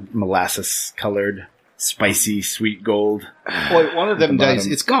the molasses colored, spicy, sweet gold. Boy, one of them the days,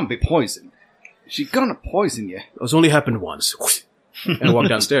 bottom. it's gonna be poison. She's gonna poison you. It's only happened once. And I walk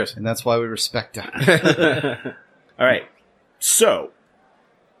downstairs. And that's why we respect her. All right. So,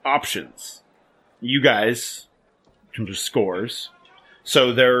 options. You guys, in terms of scores.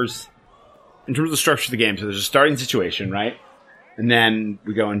 So there's, in terms of the structure of the game, so there's a starting situation, right? And then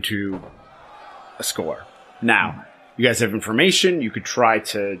we go into a score. Now, you guys have information. You could try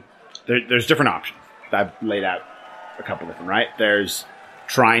to, there's different options. I've laid out a couple different, right? There's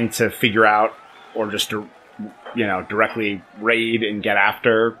trying to figure out or just to, directly raid and get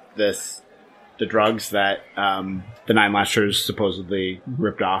after the drugs that the Nine Lashers supposedly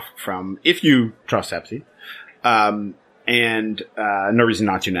ripped off from, if you trust Pepsi. And no reason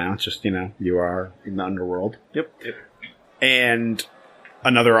not to now. It's just, you are in the underworld. Yep. And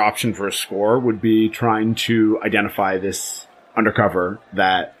another option for a score would be trying to identify this undercover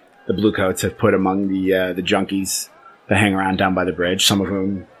that the Bluecoats have put among the junkies that hang around down by the bridge, some of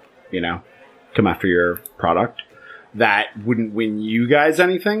whom, come after your product. That wouldn't win you guys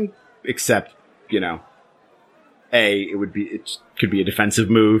anything, except, it could be a defensive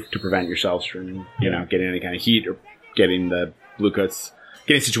move to prevent yourselves from, getting any kind of heat or getting the Bluecoats,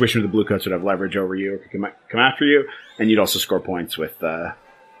 getting a situation where the Bluecoats would have leverage over you or could come after you, and you'd also score points with the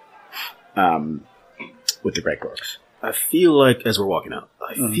Grey Cloaks. I feel like, as we're walking out,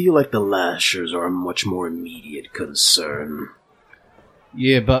 I feel like the Lashers are a much more immediate concern.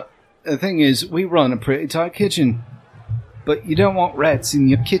 Yeah, but the thing is, we run a pretty tight kitchen. But you don't want rats in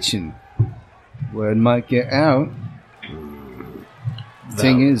your kitchen. Word might get out. The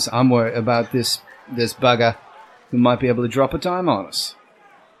thing is, I'm worried about this bugger who might be able to drop a dime on us.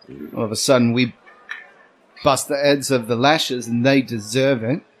 All of a sudden, we bust the heads of the Lashers, and they deserve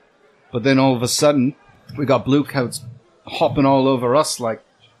it. But then all of a sudden, we got Bluecoats hopping all over us like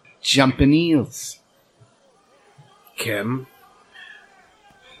jumping eels. Kim?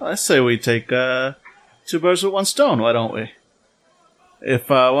 I say we take 2 birds with 1 stone, why don't we? If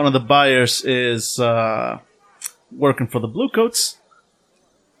one of the buyers is working for the Bluecoats,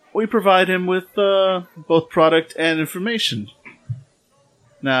 we provide him with both product and information.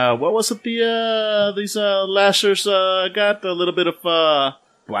 Now, what was it these Lashers got? A little bit of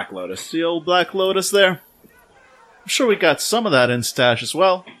Black Lotus. the old Black Lotus there. I'm sure we got some of that in stash as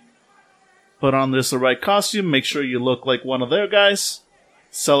well. Put on the right costume, make sure you look like one of their guys,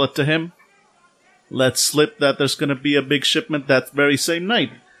 sell it to him. Let's slip that there's going to be a big shipment that very same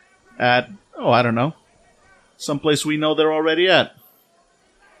night at, I don't know, someplace we know they're already at.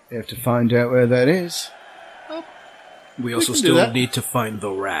 You have to find out where that is. We also can do still that. need to find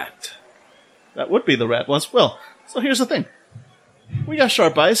the rat. That would be the rat once. Well, so here's the thing. We got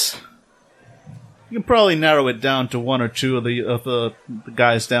sharp eyes. You can probably narrow it down to one or two of the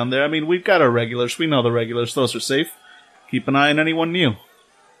guys down there. I mean, we've got our regulars. We know the regulars. Those are safe. Keep an eye on anyone new.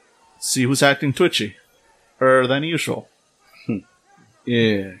 See who's acting twitchy. Than usual.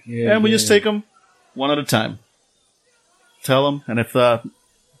 Yeah. And we just take them one at a time. Tell them, and if the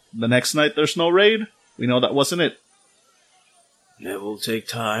next night there's no raid, we know that wasn't it. It will take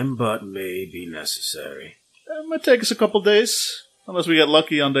time, but may be necessary. It might take us a couple days, unless we get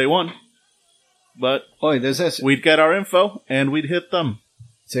lucky on day one. But Oi, there's this. we'd get our info, and we'd hit them.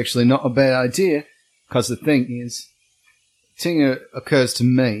 It's actually not a bad idea, because the thing that occurs to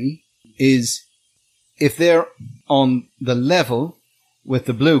me is if they're on the level with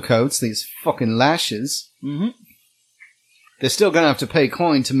the blue coats, these fucking lashes, Mm-hmm. they're still going to have to pay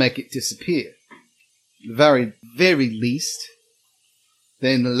coin to make it disappear. The very, very least,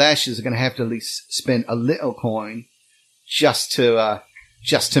 then the lashes are going to have to at least spend a little coin just to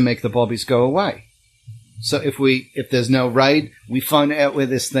make the bobbies go away. So if there's no raid, we find out where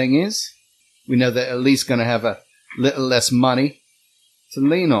this thing is. We know they're at least going to have a little less money to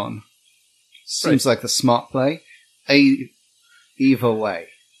lean on. Seems like the smart play. Either way,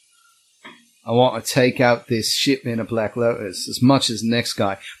 I want to take out this shipment of Black Lotus as much as the next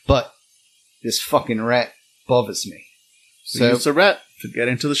guy, but this fucking rat bothers me. So use a rat to get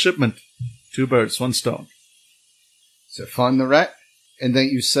into the shipment. 2 birds, 1 stone. So find the rat, and then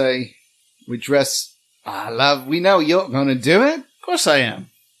you say, we dress, love, we know you're going to do it. Of course I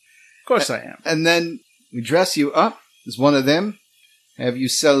am. Of course I am. And then we dress you up as one of them, have you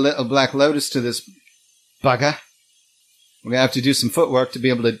sell a little Black Lotus to this bugger. We're going to have to do some footwork to be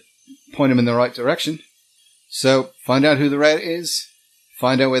able to point him in the right direction. So find out who the rat is,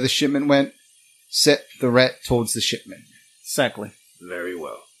 find out where the shipment went, set the rat towards the shipment. Exactly. Very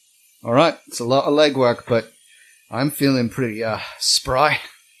well. All right, it's a lot of legwork, but I'm feeling pretty spry.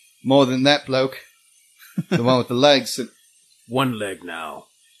 More than that bloke, the one with the legs. One leg now.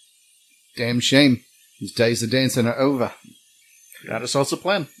 Damn shame. His days of dancing are over. Got ourselves a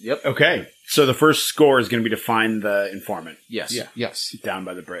plan. Yep. Okay, so the first score is going to be to find the informant Yes. Yeah. Yes. down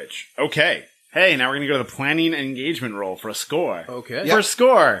by the bridge. Okay. Hey, now we're going to go to the planning and engagement roll for a score. Okay. First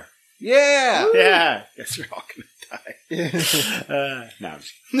score. Yeah. Yeah. Guess you're all going to die. No,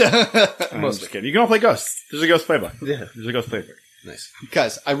 I'm just kidding. You can all play Ghosts. There's a Ghost playbook. Yeah. There's a Ghost playbook. Nice.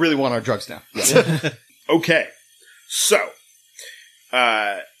 Guys, I really want our drugs now. Okay. So,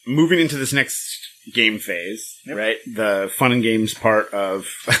 moving into this next game phase, right? The fun and games part of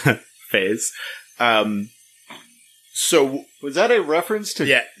phase. So, Was that a reference to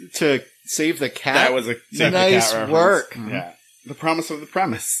yeah, to save the cat? that was a Save the Nice Cat reference. work. Yeah. The promise of the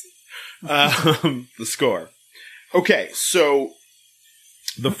premise. The score. Okay, so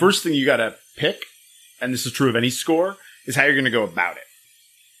the first thing you gotta pick, and this is true of any score, is how you're gonna go about it.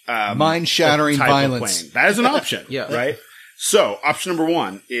 Mind-shattering the type of violence. playing. That is an option. Yeah. Right? So, option number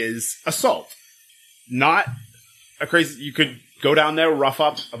 1 is assault. Not a crazy... You could go down there, rough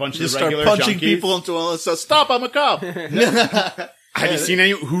up a bunch Just of the start regular punching junkies. people until one says, "Stop! I'm a cop." Have you seen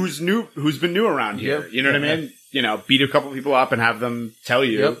any who's been new around here? Yep. You know what I mean? You know, beat a couple people up and have them tell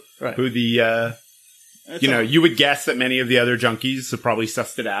you Yep. Right. who the you would guess that many of the other junkies have probably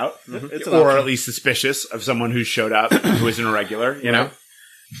sussed it out, It's an or option. at least suspicious of someone who's showed up who isn't a regular. You know,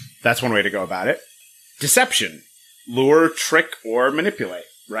 that's one way to go about it. Deception, lure, trick, or manipulate.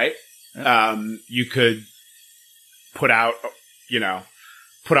 Right? You could put out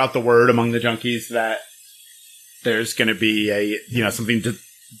the word among the junkies that there's going to be something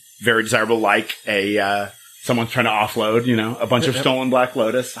very desirable, like someone's trying to offload, a bunch of stolen Black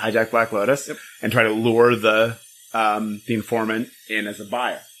Lotus, hijacked Black Lotus, and try to lure the informant in as a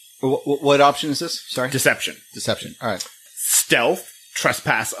buyer. What option is this? Sorry? Deception. Deception. All right. Stealth,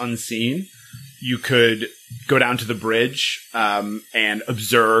 trespass unseen. You could go down to the bridge and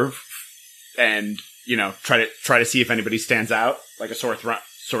observe, and try to see if anybody stands out like a sore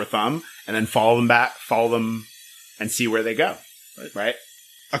thumb, and then follow them, and see where they go. Right?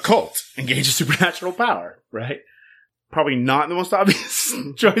 Occult, engage a supernatural power. Right? Probably not the most obvious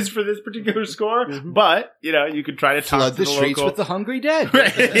choice for this particular score, but you could try to talk Flood to the the streets local. with the hungry dead.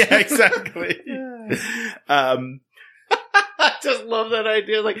 Right, yeah, exactly. I just love that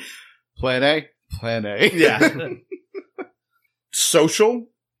idea. Like, Plan A. Plan A. Yeah. Social,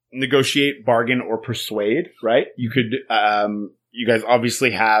 negotiate, bargain, or persuade, right? You could, you guys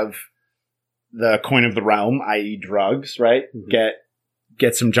obviously have the coin of the realm, i.e. drugs, right? Mm-hmm.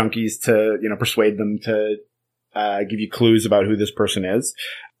 Get some junkies to, persuade them to, give you clues about who this person is.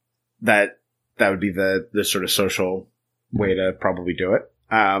 That would be the sort of social way to probably do it.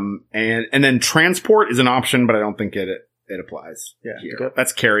 And then transport is an option, but I don't think it applies here. Okay.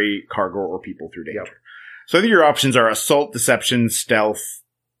 That's carry cargo or people through danger. Yep. So I think your options are assault, deception, stealth,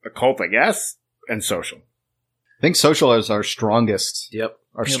 occult, I guess, and social. I think social is our strongest. Yep.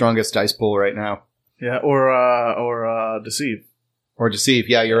 Our strongest dice pool right now. Yeah, or deceive. Or deceive.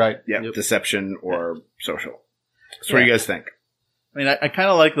 Yeah, you're right. Yeah, deception or social. So what do you guys think? I mean, I kind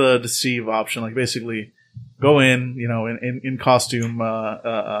of like the deceive option. Like, basically, go in, in costume,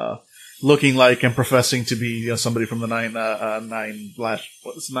 looking like and professing to be somebody from the Nine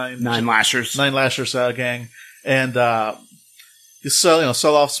Lashers gang, and you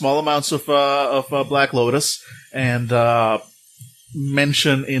sell off small amounts of Black Lotus, and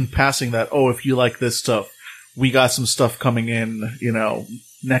mention in passing that, if you like this stuff, we got some stuff coming in,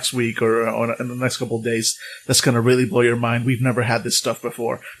 next week or in the next couple of days that's going to really blow your mind. We've never had this stuff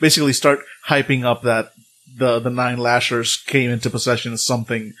before. Basically, start hyping up that the Nine Lashers came into possession of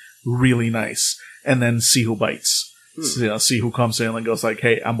something really nice, and then see who bites. So, see who comes in and goes like,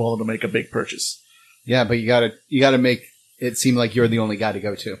 "Hey, I'm willing to make a big purchase." Yeah, but you gotta make it seem like you're the only guy to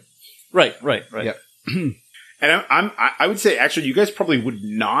go to. Right. Yep. And I would say, actually, you guys probably would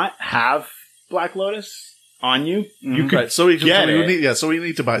not have Black Lotus on you. You could Right. So we get it. So we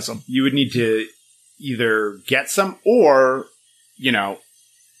need to buy some. You would need to either get some, or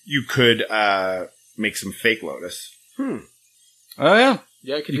you could make some fake Lotus. Oh yeah.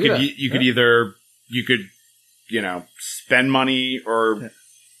 Yeah, I could You do could that. you could either spend money, or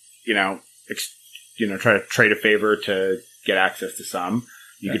try to trade a favor to get access to some.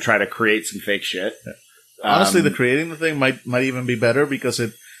 You could try to create some fake shit. Yeah. Honestly, the creating the thing might even be better, because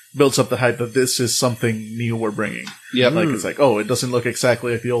it builds up the hype that this is something new we're bringing. Yeah, Like, it's like, it doesn't look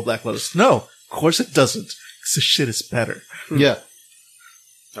exactly like the old Black Lotus. No, of course it doesn't. 'Cause the shit is better. Yeah.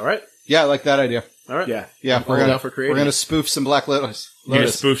 All right. Yeah, I like that idea. All right. Yeah. Yeah, We're gonna spoof some Black Lotus. You're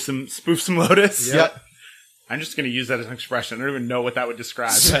gonna spoof some Lotus. Yeah. I'm just going to use that as an expression. I don't even know what that would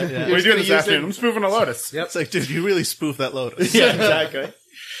describe. Yeah. What are you doing this afternoon? I'm spoofing a Lotus. It's like, dude, you really spoof that Lotus. Yeah, exactly.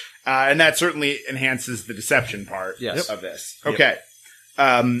 And that certainly enhances the deception part of this. Okay.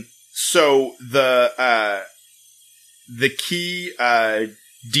 So the key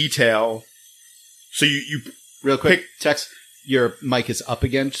detail. So you Real quick, Tex, your mic is up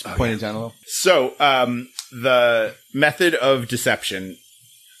again. Just point it down a little. So the method of deception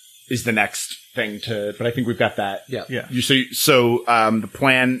is the next thing but I think we've got that. Yeah. So the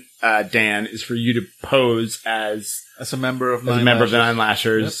plan, Dan, is for you to pose as As a member of the Nine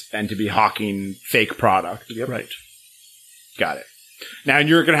Lashers, and to be hawking fake product. Yep. Right. Got it. Now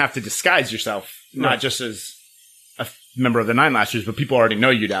you're going to have to disguise yourself, not just as a member of the Nine Lashers, but people already know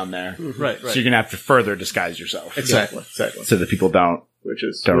you down there. Right. So you're going to have to further disguise yourself. Exactly. So that people don't Which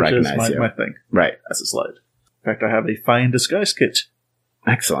is recognize you. my thing. Right. As a slide. In fact, I have a fine disguise kit.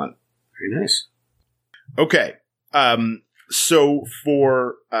 Excellent. Very nice. Okay. So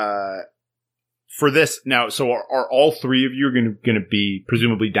for this now, so are all three of you going to be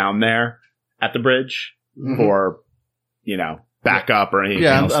presumably down there at the bridge for, backup or anything?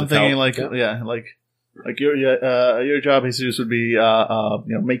 Yeah, else I'm to thinking help? like your job, Jesus, would be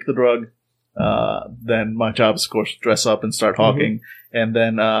make the drug. Then my job is, of course, dress up and start hawking, and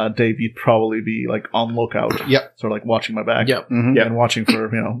then Dave, you'd probably be like on lookout. Yep. Sort of like watching my back. Yep. Mm-hmm. And watching for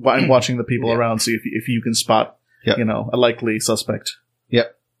and watching the people around, see if you can spot a likely suspect.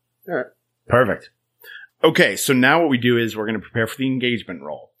 Yep. All right. Perfect. Okay, so now what we do is we're going to prepare for the engagement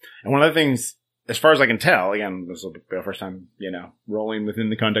roll. And one of the things, as far as I can tell, again, this will be the first time, rolling within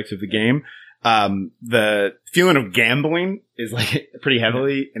the context of the game, the feeling of gambling is like pretty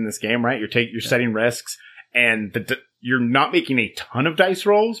heavily in this game, right? You're setting risks, and you're not making a ton of dice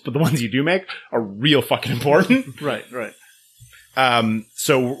rolls, but the ones you do make are real fucking important. Right.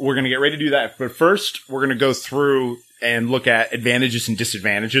 So we're going to get ready to do that. But first, we're going to go through and look at advantages and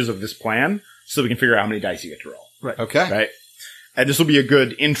disadvantages of this plan, so we can figure out how many dice you get to roll. Right. Okay. Right. And this will be a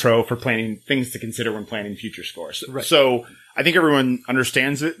good intro for planning things to consider when planning future scores. Right. So I think everyone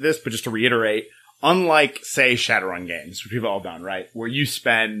understands this, but just to reiterate, unlike, say, Shadowrun games, which we've all done, right? Where you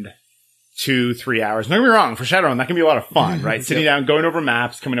spend 2-3 hours. Don't get me wrong, for Shadowrun, that can be a lot of fun, right? Sitting down, going over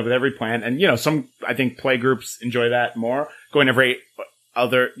maps, coming up with every plan. And, some, I think, play groups enjoy that more. Going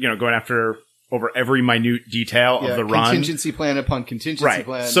after over every minute detail of the run. Contingency plan upon contingency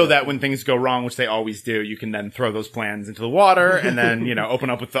plan. So that when things go wrong, which they always do, you can then throw those plans into the water and then, open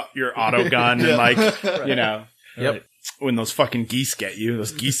up with your auto gun and Yep. When those fucking geese get you,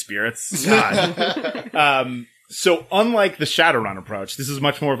 those geese spirits. God. So unlike the Shadowrun approach, this is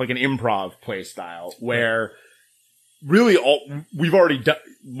much more of like an improv play style where really we've already done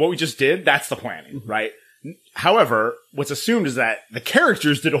what we just did. That's the planning, right? However, what's assumed is that the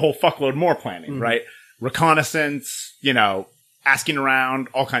characters did a whole fuckload more planning, right? Reconnaissance, asking around,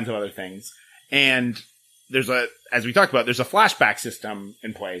 all kinds of other things. And as we talked about, there's a flashback system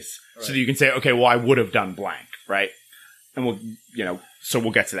in place so that you can say, okay, well, I would have done blank, right? And so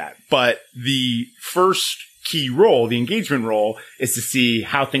we'll get to that. But the first key role, the engagement role, is to see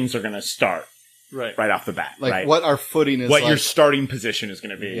how things are going to start right off the bat, like right? what our footing is, what like. your starting position is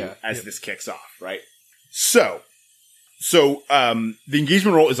going to be as this kicks off, right? So the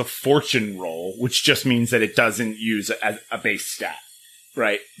engagement roll is a fortune roll, which just means that it doesn't use a base stat,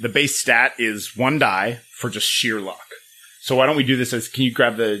 right? The base stat is 1 die for just sheer luck. So why don't we do this can you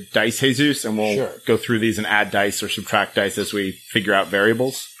grab the dice, Jesus, and we'll go through these and add dice or subtract dice as we figure out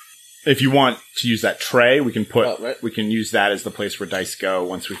variables. If you want to use that tray, we can we can use that as the place where dice go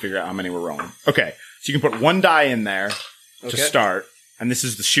once we figure out how many we're rolling. Okay. So you can put 1 die in there to start, and this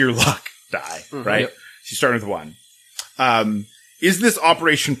is the sheer luck die, right? Yep. So you start with 1. Is this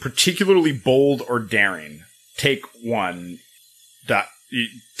operation particularly bold or daring? Take 1 die,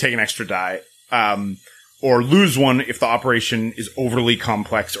 take an extra die, or lose 1 if the operation is overly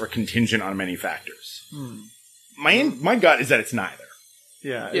complex or contingent on many factors. My gut is that it's neither.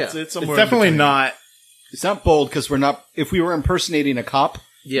 Yeah. It's somewhere it's definitely not. It's not bold because we're not. If we were impersonating a cop,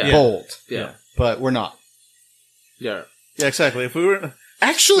 bold. Yeah. But we're not. Yeah. Yeah, exactly. If we were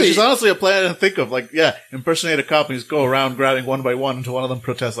actually, which is honestly a plan to think of. Like, impersonate a cop and just go around grabbing one by one until one of them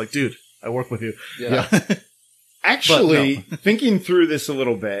protests. Like, dude, I work with you. Yeah. Actually, thinking through this a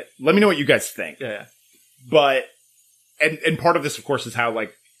little bit, let me know what you guys think. Yeah. But and part of this, of course, is how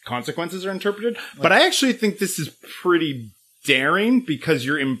like consequences are interpreted. But I actually think this is pretty daring because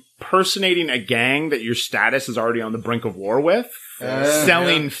you're impersonating a gang that your status is already on the brink of war with,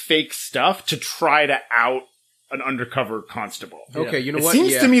 selling fake stuff to try to out an undercover constable. Okay, you know what? It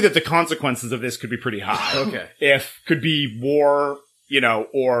seems to me that the consequences of this could be pretty high. Okay. Could be war,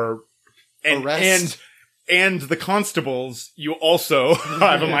 or arrest. And the constables you also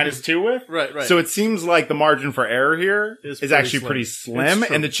have a -2 with. Right. So it seems like the margin for error here is actually pretty slim,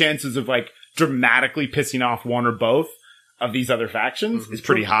 and the chances of like dramatically pissing off one or both of these other factions is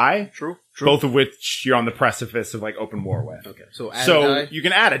pretty high. True. Both of which you're on the precipice of like open war with. Okay. So add a die? You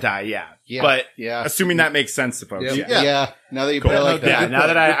can add a die, But assuming that makes sense to folks. Yeah. Now that you put it like that. Yeah, now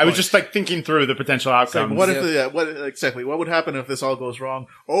that I was just like thinking through the potential outcomes. What if what would happen if this all goes wrong?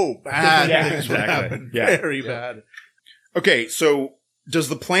 Oh, bad things would happen. Very bad. Okay, so does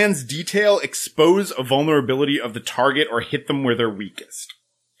the plan's detail expose a vulnerability of the target or hit them where they're weakest?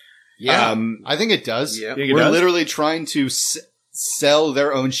 Yeah, I think it does. Yeah. We're literally trying to sell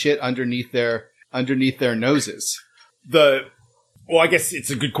their own shit underneath their noses. I guess it's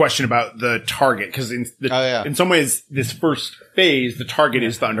a good question about the target because in some ways, this first phase, the target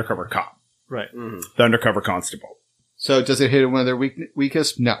is the undercover cop, right? The undercover constable. So does it hit one of their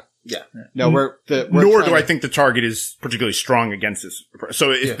weakest? No. Yeah. No, nor do I think the target is particularly strong against this.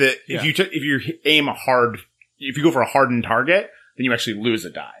 So if you aim if you go for a hardened target, then you actually lose a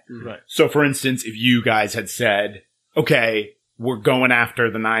die. Right. So for instance, if you guys had said, okay, we're going after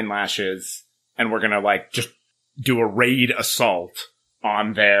the 9 lashes and we're going to like just do a raid assault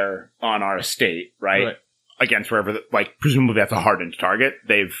on our estate, right? Against wherever, presumably that's a hardened target.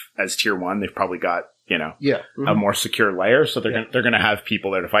 As tier 1, they've probably got, a more secure layer. So they're going to have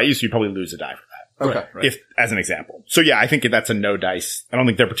people there to fight you. So you probably lose a die for that. Okay. Right. As an example. So I think that's a no dice. I don't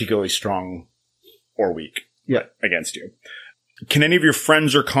think they're particularly strong or weak against you. Can any of your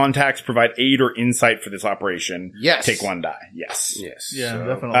friends or contacts provide aid or insight for this operation? Yes. Take 1 die. Yes. Yeah,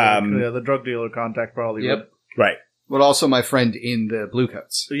 definitely. The drug dealer contact probably would. Right. But also my friend in the blue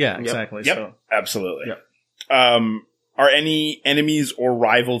coats. Yeah, exactly. Yep. So. Absolutely. Yep. Are any enemies or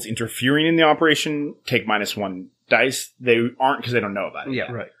rivals interfering in the operation? Take -1 dice. They aren't because they don't know about it.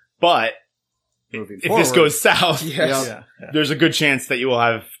 Yeah. Right. But if this goes south, There's a good chance that you will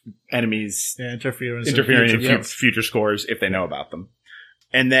have enemies interfering in future scores if they know about them.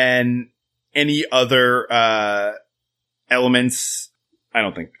 And then any other elements? I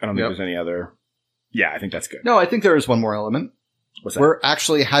don't think there's any other. Yeah, I think that's good. No, I think there is one more element. What's that? We're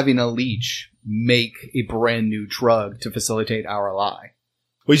actually having a leech make a brand new drug to facilitate our lie.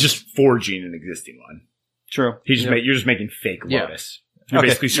 Well, he's just forging an existing one. True. You're just making fake Lotus. You're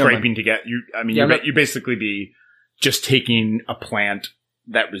basically scraping to get you basically be just taking a plant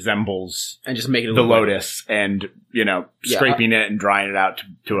that resembles and just making the Lotus and scraping it and drying it out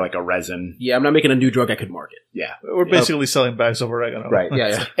to like a resin. Yeah, I'm not making a new drug I could market. Yeah, we're basically selling bags of oregano. Right.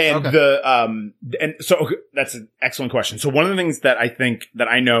 Yeah. And and so that's an excellent question. So one of the things that I think that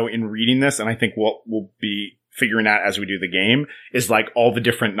I know in reading this, and I think we'll be figuring out as we do the game, is like all the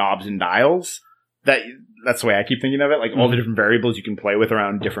different knobs and dials that's the way I keep thinking of it. Like all the different variables you can play with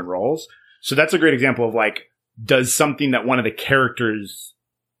around different roles. So that's a great example of like, does something that one of the characters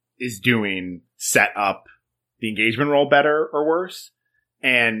is doing set up the engagement roll better or worse?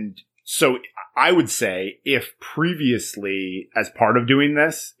 And so I would say if previously as part of doing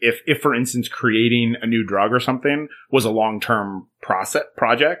this, if for instance, creating a new drug or something was a long-term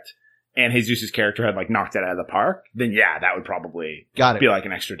project and Jesus' character had like knocked it out of the park, then yeah, that would probably be like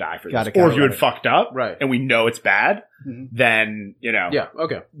an extra die for this. Or if you had fucked up and we know it's bad, then,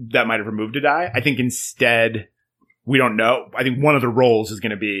 that might have removed a die. I think instead, we don't know. I think one of the roles is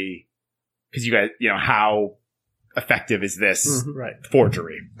going to be, because you guys, how effective is this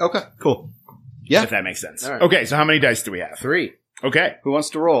forgery? Okay, cool. Yeah. If that makes sense. Right. Okay, so how many dice do we have? 3. Okay. Who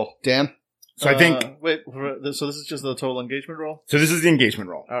wants to roll? Dan? So I think... so this is just the total engagement roll? So this is the engagement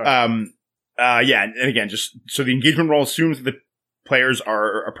roll. All right. Yeah, and again, so the engagement roll assumes that the players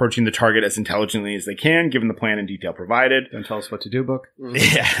are approaching the target as intelligently as they can, given the plan and detail provided. Don't tell us what to do, book.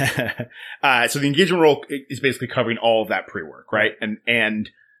 Yeah. So the engagement roll is basically covering all of that pre-work, right? And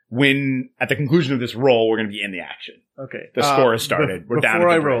when, at the conclusion of this roll, we're going to be in the action. Okay. The score has started. We're down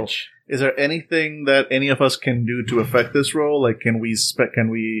at the bridge. Is there anything that any of us can do to affect this roll? Like, can we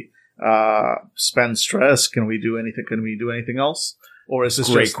spend stress? Can we do anything? Can we do anything else? Or is this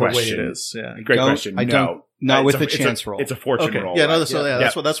just the way it is? Yeah. Great question. I don't. Not with the chance roll. It's a fortune roll. Yeah, right?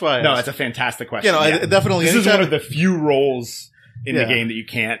 That's why. No, it's a fantastic question. Definitely. This is one of the few rolls in the game that you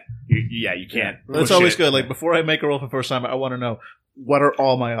can't. You can't. It's always good. Like before I make a roll for the first time, I want to know what are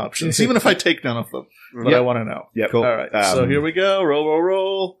all my options, even if I take none of them. But I want to know. Yep. Cool. All right. So here we go.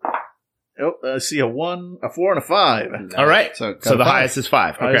 Roll. Oh, I see a 1, a 4, and a 5. All right. So the highest is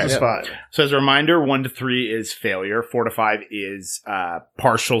 5. Okay. Highest is 5. So as a reminder, 1 to 3 is failure. 4 to 5 is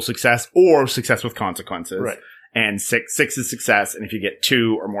partial success or success with consequences. Right. And 6 is success. And if you get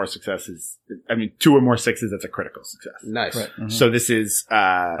 2 or more successes, 2 or more 6s, that's a critical success. Nice. Right. Mm-hmm. So this is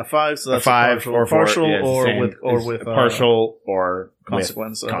a 5. So that's a 5 or partial, or with partial or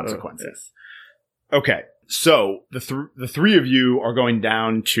consequence. With consequences. Okay. So the three of you are going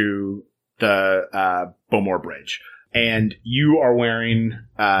down to the Bowmore Bridge, and you are wearing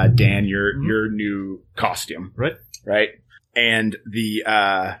Dan your new costume, right, and the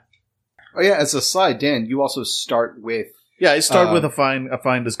oh yeah, as a side, Dan, you also start with I start with a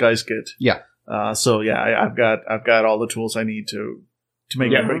fine disguise kit. So I've got all the tools I need to make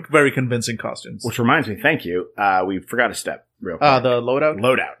very, very convincing costumes. Which reminds me, thank you. We forgot a step real quick. The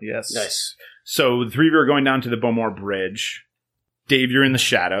loadout. Yes, nice. So the 3 of you are going down to the Bowmore Bridge. Dave, you're in the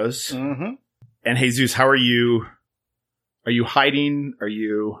shadows. Mm-hmm. And Jesus, how are you? Are you hiding? Are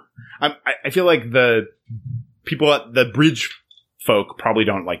you... I feel like the people at the bridge folk probably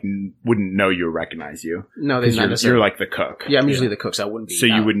wouldn't know you or recognize you. No, they're not. You're like the cook. Yeah, I'm usually the cook, so I wouldn't be. So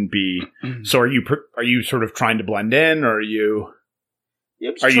you wouldn't be... So are you sort of trying to blend in, or are you...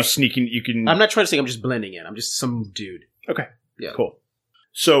 Are you sneaking? You can... I'm not trying to say I'm just blending in. I'm just some dude. Okay. Yeah. Cool.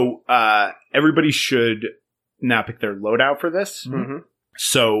 So everybody should now pick their loadout for this. Mm-hmm.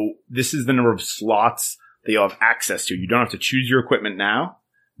 So this is the number of slots that you'll have access to. You don't have to choose your equipment now,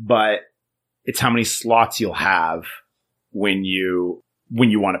 but it's how many slots you'll have when you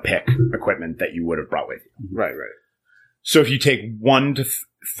want to pick equipment that you would have brought with you. Right. So if you take 1 to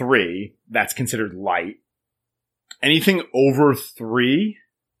 3, that's considered light. Anything over 3,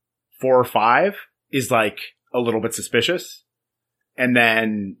 4, or 5 is like a little bit suspicious. And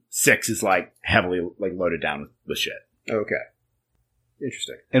then 6 is like heavily like loaded down with shit. Okay.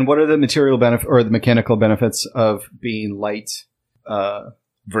 Interesting. And what are the material benefit or the mechanical benefits of being light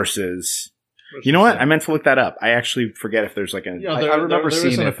versus? You know what? I meant to look that up. I actually forget if there's like an. I remember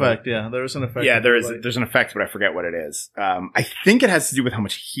seeing an effect. Yeah, there is an effect. Yeah, there's an effect, but I forget what it is. I think it has to do with how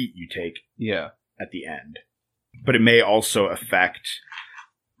much heat you take. Yeah. At the end, but it may also affect.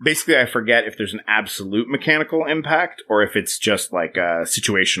 Basically, I forget if there's an absolute mechanical impact or if it's just like a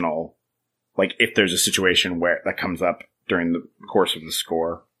situational. Like if there's a situation where that comes up during the course of the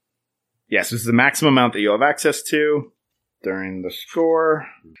score. Yes, this is the maximum amount that you'll have access to during the score.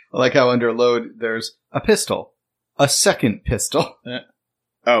 I like how under load there's a pistol, a second pistol.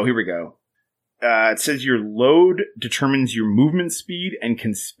 Oh, here we go. It says your load determines your movement speed and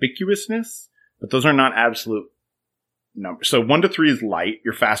conspicuousness, but those are not absolute numbers. So 1 to 3 is light.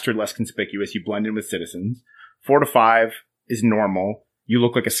 You're faster, less conspicuous. You blend in with citizens. 4 to 5 is normal. You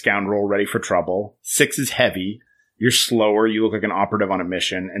look like a scoundrel ready for trouble. 6 is heavy. You're slower. You look like an operative on a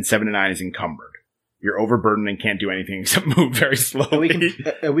mission. And 7 to 9 is encumbered. You're overburdened and can't do anything except move very slowly.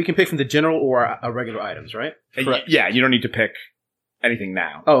 We can pick from the general or regular items, right? Yeah, you don't need to pick anything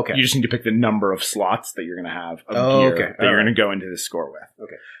now. Oh, okay. You just need to pick the number of slots that you're going to have of Oh, gear okay. that you're All going to go into this score with.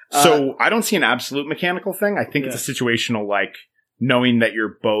 Okay. So I don't see an absolute mechanical thing. I think Yeah. it's a situational, like, knowing that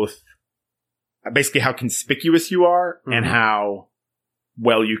you're both basically how conspicuous you are and how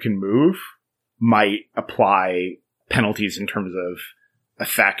well you can move might apply penalties in terms of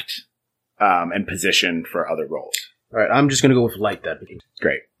effect and position for other roles. All right, I'm just gonna go with light then.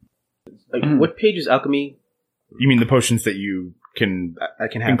 Great. Like, what page is alchemy? You mean the potions that you can I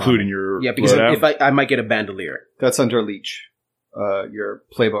can have include on in it? your Yeah, because loadout? if I might get a bandolier. That's under Leech. Your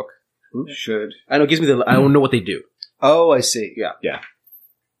playbook should. I know it gives me the. I don't know what they do. Oh, I see. Yeah.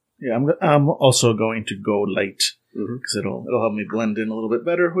 Yeah, I'm also going to go light Mhm. because it'll help me blend in a little bit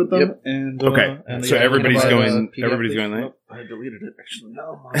better with them. Yep. And Okay. and So yeah, everybody's I'm gonna buy going- the PDF, everybody's please. going light? Nope, I deleted it actually.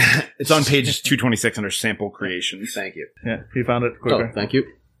 No, It's on page 226 under sample creations. Thank you. yeah, he found it quicker. Oh, thank you.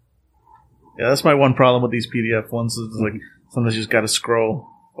 Yeah, that's my one problem with these PDF ones. Is like sometimes you just got to scroll,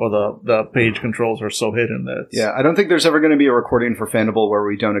 or the page controls are so hidden that it's, Yeah, I don't think there's ever going to be a recording for Fandible where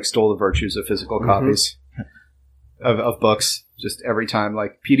we don't extol the virtues of physical copies of books. Just every time,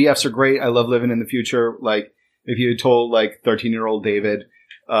 like PDFs are great. I love living in the future. Like if you had told like 13-year-old David,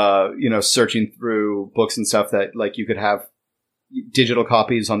 searching through books and stuff that like you could have digital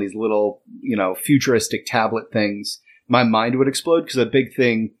copies on these little, futuristic tablet things, my mind would explode because a big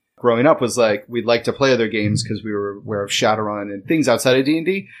thing growing up was like we'd like to play other games because we were aware of Shadowrun and things outside of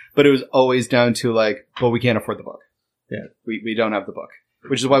D&D, but it was always down to like, well, we can't afford the book. Yeah. We don't have the book,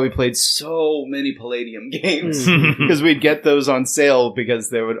 which is why we played so many Palladium games because we'd get those on sale because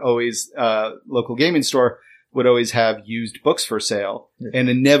there would always, local gaming store would always have used books for sale. Yeah. And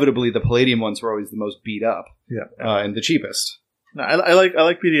inevitably the Palladium ones were always the most beat up. Yeah. And the cheapest. No, I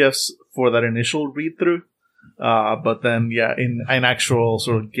like PDFs for that initial read through. But then, yeah, in actual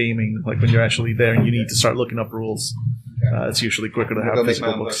sort of gaming, like when you're actually there and you need to start looking up rules, it's usually quicker to I'll go have make my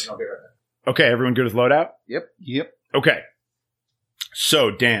physical own books. book. I'll be right back. Okay, everyone good with loadout? Yep. Okay.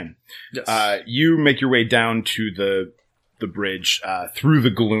 So, Dan, Yes. you make your way down to the bridge through the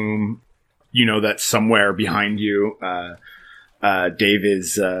gloom. You know that somewhere behind you, Dave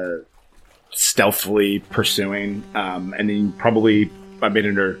is stealthily pursuing, and then probably a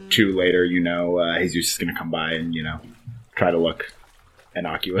minute or two later, Jesus is going to come by and try to look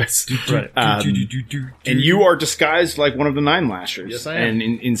innocuous. Right. And you are disguised like one of the Nine Lashers. Yes, I am.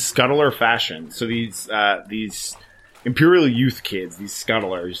 And in scuttler fashion. So these Imperial Youth kids, these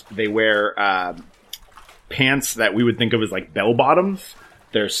scuttlers, they wear pants that we would think of as like bell bottoms.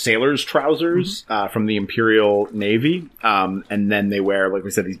 They're sailors' trousers from the Imperial Navy. And then they wear, like we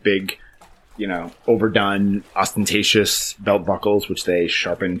said, these big, overdone, ostentatious belt buckles, which they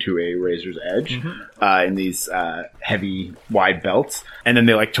sharpen to a razor's edge in these heavy, wide belts. And then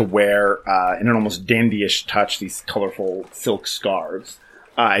they like to wear, in an almost dandyish touch, these colorful silk scarves.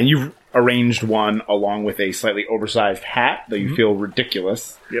 And you've arranged one along with a slightly oversized hat, though you feel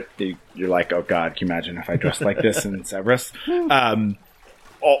ridiculous. Yep. You're like, oh God, can you imagine if I dressed like this in Severus?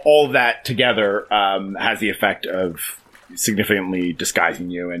 All that together has the effect of significantly disguising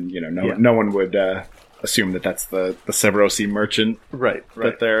you, and no one would assume that that's the Severosi merchant, Right.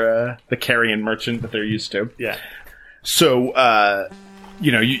 that they're the carrion merchant that they're used to. Yeah. So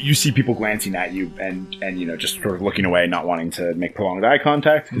you see people glancing at you and just sort of looking away, not wanting to make prolonged eye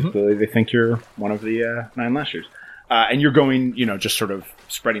contact because they think you're one of the Nine Lashers. And you're going, just sort of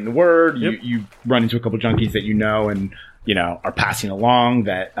spreading the word. Yep. You run into a couple junkies that and are passing along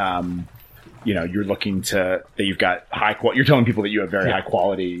that you're looking to, that you've got high quality. You're telling people that you have very high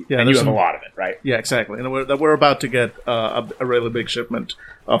quality, Yeah, and you there's have a some- lot of it, right? Yeah, exactly. And we're about to get a really big shipment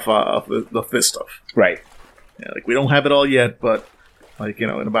of this stuff. Right. Yeah, like we don't have it all yet, but in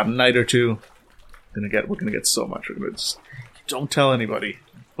about a night or two, we're gonna get so much. We're gonna just don't tell anybody,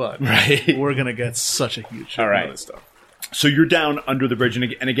 but Right. we're gonna get such a huge shipment All right. of this stuff. So you're down under the bridge,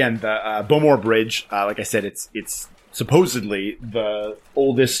 and again, the Bowmore Bridge, like I said, it's supposedly the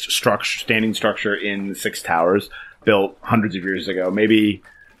oldest standing structure in the Six Towers, built hundreds of years ago. Maybe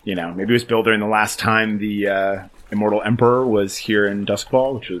it was built during the last time the Immortal Emperor was here in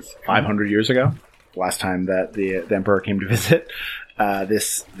Duskfall, which was 500 years ago. The last time that the Emperor came to visit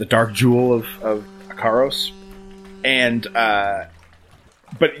the Dark Jewel of Akaros, and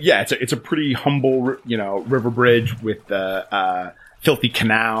but yeah, it's a pretty humble, river bridge with the filthy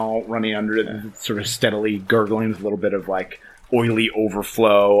canal running under it, sort of steadily gurgling with a little bit of like oily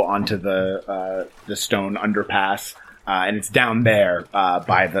overflow onto the stone underpass. And it's down there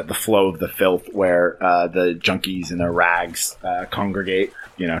by the flow of the filth where the junkies in their rags congregate,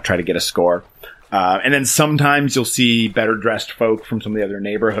 try to get a score. And then sometimes you'll see better dressed folk from some of the other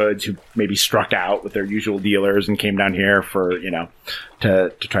neighborhoods who maybe struck out with their usual dealers and came down here for,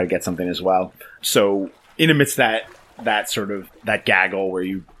 to try to get something as well. So in amidst that sort of that gaggle where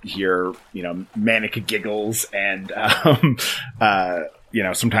you hear, manic giggles and,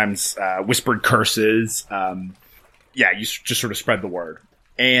 sometimes whispered curses. You just sort of spread the word.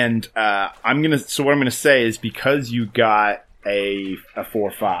 And what I'm gonna say is because you got a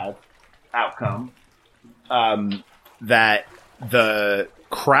 4-5 outcome, that the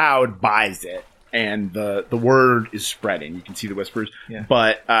crowd buys it and the word is spreading. You can see the whispers. Yeah.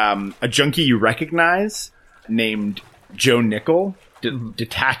 But a junkie you recognize named Joe Nickel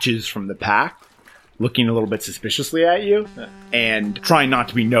detaches from the pack, looking a little bit suspiciously at you, and trying not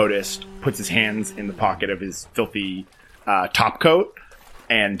to be noticed, puts his hands in the pocket of his filthy top coat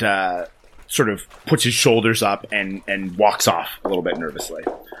and sort of puts his shoulders up and walks off a little bit nervously.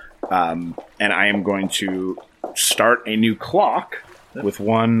 And I am going to start a new clock with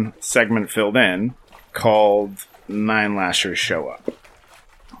one segment filled in called Nine Lashers Show Up.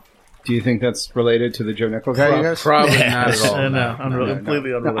 Do you think that's related to the Joe Nickel guy, you guys? Probably not at all. No,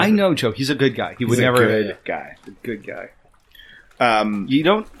 completely unrelated. I know Joe. He's a good guy. He's a good guy. A good guy. You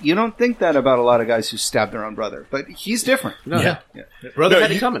don't think that about a lot of guys who stab their own brother, but he's different. No. Yeah. Brother No,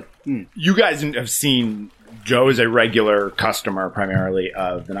 had it coming. You guys have seen Joe is a regular customer primarily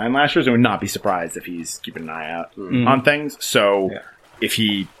of the Nine Lashers and would not be surprised if he's keeping an eye out on things. So if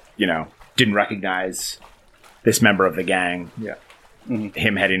he, didn't recognize this member of the gang,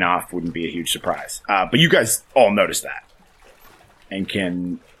 him heading off wouldn't be a huge surprise. But you guys all notice that and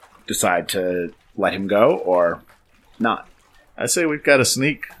can decide to let him go or not. I say we've got to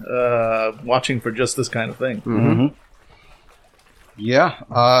sneak, watching for just this kind of thing. Mm-hmm.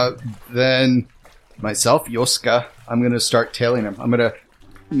 Yeah. Then myself, Yoska, I'm going to start tailing him. I'm going to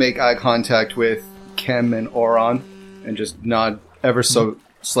make eye contact with Kem and Oron and just nod ever so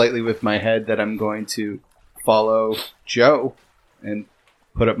slightly with my head that I'm going to follow Joe and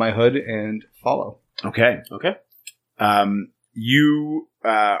put up my hood and follow. Okay. You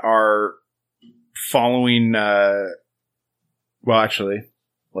are following... well, actually,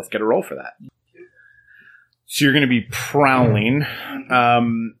 let's get a roll for that. So you're going to be prowling.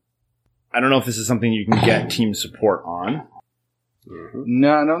 I don't know if this is something you can get team support on.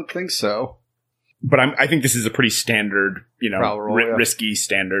 No, I don't think so. But I think this is a pretty standard, Prowl roll, yeah. risky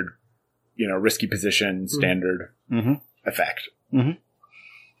standard, risky position, standard effect. Mm-hmm.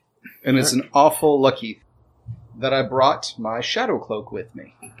 And it's an awful lucky that I brought my shadow cloak with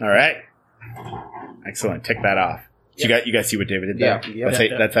me. All right. Excellent. Tick that off. So you guys see what David did there?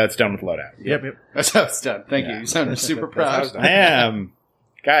 Yeah. That's how it's done with loadout. Yep. That's how it's done. Thank you. You sounded super proud. I am.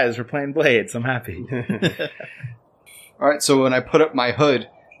 Guys, we're playing Blades. I'm happy. All right, so when I put up my hood,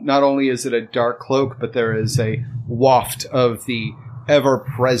 not only is it a dark cloak, but there is a waft of the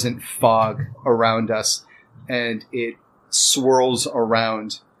ever-present fog around us, and it swirls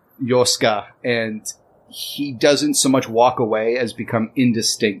around Yoska, and he doesn't so much walk away as become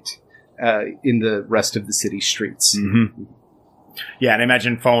indistinct in the rest of the city streets. Mm-hmm. Yeah, and I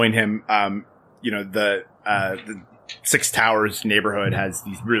imagine following him, the Six Towers neighborhood has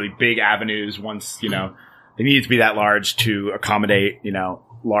these really big avenues. Once, they needed to be that large to accommodate,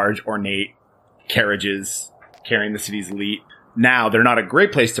 large ornate carriages carrying the city's elite. Now, they're not a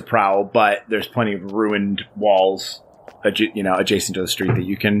great place to prowl, but there's plenty of ruined walls, adjacent to the street that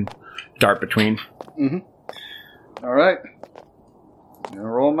you can dart between. Mm-hmm. All right. I'm going to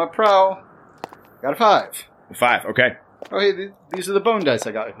roll my prowl. Got a 5. 5, okay. Oh, hey, these are the bone dice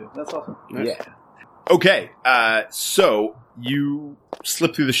I got with you. That's awesome. Nice. Yeah. Okay, so you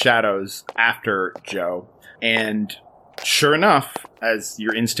slip through the shadows after Joe, and sure enough, as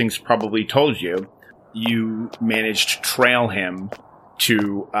your instincts probably told you, you managed to trail him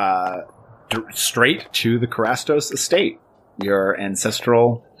to straight to the Carastos estate, your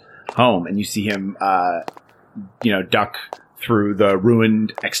ancestral home, and you see him, duck through the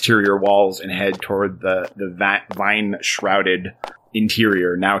ruined exterior walls and head toward the vine-shrouded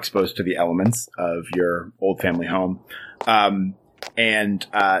interior, now exposed to the elements of your old family home. And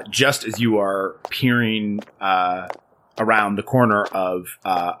just as you are peering around the corner of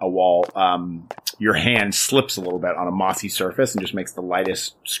a wall, your hand slips a little bit on a mossy surface and just makes the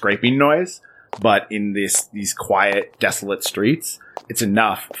lightest scraping noise. But in these quiet, desolate streets, it's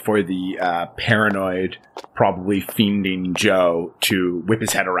enough for the paranoid, probably fiending Joe to whip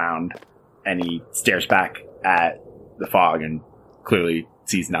his head around, and he stares back at the fog and clearly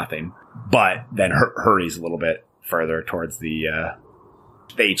sees nothing, but then hurries a little bit further towards the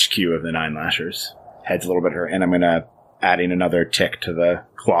HQ of the Nine Lashers. Heads a little bit, and I'm going to add in another tick to the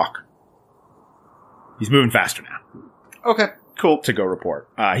clock. He's moving faster now. Okay. Cool. To go report.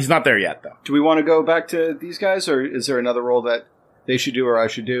 He's not there yet, though. Do we want to go back to these guys, or is there another role that they should do or I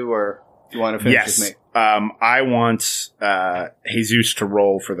should do, or do you want to finish with me? I want Jesus to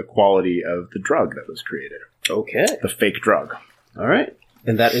roll for the quality of the drug that was created. Okay. The fake drug. All right.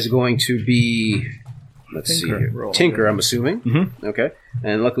 And that is going to be, let's see Tinker here. roll. Tinker, I'm assuming. Mhm. Okay.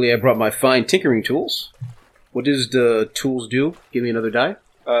 And luckily I brought my fine tinkering tools. What does the tools do? Give me another die?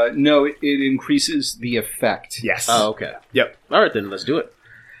 No, it increases the effect. Yes. Oh, okay. Yep. All right, then let's do it.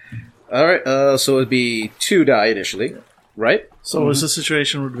 All right. So it'd be 2 die initially, right? So is this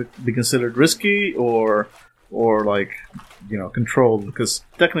situation would be considered risky or like, controlled? Because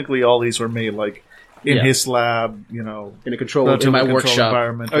technically all these were made like in Yeah. his lab, In a control in relatively my controlled workshop.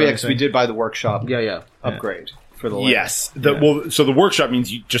 environment. Oh, yeah, because we did buy the workshop Yeah. upgrade for the lab. Yes. So the workshop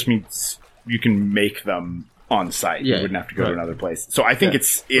means you can make them on site. Yeah. You wouldn't have to go to another place. So I think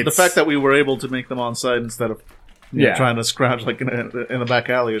it's the fact that we were able to make them on site instead of Yeah. trying to scratch like in a back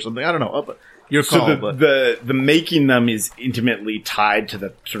alley or something. I don't know. But your so call. but the making them is intimately tied to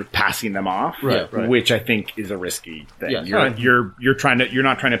the sort of passing them off, Right, right. which I think is a risky thing. Yeah, you're right. you're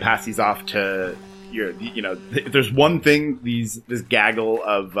not trying to pass these off to if there's one thing this gaggle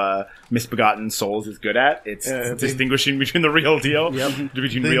of misbegotten souls is good at, it's distinguishing between the real deal,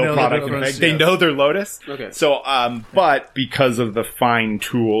 between They real know product the and difference, fake. They know they're Lotus. Okay. So, but because of the fine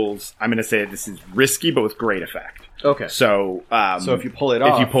tools, I'm going to say this is risky, but with great effect. Okay. So, So if you pull it if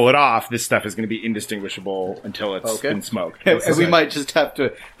off, you pull it off, this stuff is going to be indistinguishable until it's Okay. been smoked. and we might just have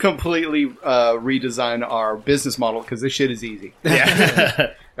to completely redesign our business model because this shit is easy.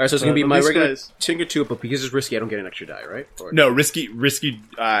 Yeah. All right, so it's going to be but my these regular guys- Tinker 2, but because it's risky, I don't get an extra die, right? Or- No, risky relates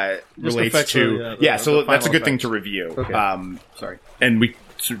affects to the so that's a final good thing effects. to review. Okay. Sorry. And we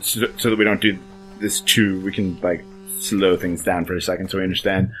so that we don't do this we can like slow things down for a second so we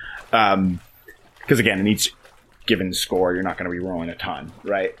understand. Because again, in each given score, you're not going to be rolling a ton,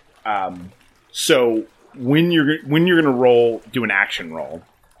 right? So when you're going to do an action roll,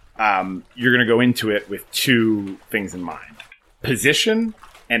 you're going to go into it with 2 things in mind: position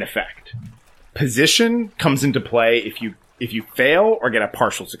and effect. Position comes into play if you fail or get a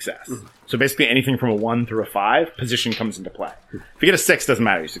partial success. So basically anything from a 1 through a 5, position comes into play. If you get a 6, doesn't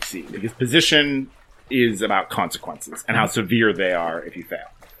matter, you succeed. Because position is about consequences and how severe they are if you fail.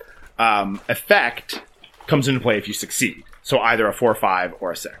 Effect comes into play if you succeed. So either a 4 or 5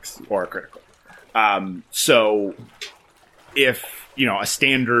 or a 6 or a critical. So if, a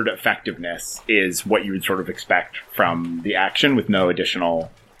standard effectiveness is what you would sort of expect from the action with no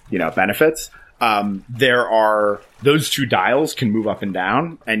additional, benefits. There are those 2 dials can move up and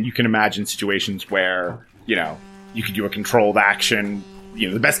down, and you can imagine situations where, you could do a controlled action.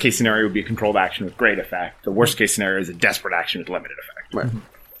 The best case scenario would be a controlled action with great effect. The worst case scenario is a desperate action with limited effect. Right.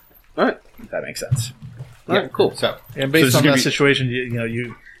 All right. If that makes sense. All right, cool. So And So this based is on gonna that be- situation,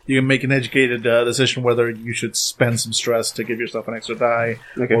 you can make an educated decision whether you should spend some stress to give yourself an extra die,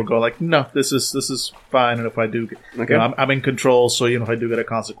 Okay. or go like, no, this is fine. And if I do, Okay. I'm in control. So if I do get a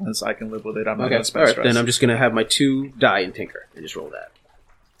consequence, I can live with it. I'm not Okay. going to All spend right, stress. then I'm just going to have my 2 die in Tinker and just roll that.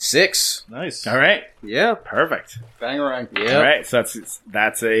 6. nice. All right. Yeah. Perfect. bangarang. Yeah. All right. So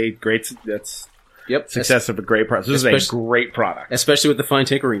that's a great Yep. success of a great product. This is a Especially- great product. Especially with the fine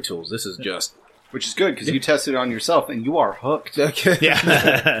tinkering tools. This is just... Which is good because you tested it on yourself and you are hooked. Okay.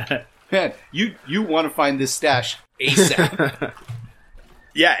 Yeah. Man, you want to find this stash ASAP.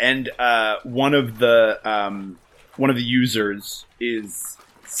 Yeah, and one of the users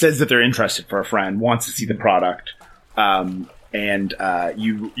says that they're interested for a friend, wants to see the product, and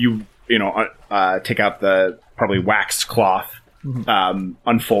you take out the probably waxed cloth,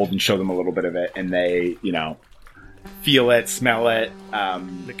 unfold and show them a little bit of it, and they feel it, smell it.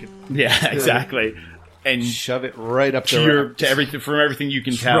 Yeah, exactly. And Shove it right up from there. everything you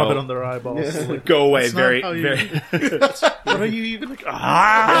can Just tell, rub it on their eyeballs. Like, go away That's not very, how you- very. what are you even like?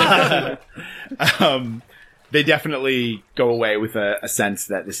 They definitely go away with a sense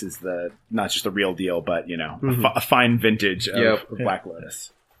that this is not just the real deal, but a fine vintage of Black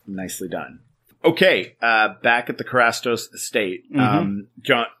Lotus. Nicely done. Okay, back at the Carrastos estate,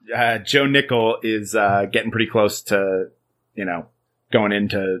 Joe Nickel is getting pretty close to going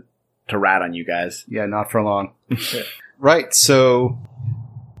into rat on you guys. Yeah, not for long. Right. So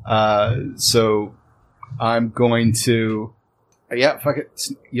I'm going to. Yeah, fuck it.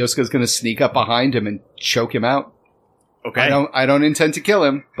 Yosuke's going to sneak up behind him and choke him out. Okay, I don't intend to kill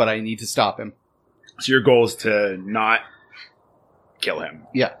him, but I need to stop him. so your goal is to not kill him.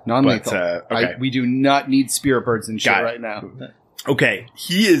 Yeah, non-lethal. But, okay. We do not need spirit birds and shit Got it. right now. Okay,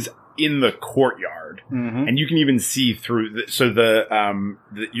 he is in the courtyard, Mm-hmm. and you can even see through.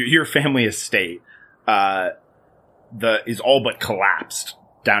 Your family estate. is all but collapsed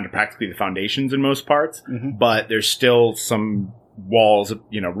down to practically the foundations in most parts, Mm-hmm. but there's still some walls,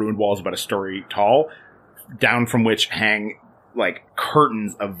 ruined walls about a story tall, down from which hang like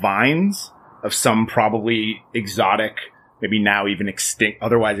curtains of vines of some probably exotic, maybe now even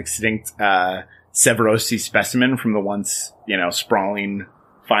otherwise extinct, Severosi specimen from the once, sprawling,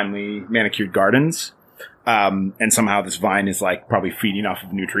 finely manicured gardens. And somehow this vine is like probably feeding off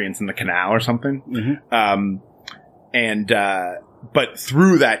of nutrients in the canal or something. Mm-hmm. But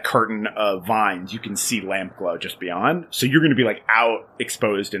through that curtain of vines, you can see lamp glow just beyond. So you're going to be like out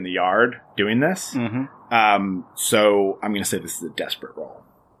exposed in the yard doing this. Mm-hmm. So I'm going to say this is a desperate roll.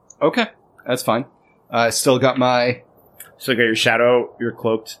 Okay, that's fine. I still got my... So you got your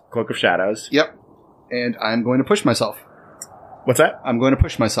cloak of shadows. Yep. And I'm going to push myself. What's that? I'm going to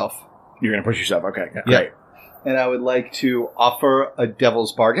push myself. You're going to push yourself. Okay, great. Yep. And I would like to offer a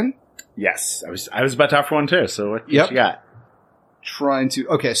devil's bargain. Yes, I was about to offer one too. So what you got? Trying to...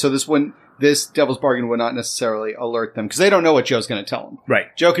 Okay, so this devil's bargain would not necessarily alert them, because they don't know what Joe's going to tell them. Right.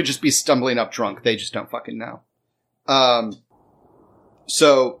 Joe could just be stumbling up drunk. They just don't fucking know.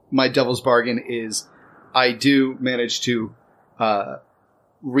 So my devil's bargain is I do manage to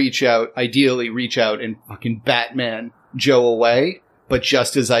ideally reach out and fucking Batman Joe away, but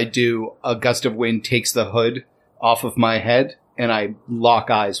just as I do, a gust of wind takes the hood off of my head, and I lock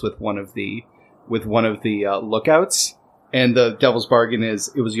eyes with one of the lookouts. And the devil's bargain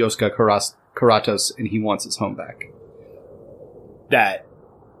is it was Yoska Karatos, and he wants his home back. They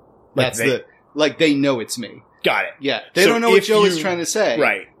know it's me. Got it. Yeah, they don't know what Joe is trying to say,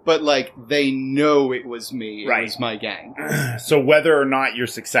 right? But they know it was me. It was my gang. So whether or not you're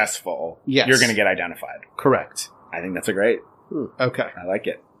successful, yes, you're going to get identified. Correct. I think that's a great. Okay, I like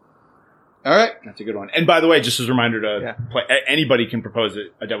it. All right, that's a good one. And by the way, just as a reminder to play, anybody can propose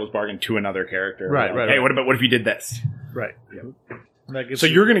a devil's bargain to another character. Right. Hey, what if you did this? Right. Yeah. So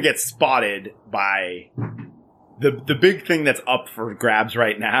you're going to get spotted by the big thing that's up for grabs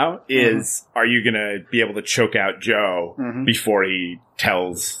right now is are you going to be able to choke out Joe before he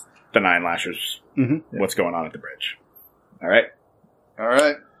tells the Nine Lashers what's going on at the bridge? All right.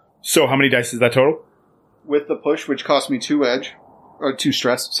 So how many dice is that total? With the push, which cost me 2 edge. Or 2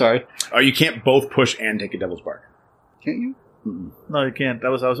 stress, sorry. Oh, you can't both push and take a devil's bargain. Can't you? No, you can't. I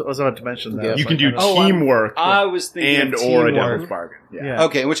was about to mention that. You can do teamwork I was thinking or a devil's bargain. Yeah.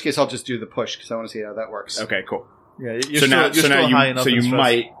 Okay, in which case I'll just do the push, because I want to see how that works. Okay, cool. Yeah, you're still high enough. So you stress.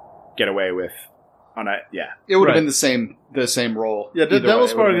 might get away with on a It would have been the same roll. Yeah, the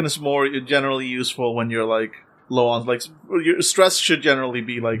devil's bargain is more generally useful when you're low on your stress should generally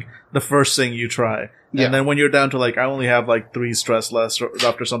be the first thing you try. Yeah. And then when you're down to I only have 3 stress left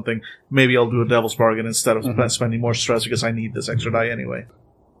or something, maybe I'll do a devil's bargain instead of spending more stress because I need this extra die anyway.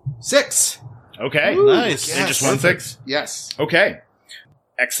 6. Okay. Ooh, nice. Yes. And just 1 6? Yes. Okay.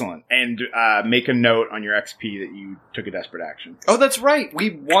 Excellent. And make a note on your XP that you took a desperate action. Oh, that's right. We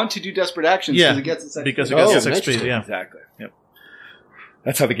want to do desperate actions because it gets its XP. Because it gets its XP, yeah. Exactly. Yep.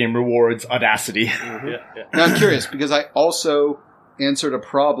 That's how the game rewards audacity. Yeah. Now I'm curious, because I also answered a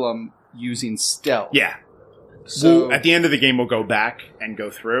problem using stealth. Yeah. So at the end of the game, we'll go back and go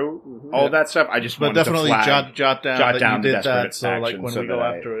through all of that stuff. I just wanted definitely to flag, jot down that you did that. So action when so we go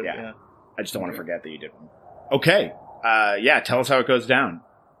that after it, I just don't want to forget that you did one. Okay. Tell us how it goes down.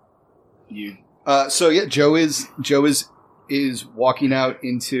 Joe is walking out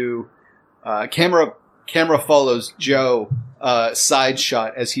into camera follows Joe side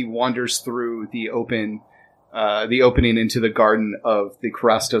shot as he wanders through the opening into the garden of the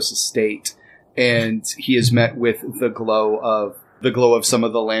Karastos estate, and he is met with the glow of some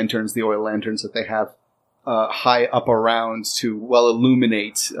of the lanterns, the oil lanterns that they have high up around to well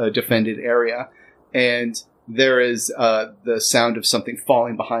illuminate a defended area, and there is the sound of something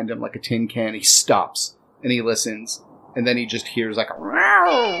falling behind him like a tin can. He stops and he listens, and then he just hears a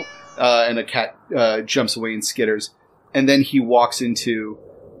meow, and a cat jumps away and skitters, and then he walks into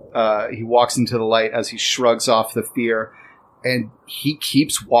the light as he shrugs off the fear, and he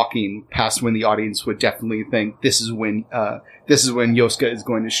keeps walking past when the audience would definitely think this is when Yoska is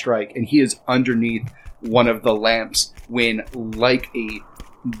going to strike, and he is underneath one of the lamps when, like a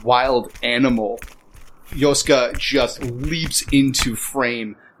wild animal, Yoska just leaps into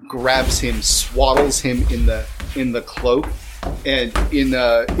frame, grabs him, swaddles him in the cloak, and in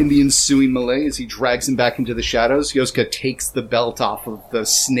the ensuing melee, as he drags him back into the shadows, Yoska takes the belt off of the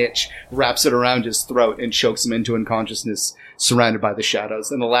snitch, wraps it around his throat, and chokes him into unconsciousness, surrounded by the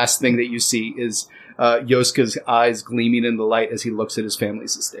shadows. And the last thing that you see is Yoska's eyes gleaming in the light as he looks at his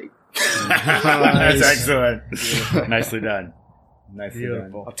family's estate. That's excellent. Nicely done. Nicely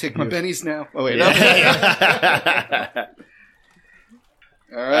Beautiful. I'll take my bennies now. Oh wait. done.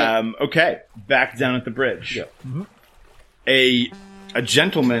 All right. Okay, back down at the bridge. Yeah. A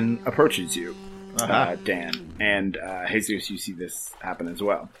gentleman approaches you, Uh-huh. Dan, and Jesus. You see this happen as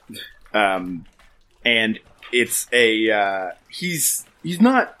well, and it's a he's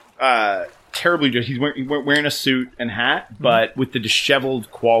not terribly dressed. He's wearing a suit and hat, but with the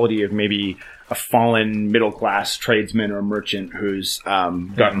disheveled quality of maybe a fallen middle class tradesman or merchant who's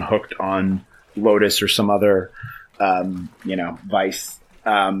gotten hooked on Lotus or some other vice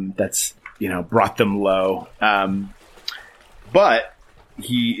that's brought them low. But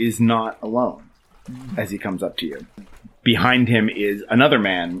he is not alone as he comes up to you. Behind him is another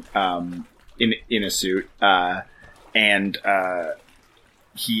man in a suit, and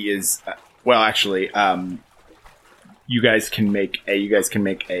he is you guys can make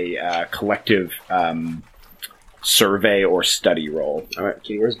a collective survey or study roll. All right,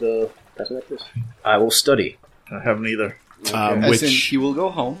 Key, where's the password like this? I will study. I haven't either. As in, he will go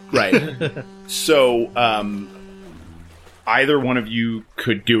home. Right. So, either one of you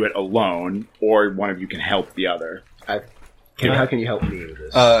could do it alone, or one of you can help the other. How can you help me with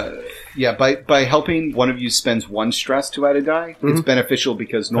this? Yeah, by helping, one of you spends 1 stress to add a die. It's beneficial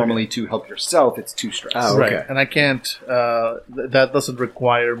because normally to help yourself, it's 2 stress. Oh, okay. Right, and I can't. That doesn't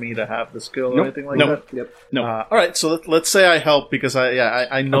require me to have the skill or Nope. anything like Nope. that. Yep. No. All right, so let's say I help because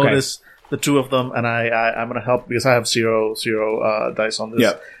I noticed the 2 of them, and I'm going to help because I have zero dice on this.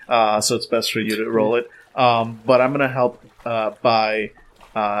 Yep. So it's best for you to roll it. But I'm going to help by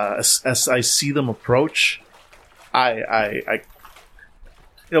as I see them approach. We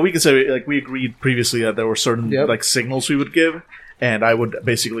can say like we agreed previously that there were certain like signals we would give, and I would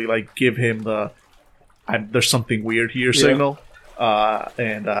basically like give him there's something weird here signal,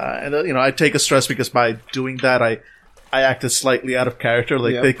 and I take a stress because by doing that I acted slightly out of character.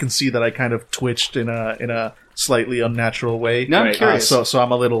 Like they can see that I kind of twitched in a slightly unnatural way. Now I'm curious. So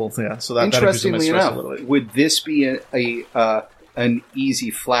I'm a little So that Interestingly that enough, a little bit. would this be an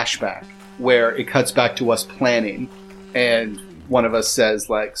easy flashback where it cuts back to us planning, and one of us says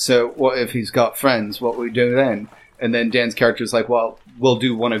like, "So, what if he's got friends? What would we do then?" And then Dan's character is like, "Well, we'll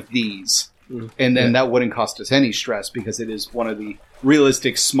do one of these." And then that wouldn't cost us any stress because it is one of the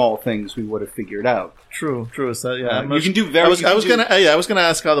realistic small things we would have figured out. True. Is that You can do very. I was gonna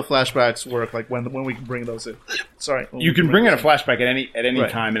ask how the flashbacks work, like when we can bring those in. Sorry, You can bring in a flashback at any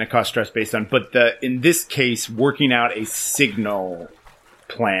Right. time, and it costs stress based on. But in this case, working out a signal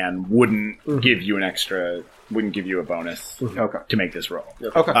plan wouldn't give you wouldn't give you a bonus Okay. to make this roll.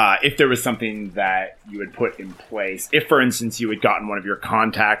 Okay. If there was something that you had put in place, if for instance you had gotten one of your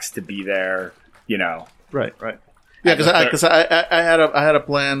contacts to be there, Right. Yeah, because I had a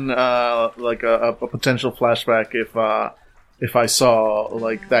plan, like a potential flashback if I saw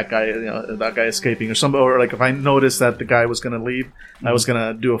like that guy escaping or like if I noticed that the guy was going to leave, I was going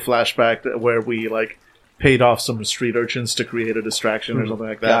to do a flashback where we like paid off some street urchins to create a distraction or something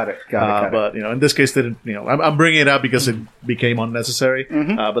like that. Got it. But in this case, I'm bringing it out because it became unnecessary.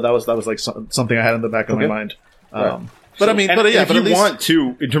 But that was like something I had in the back of my mind. But I mean, And but yeah, if but you at least, want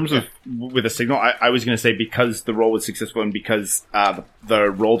to, in terms of with a signal, I was going to say because the roll was successful and because the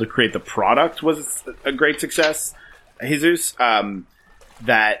roll to create the product was a great success, Jesus,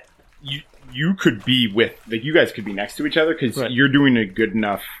 that you could be you guys could be next to each other because you're doing a good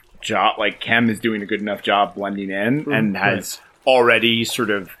enough job. Like Kem is doing a good enough job blending in and has already sort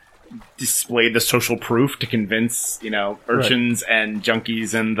of displayed the social proof to convince urchins and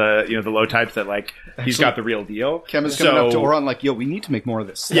junkies and the low types that like he's got the real deal. Kem is coming up to Oran like, "Yo, we need to make more of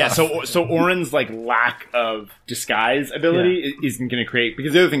this stuff." Yeah, so Oren's like lack of disguise ability isn't going to create,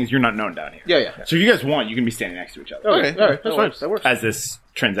 because the other thing is you're not known down here. Yeah. So if you guys want, you can be standing next to each other Okay, all right, that's fine. That works. as this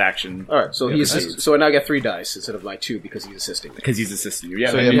transaction. All right, so so I now get 3 dice instead of my 2 because he's assisting me. Because he's assisting you.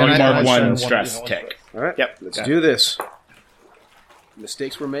 Yeah, So and yeah, you but mark I- one one- stress one tick. All right, Yep. let's do this.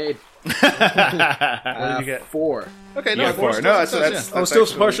 Mistakes were made. What did you get? 4. Okay, Yeah, 4. No, that's Still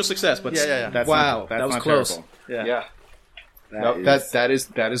actually- partial success, but Yeah. That's wow, not, that's that was not close. terrible. Yeah. No, that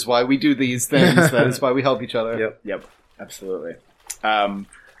is why we do these things. That is why we help each other. Yep, absolutely.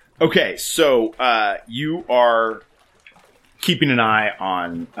 Okay, so you are keeping an eye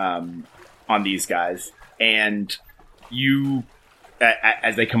on these guys, and you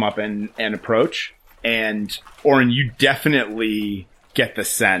as they come up and approach, and Oren, you definitely get the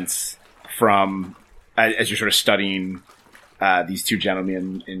sense from as you're sort of studying these 2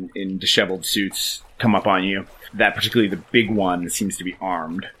 gentlemen in disheveled suits come up on you, that particularly the big one seems to be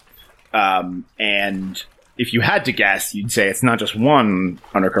armed. And if you had to guess, you'd say it's not just one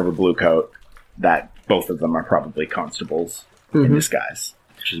undercover blue coat, that both of them are probably constables in disguise,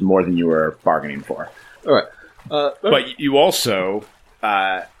 which is more than you were bargaining for. All right. But you also,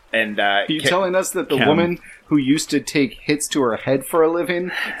 Are you telling us that the Kem. woman who used to take hits to her head for a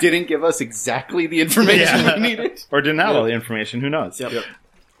living didn't give us exactly the information we needed? or didn't have all the information? Who knows? Yep.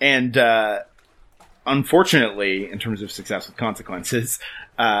 And unfortunately, in terms of success with consequences,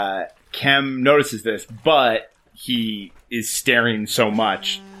 Kem notices this, but he is staring so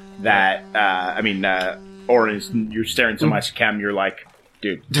much that Orin, you're staring so much, Kem, you're like,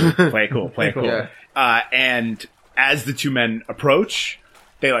 dude, play it cool. Yeah. And as the two men approach,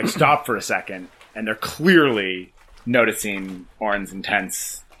 they like stop for a second, and they're clearly noticing Orin's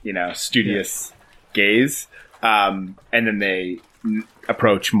intense, studious gaze. And then they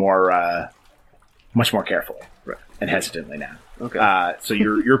approach much more carefully and hesitantly now. Okay. So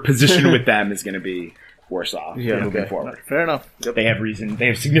your position with them is going to be worse off moving forward. Fair enough. They have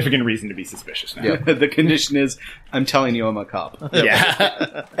significant reason to be suspicious now. The condition is, I'm telling you I'm a cop.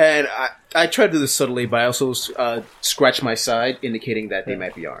 Yeah. And I try to do this subtly, but I also scratch my side, indicating that they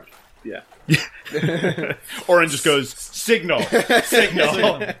might be armed. Yeah. Orin just goes, signal.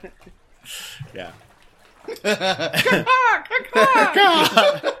 Yeah.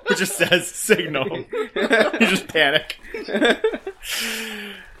 It just says signal. You just panic. You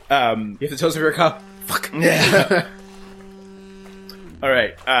have to tell us if you're a cop. Fuck. Yeah. All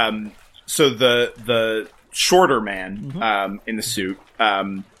right. So the shorter man in the suit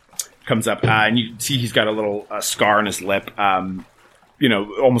comes up, and you see he's got a little scar on his lip.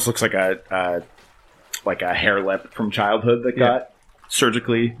 Almost looks like a hair lip from childhood that got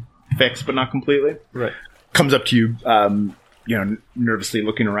surgically fixed, but not completely. Right. Comes up to you, nervously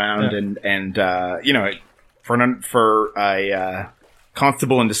looking around, and for a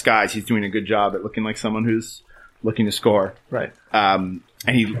constable in disguise, he's doing a good job at looking like someone who's looking to score. Right. And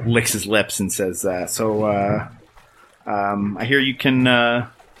he licks his lips and says, I hear you can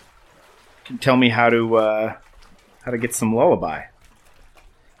tell me how to get some lullaby.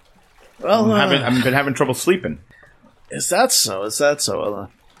 Well, I've been having trouble sleeping. Is that so?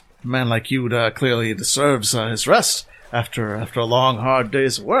 Well, a man like you clearly deserves his rest after a long, hard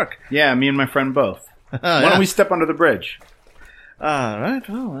day's work. Yeah, me and my friend both. Why don't we step under the bridge? All right.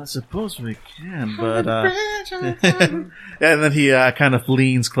 Well, I suppose we can, but and then he kind of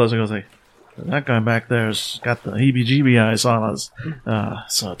leans closer and goes like, "That guy back there's got the heebie-jeebie eyes on us.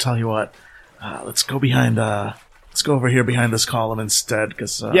 So I'll tell you what, let's go over here behind this column instead,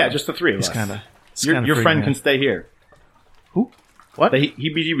 because just the three of us. Your friend can stay here. Who? What? The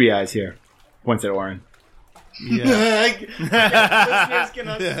heebie-jeebie eyes here. Points at Orin. Yeah. He's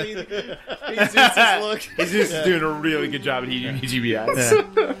just doing a really good job at heebie-jeebie eyes.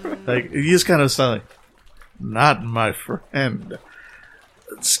 Like he just kind of sounds like, "Not my friend.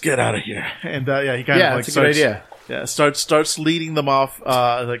 Let's get out of here." And he kind of like that's a starts, good idea. Yeah, starts leading them off. He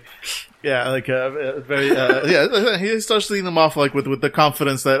starts leading them off like with the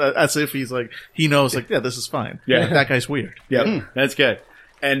confidence that as if he's like he knows like this is fine. Yeah. That guy's weird. Yep, that's good.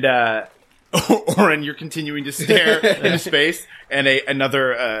 And Orin, you're continuing to stare into space, and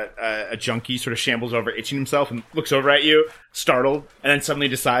a junkie sort of shambles over, itching himself, and looks over at you, startled, and then suddenly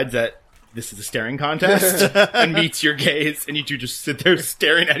decides that this is a staring contest, and meets your gaze, and you two just sit there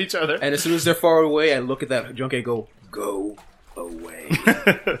staring at each other. And as soon as they're far away, I look at that junkie and go away.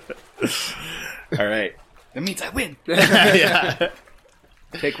 All right. That means I win. Yeah.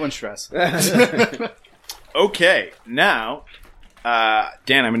 Take one stress. Okay, now,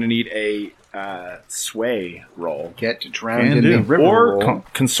 Dan, I'm going to need a sway roll. Get drowned Can in do. the river Or roll.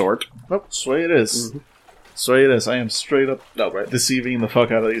 consort. Oh, sway it is. Sway it is. I am straight up deceiving the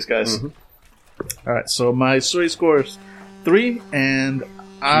fuck out of these guys. All right, so my sway score is 3, and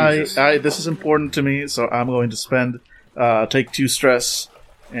I this is important to me, so I'm going to spend take 2 stress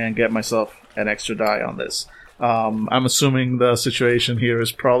and get myself an extra die on this. I'm assuming the situation here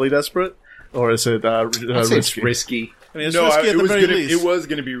is probably desperate, or is it I'd say it's risky? risky. I mean, it's risky at the very least. It was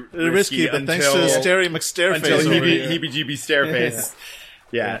going to be risky, but thanks to Stary McStareface until over here. heebie-jeebie stareface.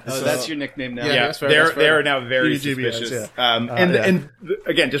 Yeah. Oh, that's your nickname now. Yeah, that's fair, they're that's fair. they are now very heebie-jeebie suspicious. eyes, And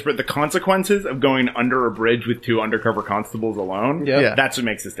again, just for the consequences of going under a bridge with 2 undercover constables alone. Yeah. That's what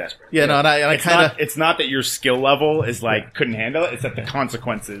makes us desperate. Yeah, no, and I It's kind not. of It's not that your skill level is like couldn't handle it. It's that the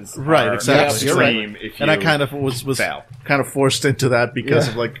consequences Right, are exactly. extreme. You're right. If you and I kind of was fail. kind of forced into that because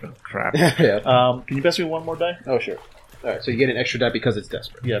of like crap. Yeah. Can you pass me one more die? Oh, sure. All right, so you get an extra die because it's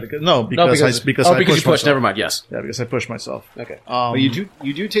desperate. Yeah, because I you pushed pushed. myself. Never mind. Yes. Yeah, because I pushed myself. Okay. Well, you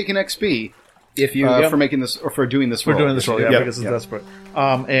do take an XP If you for making this or for doing this. For roll. doing this roll, Yeah. because it's desperate.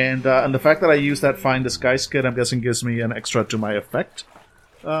 And the fact that I use that Find Disguise kit, I'm guessing gives me an extra to my effect.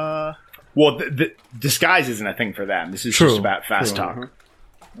 Well, the disguise isn't a thing for them. This is True. just about fast True. talk.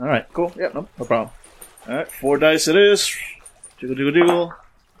 All right, cool. Yeah, no problem. All right, 4 dice it is. Jiggle, jiggle, jiggle.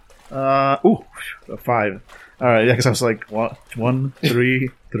 A 5. All right, yeah, because I was like, 1, 3,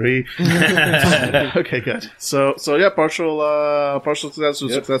 3. Okay, good. So yeah, partial success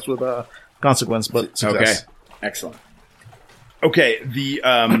with success with consequence, but success. Okay, excellent. Okay, the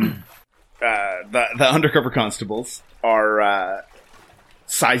undercover constables are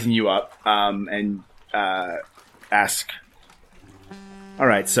sizing you up and ask. All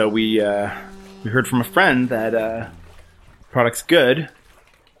right, so we heard from a friend that product's good,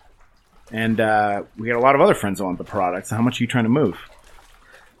 and we got a lot of other friends that want the product. So how much are you trying to move?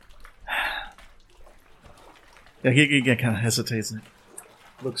 Yeah, he kind of hesitates and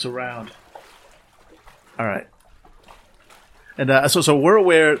looks around. All right. And so we're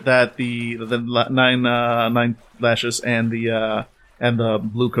aware that the nine lashes and the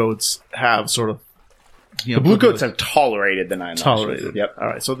blue coats have sort of The blue coats have tolerated the 9 lashes. tolerated. Yep. All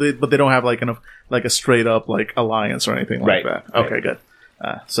right. So but they don't have like a straight up like alliance or anything like Right. that. Okay, Right. good.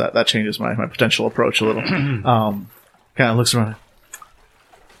 So that changes my potential approach a little. Kind of looks around.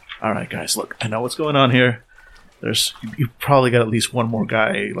 All right, guys. Look, I know what's going on here. You probably got at least one more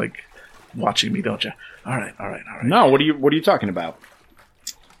guy like watching me, don't you? All right. No, what are you talking about?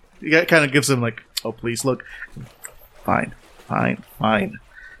 It kind of gives them like, oh, please look. Fine.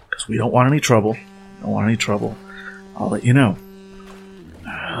 Because we don't want any trouble. I'll let you know.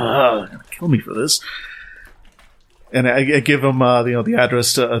 They're gonna kill me for this. And I give them, the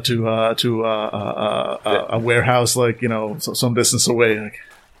address to a warehouse, like some distance away. Like,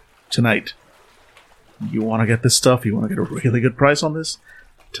 tonight, you want to get this stuff? You want to get a really good price on this?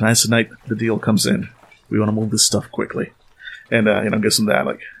 Tonight's the night the deal comes in. We want to move this stuff quickly, and gives them that.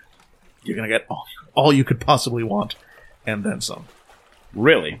 Like, you're gonna get all you could possibly want, and then some.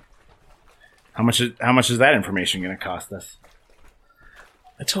 Really? How much is that information going to cost us?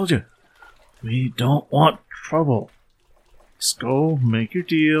 I told you, we don't want trouble. Just go make your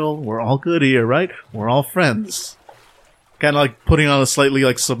deal. We're all good here, right? We're all friends. Kind of like putting on a slightly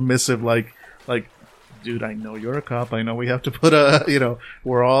like submissive, like, dude, I know you're a cop. I know we have to put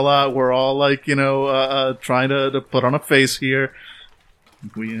we're all like, trying to put on a face here.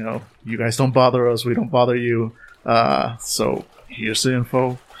 You guys don't bother us. We don't bother you. So here's the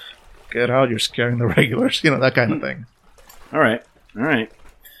info. Get out. You're scaring the regulars. That kind of thing. All right.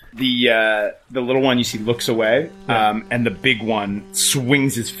 The little one you see looks away, and the big one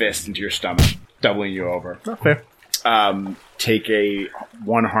swings his fist into your stomach, doubling you over. Not fair. Take a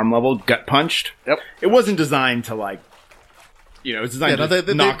 1 harm level, gut punched. Yep. It wasn't designed to it was designed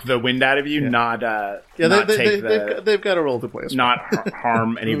to knock the wind out of you, not they've got a role to play. not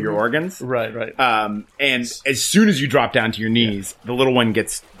harm any of your organs. Right. And as soon as you drop down to your knees, the little one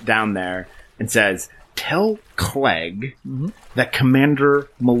gets down there and says, "Tell Clegg that Commander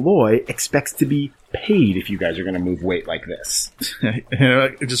Malloy expects to be paid if you guys are going to move weight like this."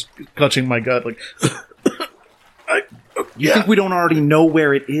 Just clutching my gut, like. You think we don't already know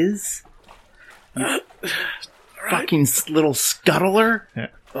where it is? Fucking little scuttler. Yeah.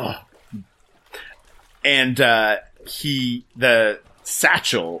 Oh. And the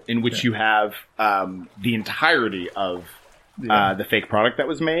satchel in which you have the entirety of the fake product that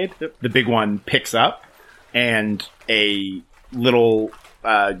was made, the big one picks up, and a little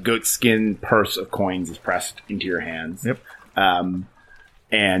goat skin purse of coins is pressed into your hands. Yep.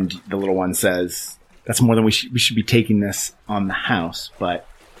 And the little one says, "That's more than we should be taking this on the house, but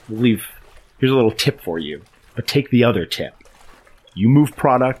here's a little tip for you. But take the other tip. You move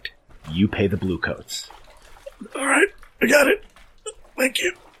product, you pay the blue coats." All right, I got it. Thank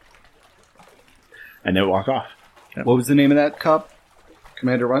you. And they walk off. What was the name of that cop?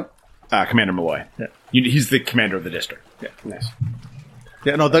 Commander what? Commander Malloy. Yeah. He's the commander of the district. Yeah, nice.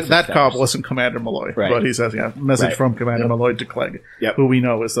 Yeah, no, that cop wasn't Commander Malloy, Right. but he says, message Right. from Commander Malloy to Clegg, Yep. who we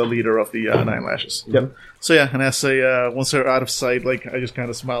know is the leader of the 9 lashes. Yep. So yeah, and as they once they're out of sight, like I just kind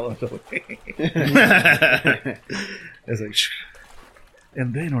of smile and feel like, it's like, shh.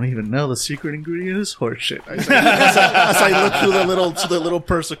 And they don't even know the secret ingredient is horseshit. As I look through the little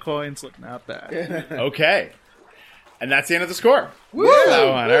purse of coins, look, not bad. Okay. And that's the end of the score. Woo!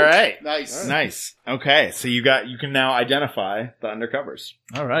 That one. All right. Nice. Okay, so you can now identify the undercovers.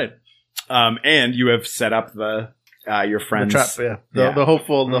 All right, And you have set up your the friends. trap, the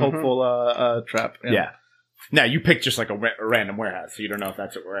hopeful trap. Yeah. Now you picked just like a random warehouse, so you don't know if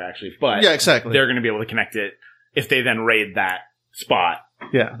that's what we're actually. But Yeah, exactly. they're going to be able to connect it if they then raid that spot.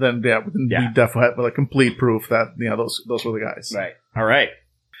 Yeah, then we definitely have like complete proof that those were the guys. Right. All right.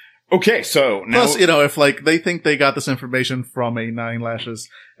 Okay, so now Plus, if like they think they got this information from a Nine Lashes,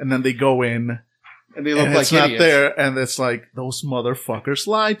 and then they go in And they look and like it's not idiots. there, and it's like those motherfuckers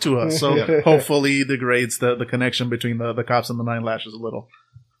lied to us. So hopefully, degrades the connection between the cops and the Nine Lashes a little.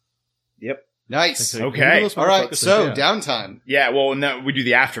 Nice. Okay. All right, so downtime. yeah, well, now we do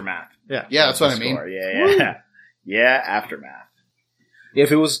the aftermath. Yeah. Yeah, that's what I mean. Score. Yeah, aftermath.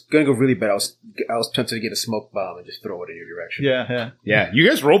 If it was going to go really bad, I was tempted to get a smoke bomb and just throw it in your direction. Yeah. Yeah, you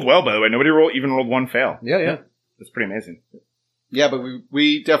guys rolled well, by the way. Nobody even rolled one fail. Yeah. That's pretty amazing. Yeah, but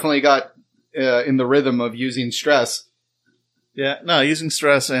we definitely got in the rhythm of using stress. Yeah, no, using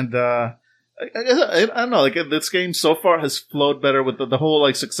stress and I don't know. Like this game so far has flowed better with the whole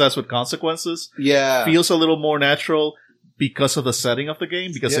like success with consequences. Yeah. Feels a little more natural because of the setting of the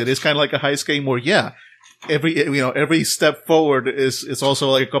game. Because it is kind of like a heist game where every step forward is also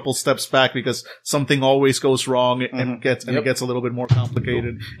like a couple steps back because something always goes wrong and it gets a little bit more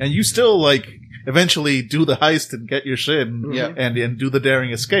complicated. And you still like eventually do the heist and get your shit and do the daring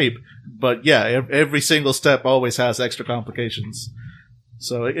escape. But yeah, every single step always has extra complications.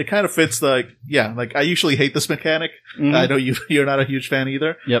 So it kind of fits like I usually hate this mechanic. I know you're not a huge fan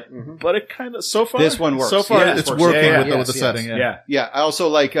either. Yep. But it kind of, so far. This one works. So far, Yeah, it's it works. working Yeah, with the setting. Yeah. Yeah, I also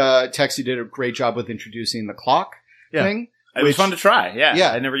like Texi did a great job with introducing the clock thing. It was fun to try.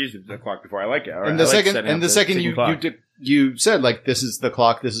 Yeah. I I never used the clock before. I like it. All right. And the I like second, setting and up the second ticking clock. you said like this is the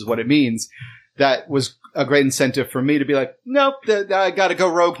clock, this is what it means. That was a great incentive for me to be like, nope, I got to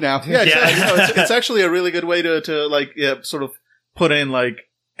go rogue now. Yeah, exactly. It's actually a really good way to like sort of put in like,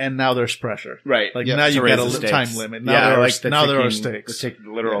 and now there's pressure. Right. Like Yeah, now to you raise get a the stakes. time limit. Now Yeah, there I are like the now there are ticking- stakes. the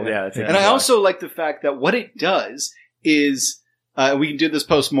ticking literal. Yeah. the ticking And I clock. also like the fact that what it does is, we can do this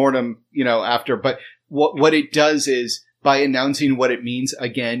post-mortem, after, but what it does is by announcing what it means,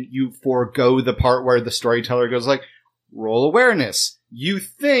 again, you forego the part where the storyteller goes like, roll awareness. You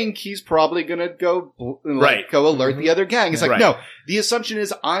think he's probably gonna go, Right. go alert the other gang. It's like, Right. no, the assumption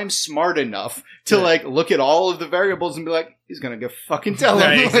is I'm smart enough to like look at all of the variables and be like, he's gonna go fucking tell him.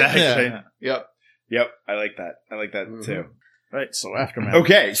 Right, exactly. Yep. Yep. I like that. I like that too. Right. So aftermath.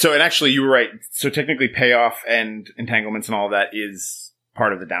 Okay. So, and actually you were right. So technically payoff and entanglements and all that is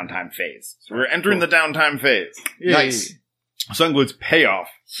part of the downtime phase. So we're entering the downtime phase. Nice. So it includes payoff,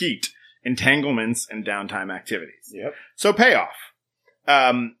 heat, entanglements, and downtime activities. Yep. So payoff.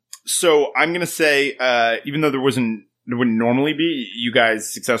 So I'm going to say, even though there wouldn't normally be, you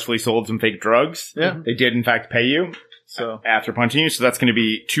guys successfully sold some fake drugs. Yeah. They did in fact pay you So after punching you. So that's going to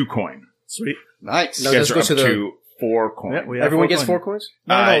be 2 coin. sweet. Nice. No, You guys let's are go up to to 4 coin. Yeah, we have Everyone 4 gets coins. 4 coins?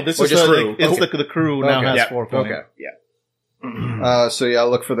 No, this or is just the crew. it's the crew now Okay. has Yeah. 4 coins. Okay. So yeah, I'll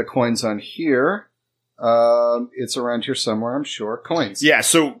look for the coins on here. It's around here somewhere, I'm sure. Coins. Yeah,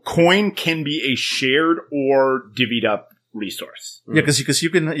 so coin can be a shared or divvied up resource. Yeah, because you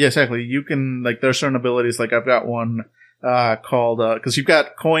can, exactly. You can, like, there are certain abilities, like I've got one, called, cause you've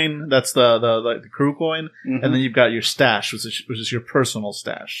got coin, that's the crew coin, Mhm. and then you've got your stash, which is your personal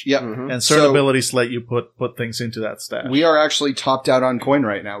stash. Yep. And certain So- abilities let you put things into that stash. We are actually topped out on coin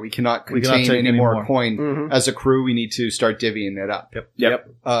right now. We cannot We cannot contain take any any more more. coin. Mhm. As a crew, we need to start divvying it up. Yep.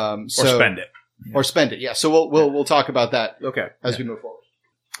 Or Or spend it. Or spend it. Yeah. So we'll talk about that Okay. as we move forward.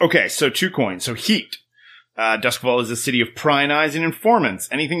 Okay, so 2 coins. So heat. Duskfall is a city of prying eyes and informants.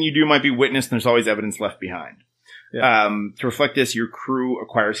 Anything you do might be witnessed, and there's always evidence left behind. Yeah. To reflect this, your crew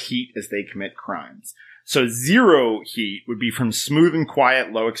acquires heat as they commit crimes. So 0 heat would be from smooth and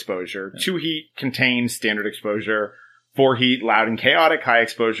quiet, low exposure. 2 heat, contained, standard exposure. 4 heat, loud and chaotic, high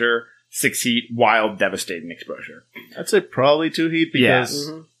exposure. 6 heat, wild, devastating exposure. I'd say probably 2 heat because,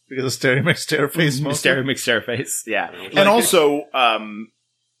 Mhm. because of Stereo face mostly. Stereo face, yeah. And also,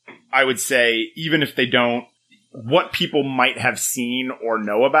 I would say, even if they don't, what people might have seen or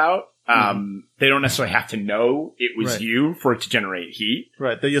know about, they don't necessarily have to know it was Right. you for it to generate heat.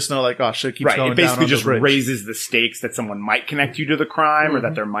 Right. They just know, like, oh, shit keeps Right. going It basically down on just the bridge. raises the stakes that someone might connect you to the crime or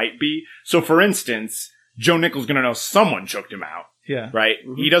that there might be. So, for instance, Joe Nickel's going to know someone choked him out, Yeah. right?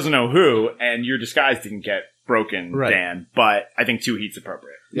 He doesn't know who, and your disguise didn't get broken, Right. Dan, but I think 2 heat's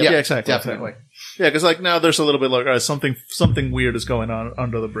appropriate. Yeah, exactly. Definitely. Yeah, because, like, now there's a little bit like, all right, something weird is going on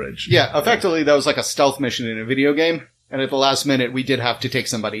under the bridge. Yeah. Effectively, that was like a stealth mission in a video game. And at the last minute, we did have to take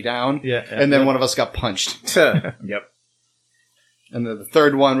somebody down. Yeah. And then one of us got punched. Yep. And then the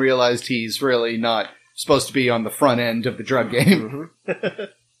third one realized he's really not supposed to be on the front end of the drug game.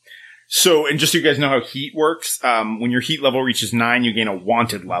 So, and just so you guys know how heat works, when your heat level reaches 9, you gain a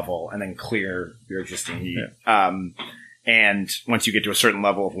wanted level and then clear your existing heat. And once you get to a certain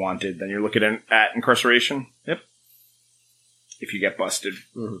level of wanted, then you're looking at incarceration. Yep. If you get busted.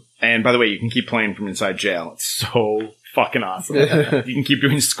 And by the way, you can keep playing from inside jail. It's so Fucking awesome. You can keep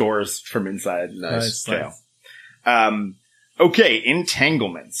doing scores from inside Nice. jail. Okay,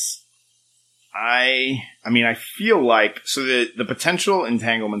 entanglements. I feel like, so the potential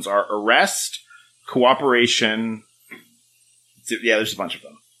entanglements are arrest, cooperation. Yeah, there's a bunch of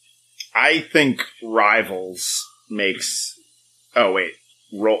them. I think rivals makes,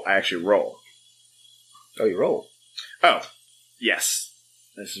 roll. I actually roll. Oh, you roll. Oh, yes.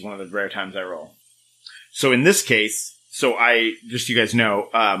 This is one of the rare times I roll. So in this case, just so you guys know,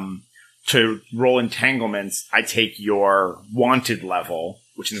 to roll entanglements, I take your wanted level,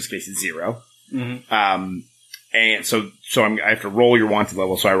 which in this case is 0. Mm-hmm. And so I have to roll your wanted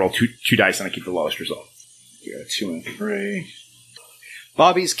level, so I roll two dice and I keep the lowest result. You got 2 and 3.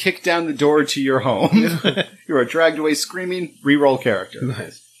 Bobby's kicked down the door to your home. You are dragged away screaming. Reroll character.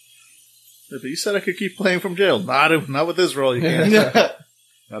 Nice. But you said I could keep playing from jail. Not with this roll, you can't.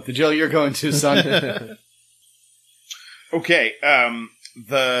 Not the jail you're going to, son. Okay,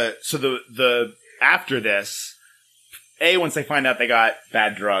 the after this, A, once they find out they got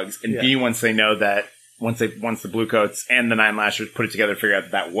bad drugs, and B, once they know that once the Bluecoats and the Nine Lashers put it together, figure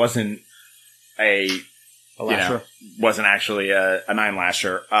out that wasn't a lasher, wasn't actually a Nine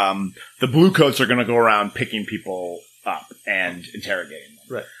Lasher. The Bluecoats are going to go around picking people up and interrogating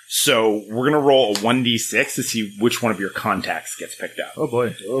them. Right. So we're going to roll a 1d6 to see which one of your contacts gets picked up. Oh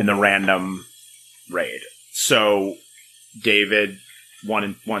boy. In the random raid. So, David,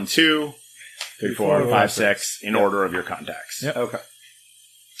 1, 2, 3, 4, 5, 6, in order of your contacts. Yep. Okay.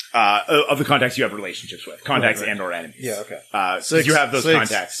 Of the contacts you have relationships with. Contacts Right. and or enemies. Yeah, okay. 'Cause you have those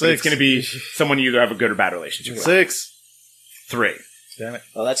contacts. But it's going to be someone you either have a good or bad relationship with. 6. 3. Damn it.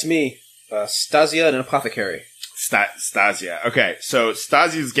 Well, that's me. Stasia and an apothecary. Stasia. Okay, so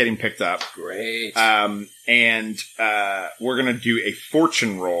Stasia's getting picked up. Great. And we're going to do a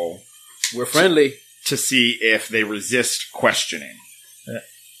fortune roll We're friendly. to see if they resist questioning.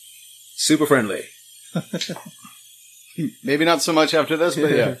 Super friendly. Maybe not so much after this,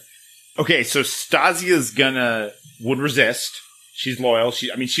 but yeah. Okay, so Stasia's would resist. She's loyal.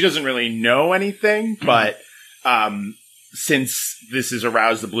 She doesn't really know anything, but since this has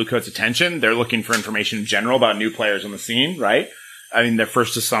aroused the Bluecoats' attention, they're looking for information in general about new players on the scene, right? I mean, their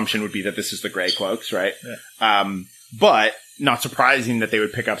first assumption would be that this is the Grey Cloaks, right? Yeah. But not surprising that they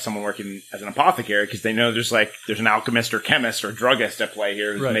would pick up someone working as an apothecary because they know there's an alchemist or chemist or druggist at play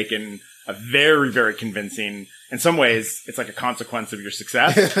here who's making a very, very convincing. In some ways, it's like a consequence of your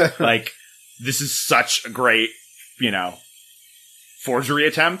success. Like, this is such a great, forgery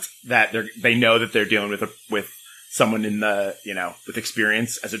attempt that they know that they're dealing with someone in the, with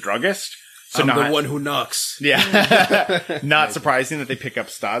experience as a druggist. So I'm not the one who knocks. Yeah. Not surprising that they pick up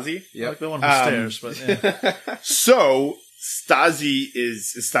Stasi. I like the one who stares, but yeah. So Stasi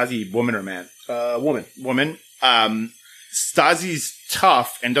is Stasi woman or man? Woman. Woman. Stasi's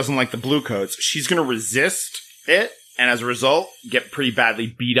tough and doesn't like the Bluecoats. She's going to resist it, and as a result, get pretty badly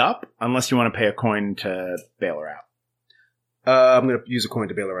beat up unless you want to pay a coin to bail her out. I'm going to use a coin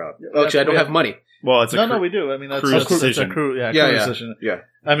to bail her out. Actually, I don't have money. Well, it's No, we do. I mean, that's crew's a crew decision. crew Yeah. decision. Yeah.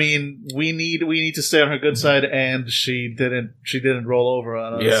 I mean, we need to stay on her good side, and she didn't roll over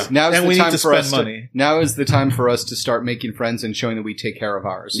on us. Yeah. Now is And the we time need to for us spend money. now is the time for us to start making friends and showing that we take care of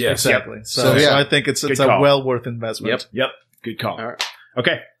ours. Yeah. Exactly. Yep. So yeah. I think it's Good a call. well worth investment. Yep. Good call. All right.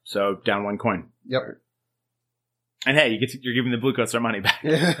 Okay, so down 1 coin. Yep. And hey, you're giving the Bluecoats their money back.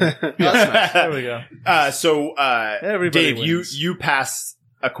 That's nice. There we go. Everybody Dave, wins. you pass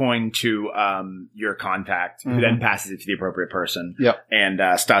a coin to your contact, who then passes it to the appropriate person. Yep. And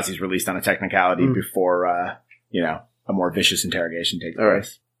Stasi's released on a technicality before a more vicious interrogation takes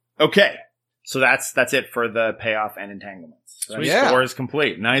place. Okay, so that's it for the payoff and entanglements. So that Yeah. score is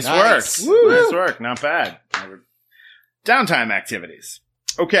complete. Nice Nice. work. Woo. Nice work. Not bad. Downtime activities.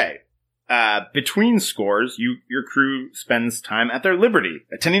 Okay. Between scores, your crew spends time at their liberty,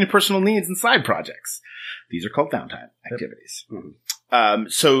 attending to personal needs and side projects. These are called downtime activities.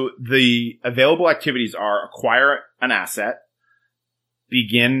 So the available activities are acquire an asset,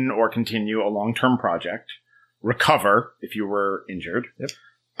 begin or continue a long-term project, recover if you were injured,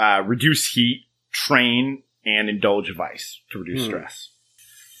 reduce heat, train, and indulge vice to reduce stress.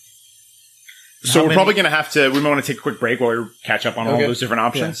 So we're probably going to have to, we might want to take a quick break while we catch up on all those different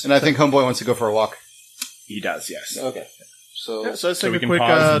options. And I think Homeboy wants to go for a walk. He does, yes. Okay. So, Yeah, so let's So take we a can quick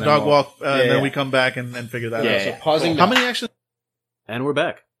pause and then dog we'll- walk, and Yeah. then we come back and figure that Yeah. out. So pausing How now. many actions? And we're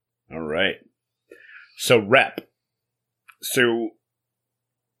back. All right. So rep. So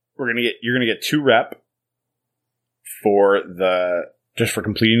you're going to get 2 rep for just for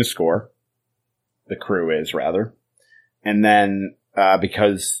completing a score. The crew is rather. And then,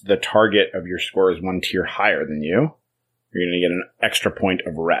 because the target of your score is 1 tier higher than you, you're going to get an extra point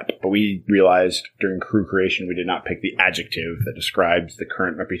of rep. But we realized during crew creation we did not pick the adjective that describes the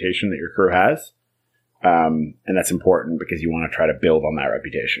current reputation that your crew has. And that's important because you want to try to build on that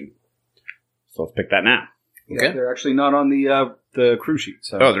reputation. So let's pick that now. Yeah, they're actually not on the crew sheet.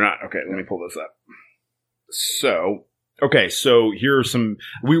 So. Oh, they're not? Okay, let me pull this up. So, okay, so here are some...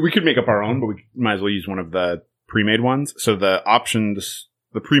 We could make up our own, but we might as well use one of the pre-made ones. So the options,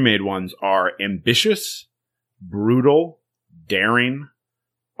 the pre-made ones are ambitious, brutal, daring,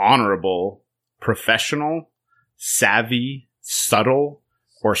 honorable, professional, savvy, subtle,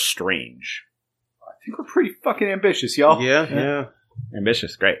 or strange. I think we're pretty fucking ambitious, y'all. Yeah.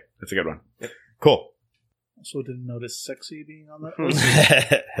 Ambitious, great. That's a good one. Cool. Also didn't notice sexy being on that list.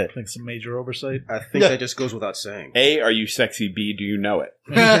 I think some major oversight. I think that just goes without saying. A, are you sexy? B, do you know it?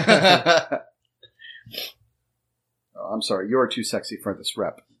 Oh, I'm sorry. You're too sexy for this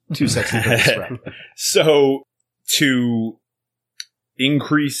rep. Too sexy for this rep. So, to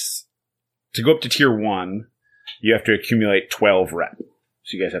go up to tier 1, you have to accumulate 12 rep.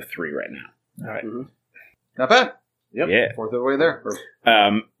 So you guys have 3 right now. All right. Mm-hmm. Not bad. Yep. Yeah. Fourth of the way there.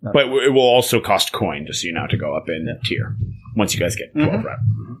 But it will also cost coin, just so you know, to go up in tier once you guys get 12 rep.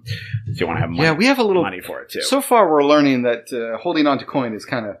 So you want to have money, we have a little money for it, too. So far, we're learning that holding on to coin is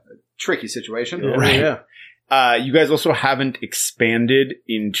kind of a tricky situation. Right. Yeah. You guys also haven't expanded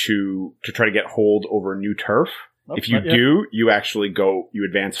to try to get hold over new turf. Nope, if you not yet. do, you actually you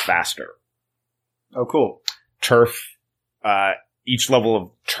advance faster. Oh, cool. Turf, each level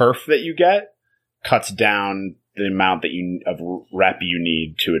of turf that you get cuts down the amount that of rep you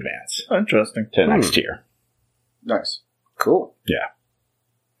need to advance Oh, interesting. to the next tier. Nice. Cool. Yeah.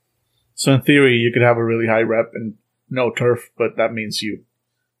 So in theory, you could have a really high rep and no turf, but that means you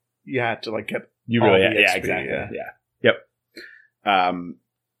had to get You all really, the yeah, XP, exactly. yeah. Yeah. Yep.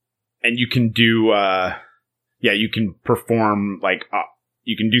 And you can do, you can perform,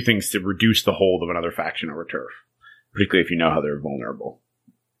 you can do things to reduce the hold of another faction over turf, particularly if you know how they're vulnerable.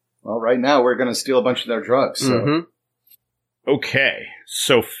 Well, right now, we're going to steal a bunch of their drugs. So. Mm-hmm. Okay,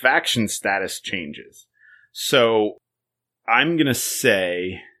 so faction status changes. So I'm going to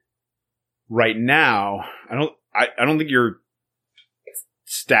say right now, I don't think your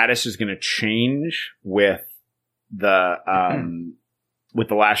status is going to change with the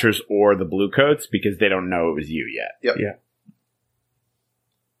Lashers or the Bluecoats because they don't know it was you yet. Yep. Yeah.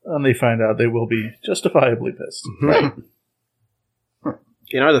 And they find out, they will be justifiably pissed. Right.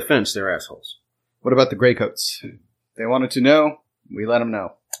 In our defense, they're assholes. What about the Greycoats? They wanted to know. We let them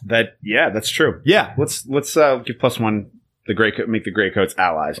know. That's true. Yeah, let's give +1 make the Greycoats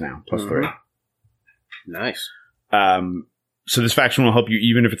allies now. +3. Nice. So this faction will help you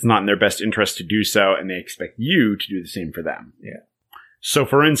even if it's not in their best interest to do so, and they expect you to do the same for them. Yeah. So,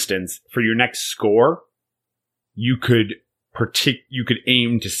 for instance, for your next score, you could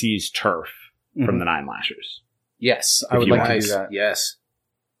aim to seize turf from the 9 Lashers. Yes, I If would you like want. to do that. Yes.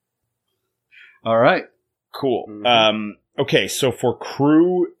 All right. Cool. Mhm. Okay, so for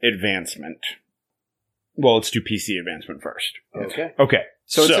crew advancement, well, let's do PC advancement first. Okay. Okay.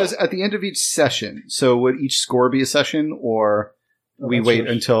 So it says at the end of each session. So would each score be a session, or we that's wait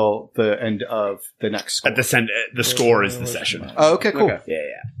yours. until the end of the next score? at this end, the score is the session. Oh, okay, cool. Okay.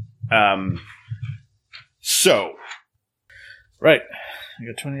 Yeah. So Right.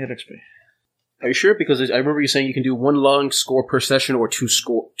 You got 28 XP. Are you sure? Because I remember you saying you can do 1 long score per session or 2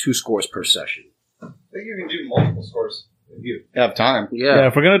 scores per session. I think you can do multiple scores if you have time. Yeah,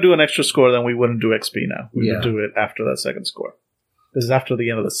 if we're going to do an extra score, then we wouldn't do XP now. We Yeah. would do it after that second score. This is after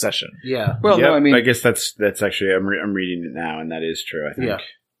the end of the session. Yeah. Well, Yep, no, I mean, I guess that's actually I'm reading it now, and that is true. I think. Yeah.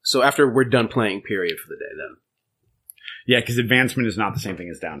 So after we're done playing, period, for the day, then. Yeah, because advancement is not the same thing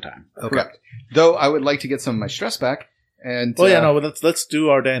as downtime. correct. Though I would like to get some of my stress back. And But let's do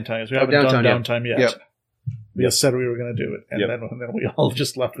our downtime. We haven't done downtime, downtime yet. Yep. We just said we were going to do it, and Yep. then we all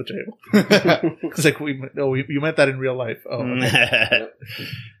just left the table. It's like you meant that in real life. Oh, okay.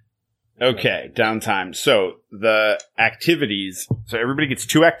 Okay, downtime. So the activities. So everybody gets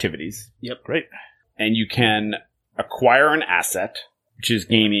 2 activities, Great. and you can acquire an asset, which is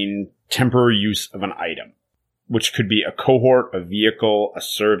gaining temporary use of an item, which could be a cohort, a vehicle, a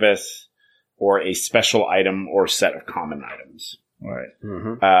service, or a special item or set of common items. All right.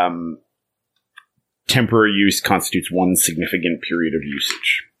 Mm-hmm. Temporary use constitutes 1 significant period of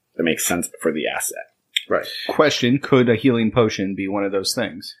usage. That makes sense for the asset. Right. question: could a healing potion be one of those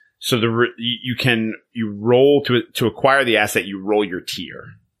things? So you roll to acquire the asset. You roll your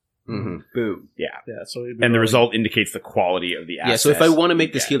tier, Mm-hmm. Boom. Yeah. So we'd be and the rolling- result indicates the quality of the asset. Yeah, so if I want to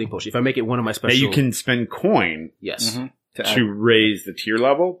make this Yeah. healing potion, if I make it one of my Now special... you can spend coin Yes. Mhm. to raise the tier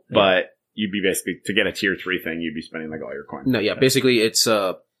level, Yeah. but you'd be basically, to get a tier 3 thing, you'd be spending like all your coins. No, yeah, basically it's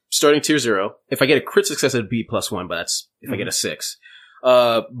starting tier 0. If I get a crit success, it'd be +1, but that's if I get a 6.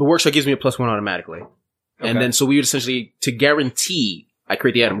 The workshop gives me a +1 automatically. And then, so we would essentially, to guarantee I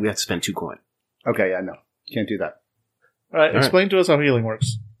create the item, we have to spend 2 coin. Okay, yeah, no. Can't do that. All right, explain to us how healing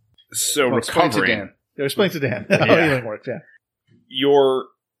works. So Well, explain to recovering, Dan. Yeah, explain to Dan how Yeah. healing works, yeah. your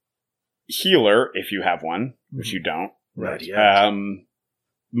healer, if you have one, which you don't, Right, yeah.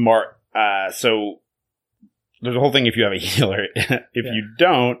 So there's a whole thing if you have a healer. If you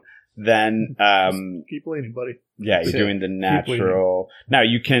don't, then Keep bleeding, buddy. yeah, you're doing the natural. Now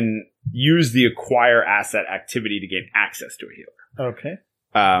you can use the acquire asset activity to gain access to a healer. Okay.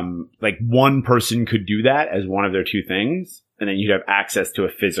 Like one person could do that as one of their 2 things, and then you'd have access to a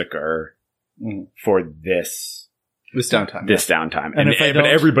physiker for this downtime. downtime, And if I but don't-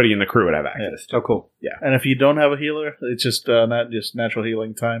 everybody in the crew would have access to. Oh, cool. And if you don't have a healer, it's just not just natural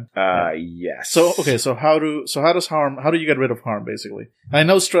healing time. Yes. So okay, so how do you get rid of harm basically? I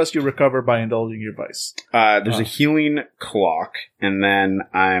know stress you recover by indulging your vice. There's a healing clock, and then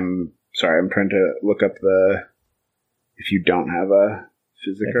I'm trying to look up if you don't have a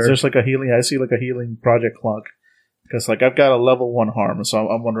physiker. There's like a healing. I see like a healing project clock because like I've got a level 1 harm, so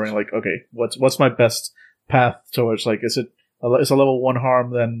I'm wondering like, okay, what's my best path towards like is a level 1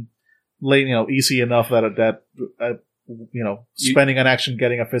 harm then easy enough that spending an action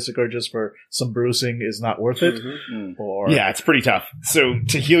getting a physiker just for some bruising is not worth it? Or Yeah, it's pretty tough. So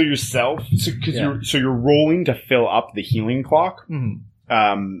to heal yourself, you're rolling to fill up the healing clock,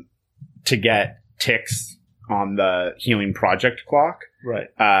 to get ticks on the healing project clock. right.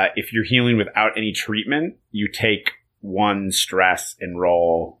 If you're healing without any treatment, you take 1 stress and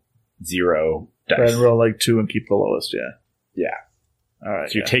roll 0 dice. Then roll like 2 and keep the lowest. Yeah. Yeah. All right.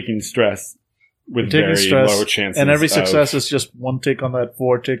 So you're taking stress with Taking very stress, low chances, and every of- success is just 1 tick on that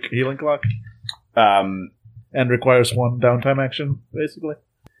 4-tick healing clock, Um, and requires 1 downtime action basically.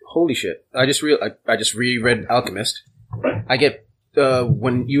 Holy shit. I just reread Alchemist. I get,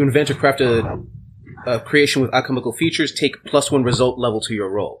 when you invent or craft a creation with alchemical features, take +1 result level to your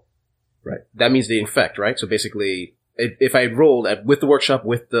roll. Right. That means the infect, right? So basically, if I rolled with the workshop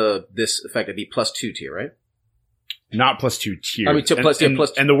with this effect, it'd be +2 tier, right? not +2 tiers. I mean,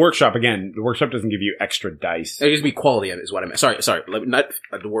 and the workshop, again, the workshop doesn't give you extra dice. It gives me quality of it, is what I meant. Sorry. Not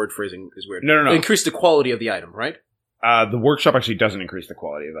the word phrasing is weird. No. Increase the quality of the item, right? The workshop actually doesn't increase the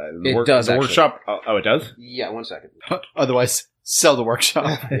quality of that. It does, The actually. workshop, it does? Yeah, 1 second. Otherwise, sell the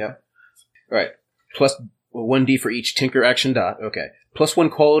workshop. Yeah. All right. Plus 1d for each tinker action dot. Okay. +1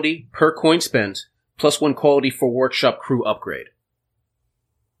 quality per coin spent. +1 quality for workshop crew upgrade.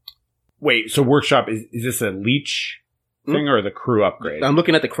 Wait, so workshop, is this a leech thing or the crew upgrade? I'm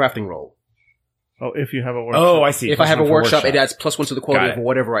looking at the crafting roll. Oh, if you have a workshop. Oh, I see. If I have a +1 for workshop, it adds +1 to the quality Got of it.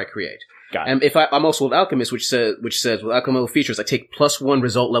 whatever I create. Got it. And if I'm also with Alchemist, which says with alchemical features, I take +1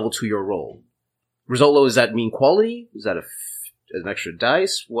 result level to your roll. Result level, does that mean quality? Is that an extra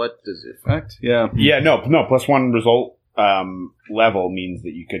dice? What does it? Fact? Yeah. Yeah, no, +1 result level means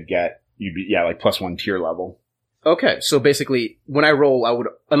that you'd be like +1 tier level. Okay, so basically, when I roll, I would,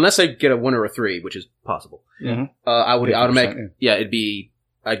 unless I get a 1 or a 3, which is possible, I would 50%, automatically,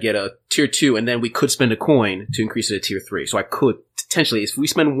 I'd get a tier 2, and then we could spend a coin to increase it to tier 3. So I could, potentially, if we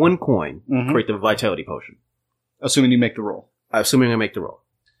spend 1 coin, create the vitality potion. Assuming you make the roll. Assuming I make the roll.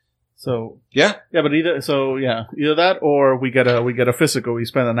 So Yeah. but either that or we get a physical. We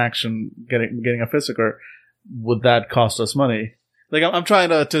spend an action getting a physiker. Would that cost us money? Like I'm trying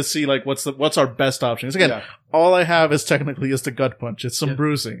to see like what's our best options. Again, all I have is technically the gut punch. It's some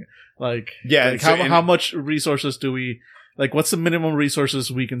bruising. Like how much resources do we like? What's the minimum resources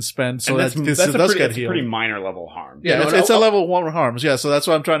we can spend so that this does get healed? pretty minor level harm. Yeah, it's a level 1 harms. Yeah, so that's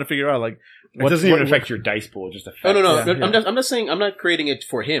what I'm trying to figure out. Like, It doesn't even affect your dice pool. It just affects. Oh, no. Yeah. I'm not saying, I'm not creating it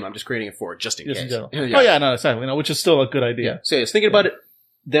for him. I'm just creating it for just in Just case. in general. Yeah. Oh yeah, no, exactly. No, which is still a good idea. Yeah. So yes, thinking about it,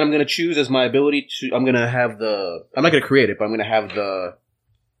 then I'm going to choose as my ability to, I'm not going to create it, but I'm going to have the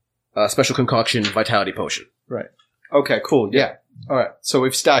special concoction vitality potion. Right. Okay, cool. Yeah. All right. So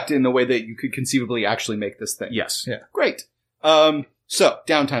we've stacked in the way that you could conceivably actually make this thing. Yes. Yeah. Great. So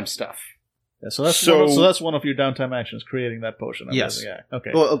downtime stuff. Yeah, so that's one of your downtime actions, creating that potion. I'm Yes. guessing. Yeah.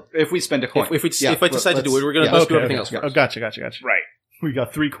 Okay. Well, if we spend a coin. If I decide to do it, we're going to do everything else first. Oh, gotcha. Right. We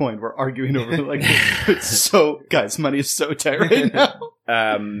got 3 coin. We're arguing over like it's so guys, money is so tight right now.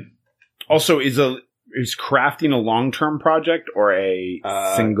 Also, is crafting a long-term project or a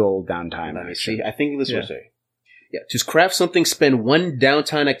single downtime? Let me see. I think this will say. Yeah. To craft something, spend 1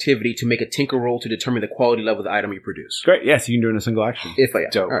 downtime activity to make a tinker roll to determine the quality level of the item you produce. Great. Yes, you can do it in a single action. If I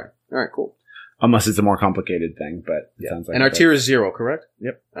Dope. All right, cool. Unless it's a more complicated thing, but it sounds like And our tier is 0, correct?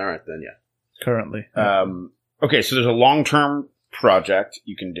 Yep. All right, then, yeah. Currently. Okay, so there's a long-term project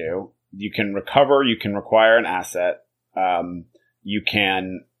you can do. You can recover, you can require an asset, you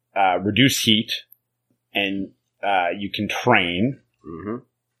can reduce heat, and you can train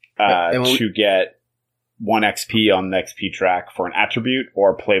And to get 1 XP on the XP track for an attribute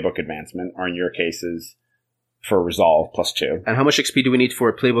or playbook advancement, or in your cases, for resolve +2. And how much XP do we need for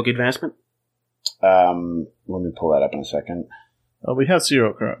a playbook advancement? Let me pull that up in a second. We have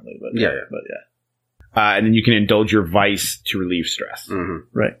 0 currently, but Yeah. But yeah. And then you can indulge your vice to relieve stress.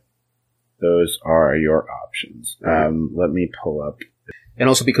 Right. Those are your options. Let me pull up. And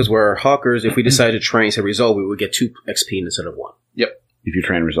also because we're hawkers, if we decide to train to resolve, we would get 2 XP instead of 1. If you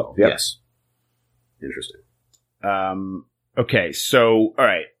train resolve. Yep. Yes. Interesting. Okay, so, all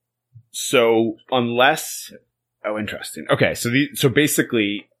right. So, unless... Oh, interesting. Okay, so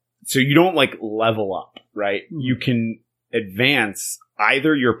basically, so you don't, like, level up, right? You can advance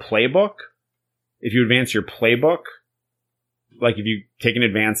either your playbook. If you advance your playbook, like if you take an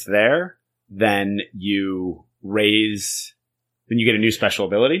advance there, then you get a new special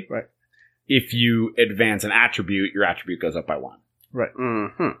ability. Right. If you advance an attribute, your attribute goes up by 1. Right.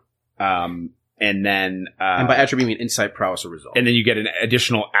 And then... and by attribute, you mean insight, prowess, or resolve. and then you get an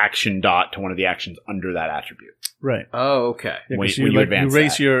additional action dot to one of the actions under that attribute. Right. Oh, okay. Yeah, When 'cause you you advance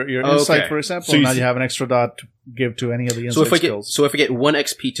raise that. your Okay. insight, for example, So you and now see- you have an extra dot to give to any of the So insight if I skills. get 1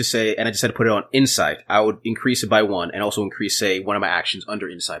 XP to say, and I decide to put it on insight, I would increase it by 1, and also increase, say, one of my actions under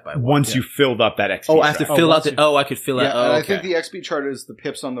insight by 1. Once you filled up that XP. Oh, I have to track. fill out once the. you- Oh, I could fill Yeah, out. and Oh, I okay. think the XP chart is the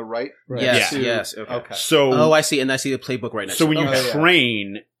pips on the right. Right. Yes, To- yes. Okay. Okay. So, Oh, I see, and I see the playbook right next. so to when it. you Okay, yeah.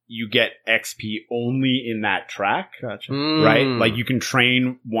 train, you get XP only in that track, Gotcha. right? Like you can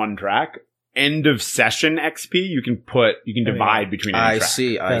train 1 track. End of session XP, you can divide between any I track.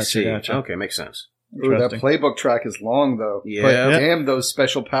 see. I Gotcha, see. gotcha. Okay, makes sense. Ooh, that Interesting. playbook track is long, though. Yeah. But Yep. damn, those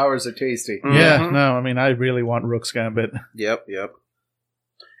special powers are tasty. Yeah, Mhm. no, I mean, I really want Rook's Gambit. Yep.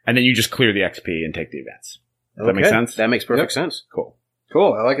 And then you just clear the XP and take the advance. Does that make Okay. sense? That makes perfect Yep. sense. Cool.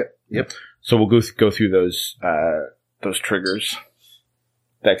 Cool, I like it. So we'll go through those triggers,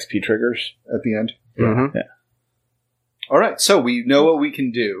 the XP triggers. At the end. Mm-hmm. All right, so we know what we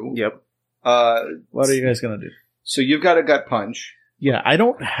can do. Yep. What are you guys going to do? So you've got a gut punch. Yeah, I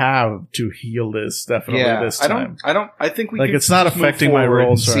don't have to heal this, definitely, this time. I think we Like, can it's not move affecting my forward and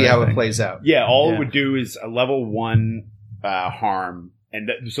rolls or see how it anything. plays out. Yeah, all Yeah. it would do is a level 1 harm, and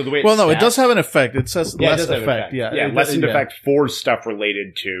so the way. Well, no, it stats- does have an effect. It says Yeah, it less does have effect. an Yeah, yeah, it lessened does- effect for stuff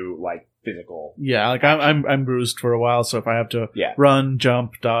related to like physical. Yeah, like I'm bruised for a while, so if I have to Yeah. run,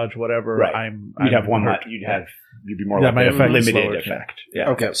 jump, dodge, whatever, Right. I'm You'd have one. hurt. You'd be more Yeah, like my a effect is limited lower, effect. Yeah.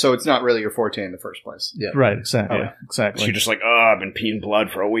 Okay, so it's not really your forte in the first place. Yeah. Right, exactly. Okay. Exactly. So you're just like, oh, I've been peeing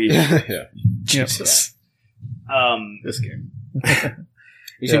blood for a week. Yeah. Jesus. This game.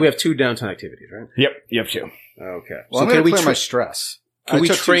 You see, we have 2 downtown activities, right? Yep, you have to. Okay. Well, so I'm can going we to clear tra- my stress. can I we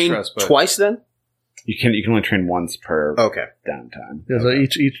took 2 train stress, but- twice then? You can only train once per Okay. downtime. Yeah, so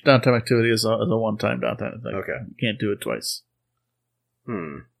each downtime activity is a one-time downtime thing. Okay. You can't do it twice.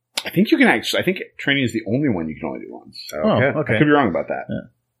 I think you can actually. I think training is the only one you can only do once. Okay. Oh, okay. I could be wrong about that.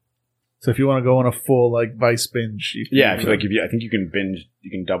 So if you want to go on a full like vice binge, you can Yeah, I do feel like that. I think you can binge.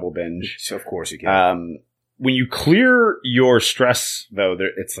 You can double binge. So of course you can. When you clear your stress, though,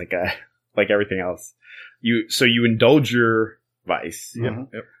 it's like everything else. You indulge your vice.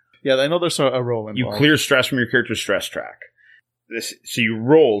 Yeah, I know there's a roll You involved. clear stress from your character's stress track. So you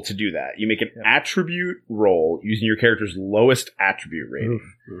roll to do that. You make an attribute roll using your character's lowest attribute rating.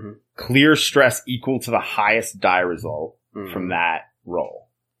 Mhm. Clear stress equal to the highest die result Mhm. from that roll.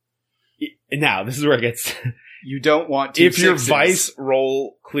 Now, this is where it gets... You don't want to. If your vice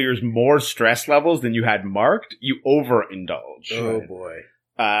roll clears more stress levels than you had marked, you overindulge. Oh boy.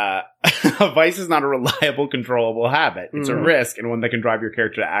 A vice is not a reliable, controllable habit. It's a risk and one that can drive your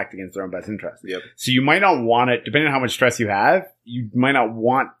character to act against their own best interest. Yep. So you might not want it, depending on how much stress you have, you might not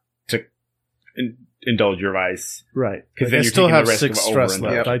want to indulge your vice. Right. Because Like, then I you're still taking have the risk 6 of stress overindulge.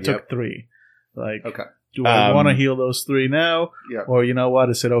 left. I Yep. took 3. Like, Okay. do I want to Um, heal those 3 now? Yeah. Or you know what?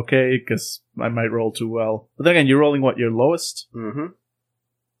 Is it okay? Because I might roll too well. But then again, you're rolling what? Your lowest? Mm-hmm.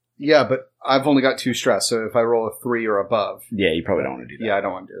 Yeah, but I've only got 2 stress, so if I roll a 3 or above, Yeah, you probably don't want to do that. yeah, I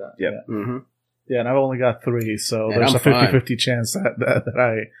don't want to do that. Mm-hmm. Yeah, and I've only got 3, so And there's I'm a fine. 50-50 chance that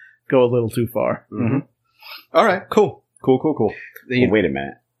I go a little too far. Mm-hmm. All right, cool. Well, wait a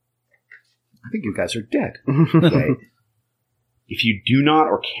minute. I think you guys are dead. Okay. If you do not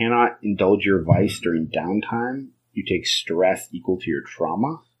or cannot indulge your vice during downtime, you take stress equal to your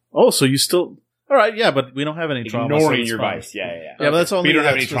trauma. Oh, so you still... All right, yeah, but we don't have any trauma. Ignoring so it's your fine. vice. Yeah. Yeah, but that's only. We don't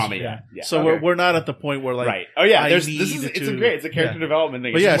have that's any just- trauma yet. Yeah. So we're not at the point where like right. Oh yeah. I It's need a great. It's a character development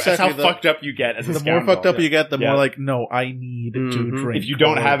thing. But yeah, It's how exactly, fucked up you get as a the more scoundrel. fucked up you get, the Yeah. more like, no, I need to Mhm. drink. If you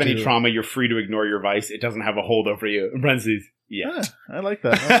don't or have any to- trauma, you're free to ignore your vice. It doesn't have a hold over you. In parentheses. Yeah. I like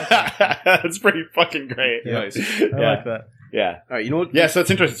that. I like that. That's pretty fucking great. Yeah. Nice. I like that. Yeah. All right, you know what? Yeah, so it's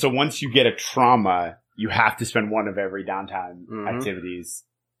interesting. So once you get a trauma, you have to spend one of every downtime Mhm. activities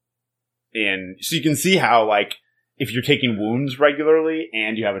in. So you can see how, like, if you're taking wounds regularly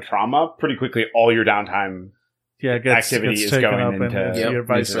and you have a trauma, pretty quickly all your downtime. Yeah, it gets, Activity gets is taken going up and into- your Yep,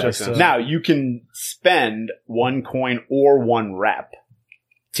 vice makes just sense. Now you can spend 1 coin or 1 rep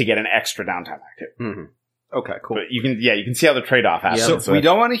to get an extra downtime activity. Mhm. Okay, cool. But you can see how the trade off happens. So we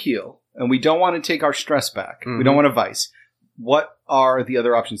don't want to heal, and we don't want to take our stress back. We Mhm. don't want to vice. What are the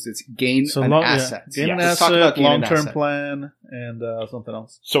other options? It's gain so an long, asset. Gain an Let's talk asset, about gain an long-term asset. plan, and something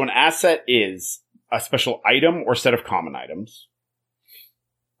else. So an asset is a special item or set of common items,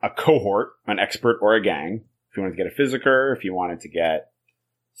 a cohort, an expert or a gang. If you wanted to get a physiker, if you wanted to get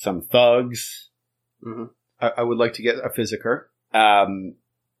some thugs, I would like to get a physiker.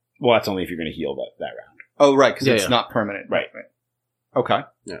 well, that's only if you're going to heal that round. Oh, right, because Yeah, it's yeah. not permanent. Right. Okay.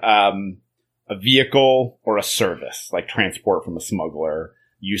 A vehicle or a service, like transport from a smuggler,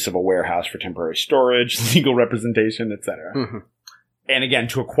 use of a warehouse for temporary storage, legal representation, etc. Mhm. And again,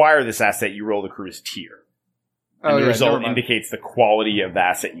 to acquire this asset, you roll the crew's tier. And the never result mind. indicates the quality of the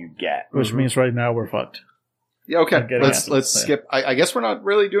asset you get. Which means right now we're fucked. Yeah, okay. I'm getting Let's it. skip. I guess we're not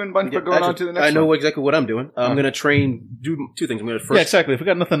really doing bunch, but going on to the next I know one. exactly what I'm doing. I'm Oh. going to do 2 things. I'm going to first. Yeah, exactly. If we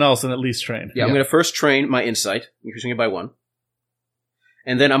got nothing else, then at least train. Yeah, I'm going to first train my insight, increasing it by 1.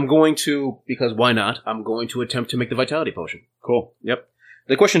 And then I'm going to, because why not, I'm going to attempt to make the vitality potion. Cool. Yep.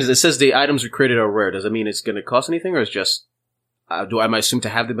 The question is, it says the items we created are rare. Does it mean it's going to cost anything, or is just, do I assume to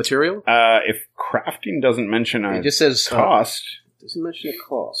have the material? If crafting doesn't mention a It just says, cost, doesn't mention a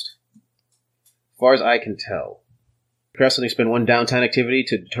cost. As far as I can tell. Perhaps they spend 1 downtime activity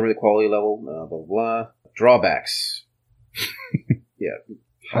to determine the quality level, blah, blah, blah. Drawbacks. Yeah.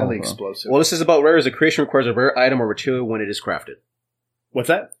 Highly Oh, explosive. Well, this is about rare, as the creation requires a rare item or material when it is crafted. what's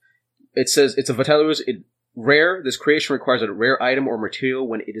that? It says it's a vitality rare. This creation requires a rare item or material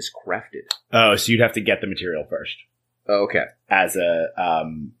when it is crafted. Oh, so you'd have to get the material first. Oh, okay. As a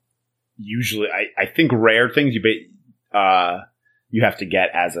usually, I think rare things you have to get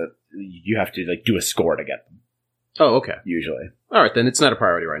you have to like do a score to get them. Oh, okay. Usually, All right, then it's not a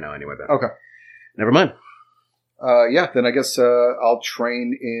priority right now anyway. Then. Okay. Never mind. Yeah, then I guess I'll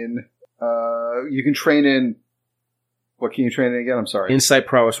train in. You can train in. What can you train in again? I'm sorry. Insight,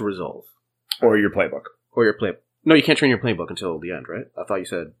 prowess, resolve, or your playbook. or your play. No, you can't train your playbook until the end, right? I thought you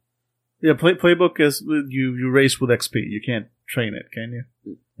said. Yeah, playbook is you race with XP. You can't train it, can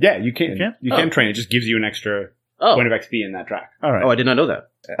you? Yeah, you can. You can? You can train. It just gives you an extra Oh, point of XP in that track. All right. oh, I did not know that.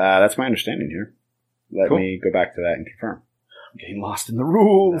 That's my understanding here. Let Cool. me go back to that and confirm. I'm getting lost in the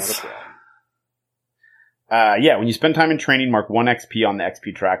rules. Yeah, when you spend time in training, mark 1 XP on the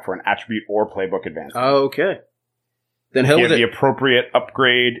XP track for an attribute or playbook advancement. Okay. Then If hell you with have the it. appropriate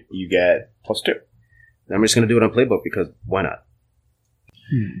upgrade, you get +2. Then I'm just going to do it on playbook because why not?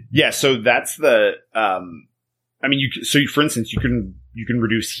 Yeah, so that's the. I mean, for instance, you can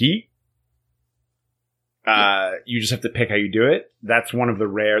reduce heat. You just have to pick how you do it. That's one of the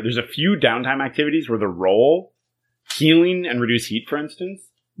rare. There's a few downtime activities where the roll, healing and reduce heat, for instance,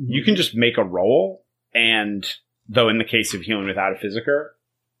 you can just make a roll, and though in the case of healing without a physiker,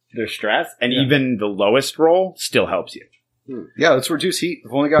 there's stress, and even the lowest roll still helps you. Yeah, let's reduce heat.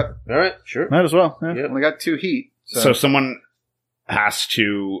 We've only got All right, sure. Might as well. Yeah. Yeah. only got 2 heat. So someone has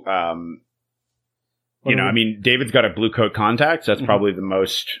to, I mean, David's got a blue coat contact, so that's probably the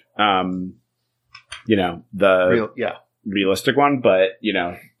most, the realistic one. But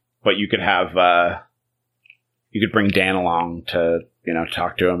you could have, you could bring Dan along to,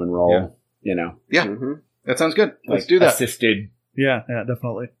 talk to him and roll. Yeah. Mm-hmm. That sounds good. Let's like do that. Assisted. Yeah,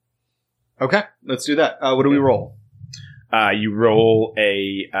 definitely. Okay, let's do that. What do we roll? You roll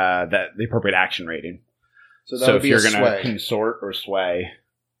the appropriate action rating. So that So would if be you're a going to sway. consort or sway,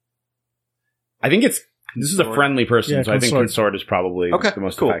 I think this is a friendly person, Yeah, so I think consort. consort is probably Okay, the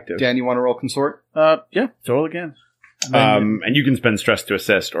most cool. effective. Dan, you want to roll consort? Yeah, roll again. And you can spend stress to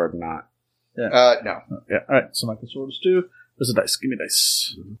assist or not. No. Yeah, all right. So my consort is 2. There's a dice. Give me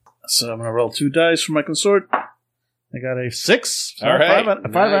dice. So I'm going to roll 2 dice for my consort. I got a 6. So All right. A 5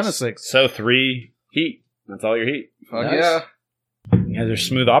 and a Nice. 6. So 3 heat. That's all your heat. Fuck Nice. yeah. You guys are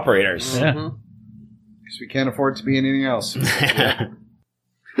smooth operators. Yeah. Mm-hmm. Because we can't afford to be anything else.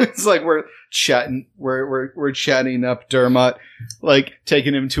 It's like we're chatting up Dermot, like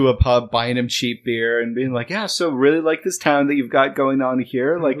taking him to a pub, buying him cheap beer, and being like, "Yeah, so really like this town that you've got going on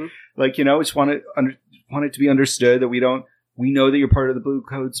here, like you know, just want it to be understood that we know that you're part of the Blue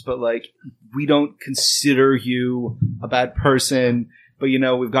Coats, but like we don't consider you a bad person, but you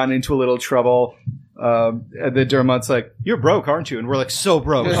know, we've gotten into a little trouble." And then Dermot's like, "You're broke, aren't you?" And we're like, "So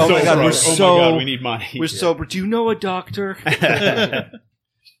broke. Oh my god, we need money. we're so broke. Do you know a doctor?"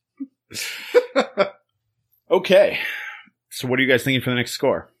 Okay. So what are you guys thinking for the next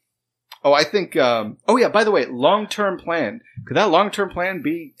score? Oh, I think. Oh yeah. By the way, long-term plan. Could that long-term plan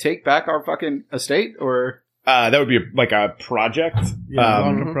be take back our fucking estate, or? That would be like a project. Yeah,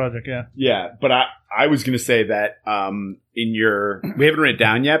 long-term project, yeah. Yeah, but I was going to say that in your... We haven't written it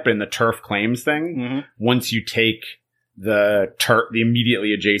down yet, but in the turf claims thing, once you take the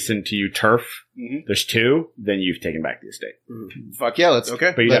immediately adjacent to you turf, there's 2, then you've taken back the estate. Fuck yeah, let's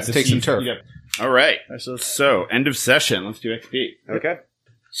Okay. But let's take some turf. All right. So, end of session. Let's do XP. Okay.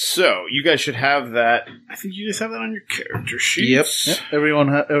 So, you guys should have that. I think you guys have that on your character sheets. Yep. Every one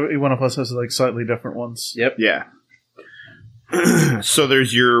of us has like slightly different ones. Yep. Yeah. So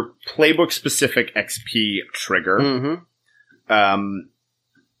there's your playbook specific XP trigger. And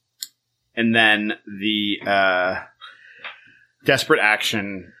then the desperate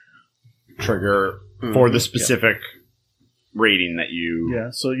action trigger for the specific rating that you... Yeah,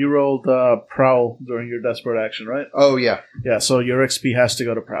 so you rolled Prowl during your desperate action, right? Oh yeah. Yeah, so your XP has to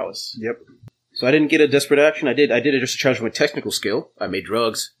go to Prowess. Yep. So I didn't get a desperate action. I did it just to challenge my technical skill. I made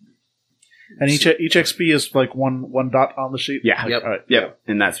drugs. And each XP is like one dot on the sheet? Yeah. Yep. All right. Yep.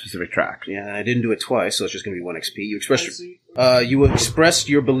 In that specific track. Yeah, and I didn't do it twice, so it's just going to be 1 XP. You expressed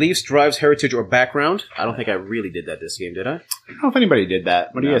your beliefs, drives, heritage, or background. I don't think I really did that this game, did I? I don't know if anybody did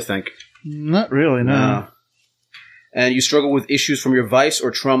that. What do you guys think? Not really, no. And you struggle with issues from your vice or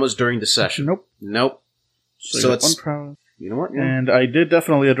traumas during the session. Nope. So it's it's... one Prowess. You know what? Yeah. And I did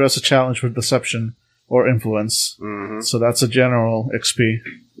definitely address a challenge with deception or influence. So that's a general XP.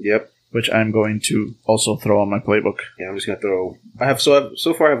 Yep. Which I'm going to also throw on my playbook. Yeah, I'm just going to throw...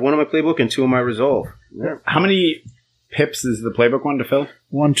 So far I have 1 on my playbook and 2 on my resolve. Yeah. How many pips is the playbook one to fill?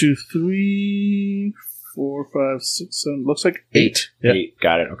 1, 2, 3, 4, 5, 6, 7. Looks like 8. Yeah. 8.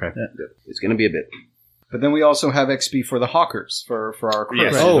 Got it. Okay. Yeah. It's going to be a bit. But then we also have XP for the hawkers for our crew.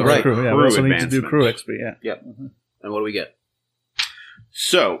 Yes. Oh, right. Crew, yeah. We also need to do crew XP, yeah. Yep. And what do we get?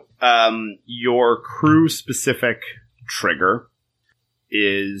 So, your crew specific trigger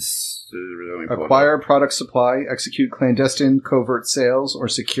is Acquire product supply, execute clandestine covert sales, or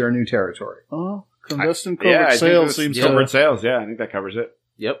secure new territory. Oh, clandestine covert sales seems to... Covert sales, yeah, I think that covers it.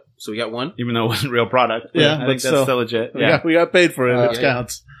 Yep. So we got 1. Even though it wasn't real product. Yeah, I but think that's still legit. Yeah. We got paid for it. It yeah.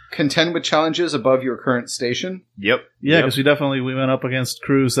 counts. Contend with challenges above your current station. Yep. Yeah, because we went up against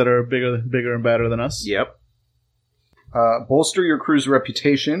crews that are bigger and badder than us. Yep. Bolster your crew's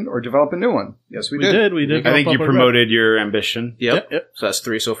reputation or develop a new one. Yes, we did. We did. I think you promoted your ambition. Yep. Yep. So that's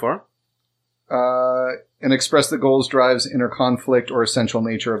 3 so far. And express the goals, drives, inner conflict, or essential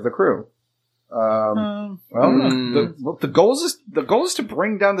nature of the crew. The goal is to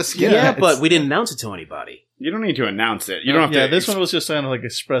bring down the skin. Yeah, but we didn't announce it to anybody. You don't need to announce it. You don't have to. Yeah, this one was just trying to like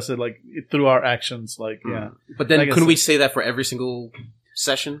express it like through our actions. Like, yeah. But then, I guess couldn't we say that for every single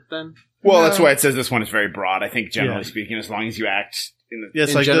session then? Well, that's why it says this one is very broad. I think, generally speaking, as long as you act in the Yes,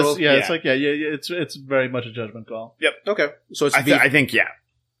 in like general, this. Yeah, it's like it's very much a judgment call. Yep. Okay. So it's I think yeah.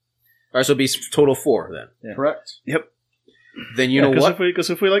 All right, so it'd be total 4 then. Yeah. Correct. Yep. Then you know what? Because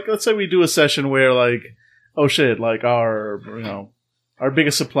if we like, let's say we do a session where like, oh shit, like our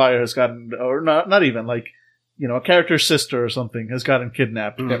biggest supplier has gotten, or not even like, a character's sister or something has gotten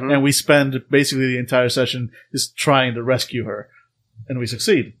kidnapped, and we spend basically the entire session just trying to rescue her, and we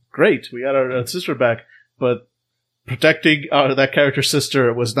succeed. Great, we got our sister back, but protecting that character's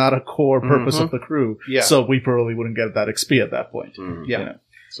sister was not a core purpose of the crew. Yeah. So we probably wouldn't get that XP at that point. Yeah.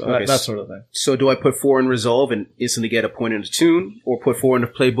 So Okay, that sort of thing. So do I put 4 in resolve and instantly get a point in the tune, or put 4 in the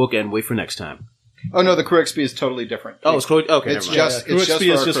playbook and wait for next time? Oh no, the crew XP is totally different. Oh, it's close. Okay, It's never mind. just Crew it's just XP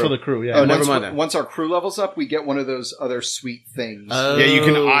for is our just crew. for the crew. Yeah. Oh, never once, mind then. once our crew levels up, we get one of those other sweet things. Yeah, you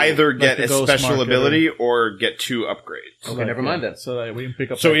can either get the a ghost special market ability or get 2 upgrades. Okay, never mind then. So that we can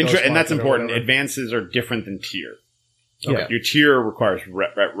pick up. So that ghost and that's market or important. whatever. Advances are different than tier. Okay. Your tier requires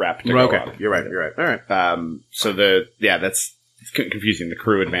rep to go Okay, up. you're right. All right. So that's it's confusing. The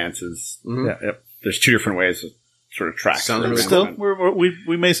crew advances. Yeah. Yep. There's 2 different ways of sort of track. Sounds for really Still, advancement.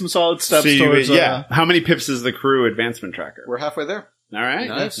 we made some solid steps So you- towards. yeah. How many pips is the crew advancement tracker? We're halfway there. All right.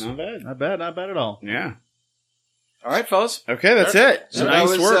 Nice. Not bad. Not bad at all. Yeah. All right, fellas. Okay, that's it. So Nice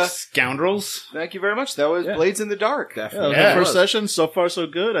that was, work, scoundrels. Thank you very much. That was Blades in the Dark. Definitely. Yeah, the first session, so far so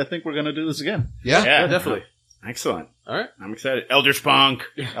good. I think we're going to do this again. Yeah. Definitely. Excellent. All right. I'm excited. Eldritch Punk.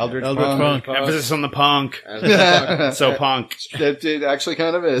 Eldritch Punk. Emphasis on the punk. Punk. So punk. It actually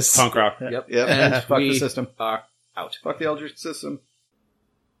kind of is. Punk rock. Yep. Yep. And Fuck the we system. are out. Fuck the Eldritch system.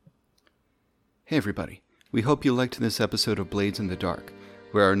 Hey everybody, we hope you liked this episode of Blades in the Dark,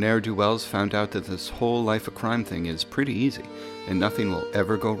 where our ne'er-do-wells found out that this whole life of crime thing is pretty easy, and nothing will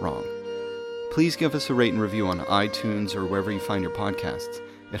ever go wrong. Please give us a rate and review on iTunes or wherever you find your podcasts.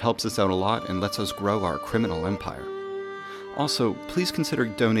 It helps us out a lot and lets us grow our criminal empire. Also, please consider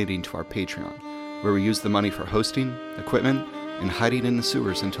donating to our Patreon, where we use the money for hosting, equipment, and hiding in the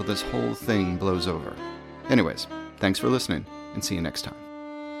sewers until this whole thing blows over. Anyways, thanks for listening, and see you next time.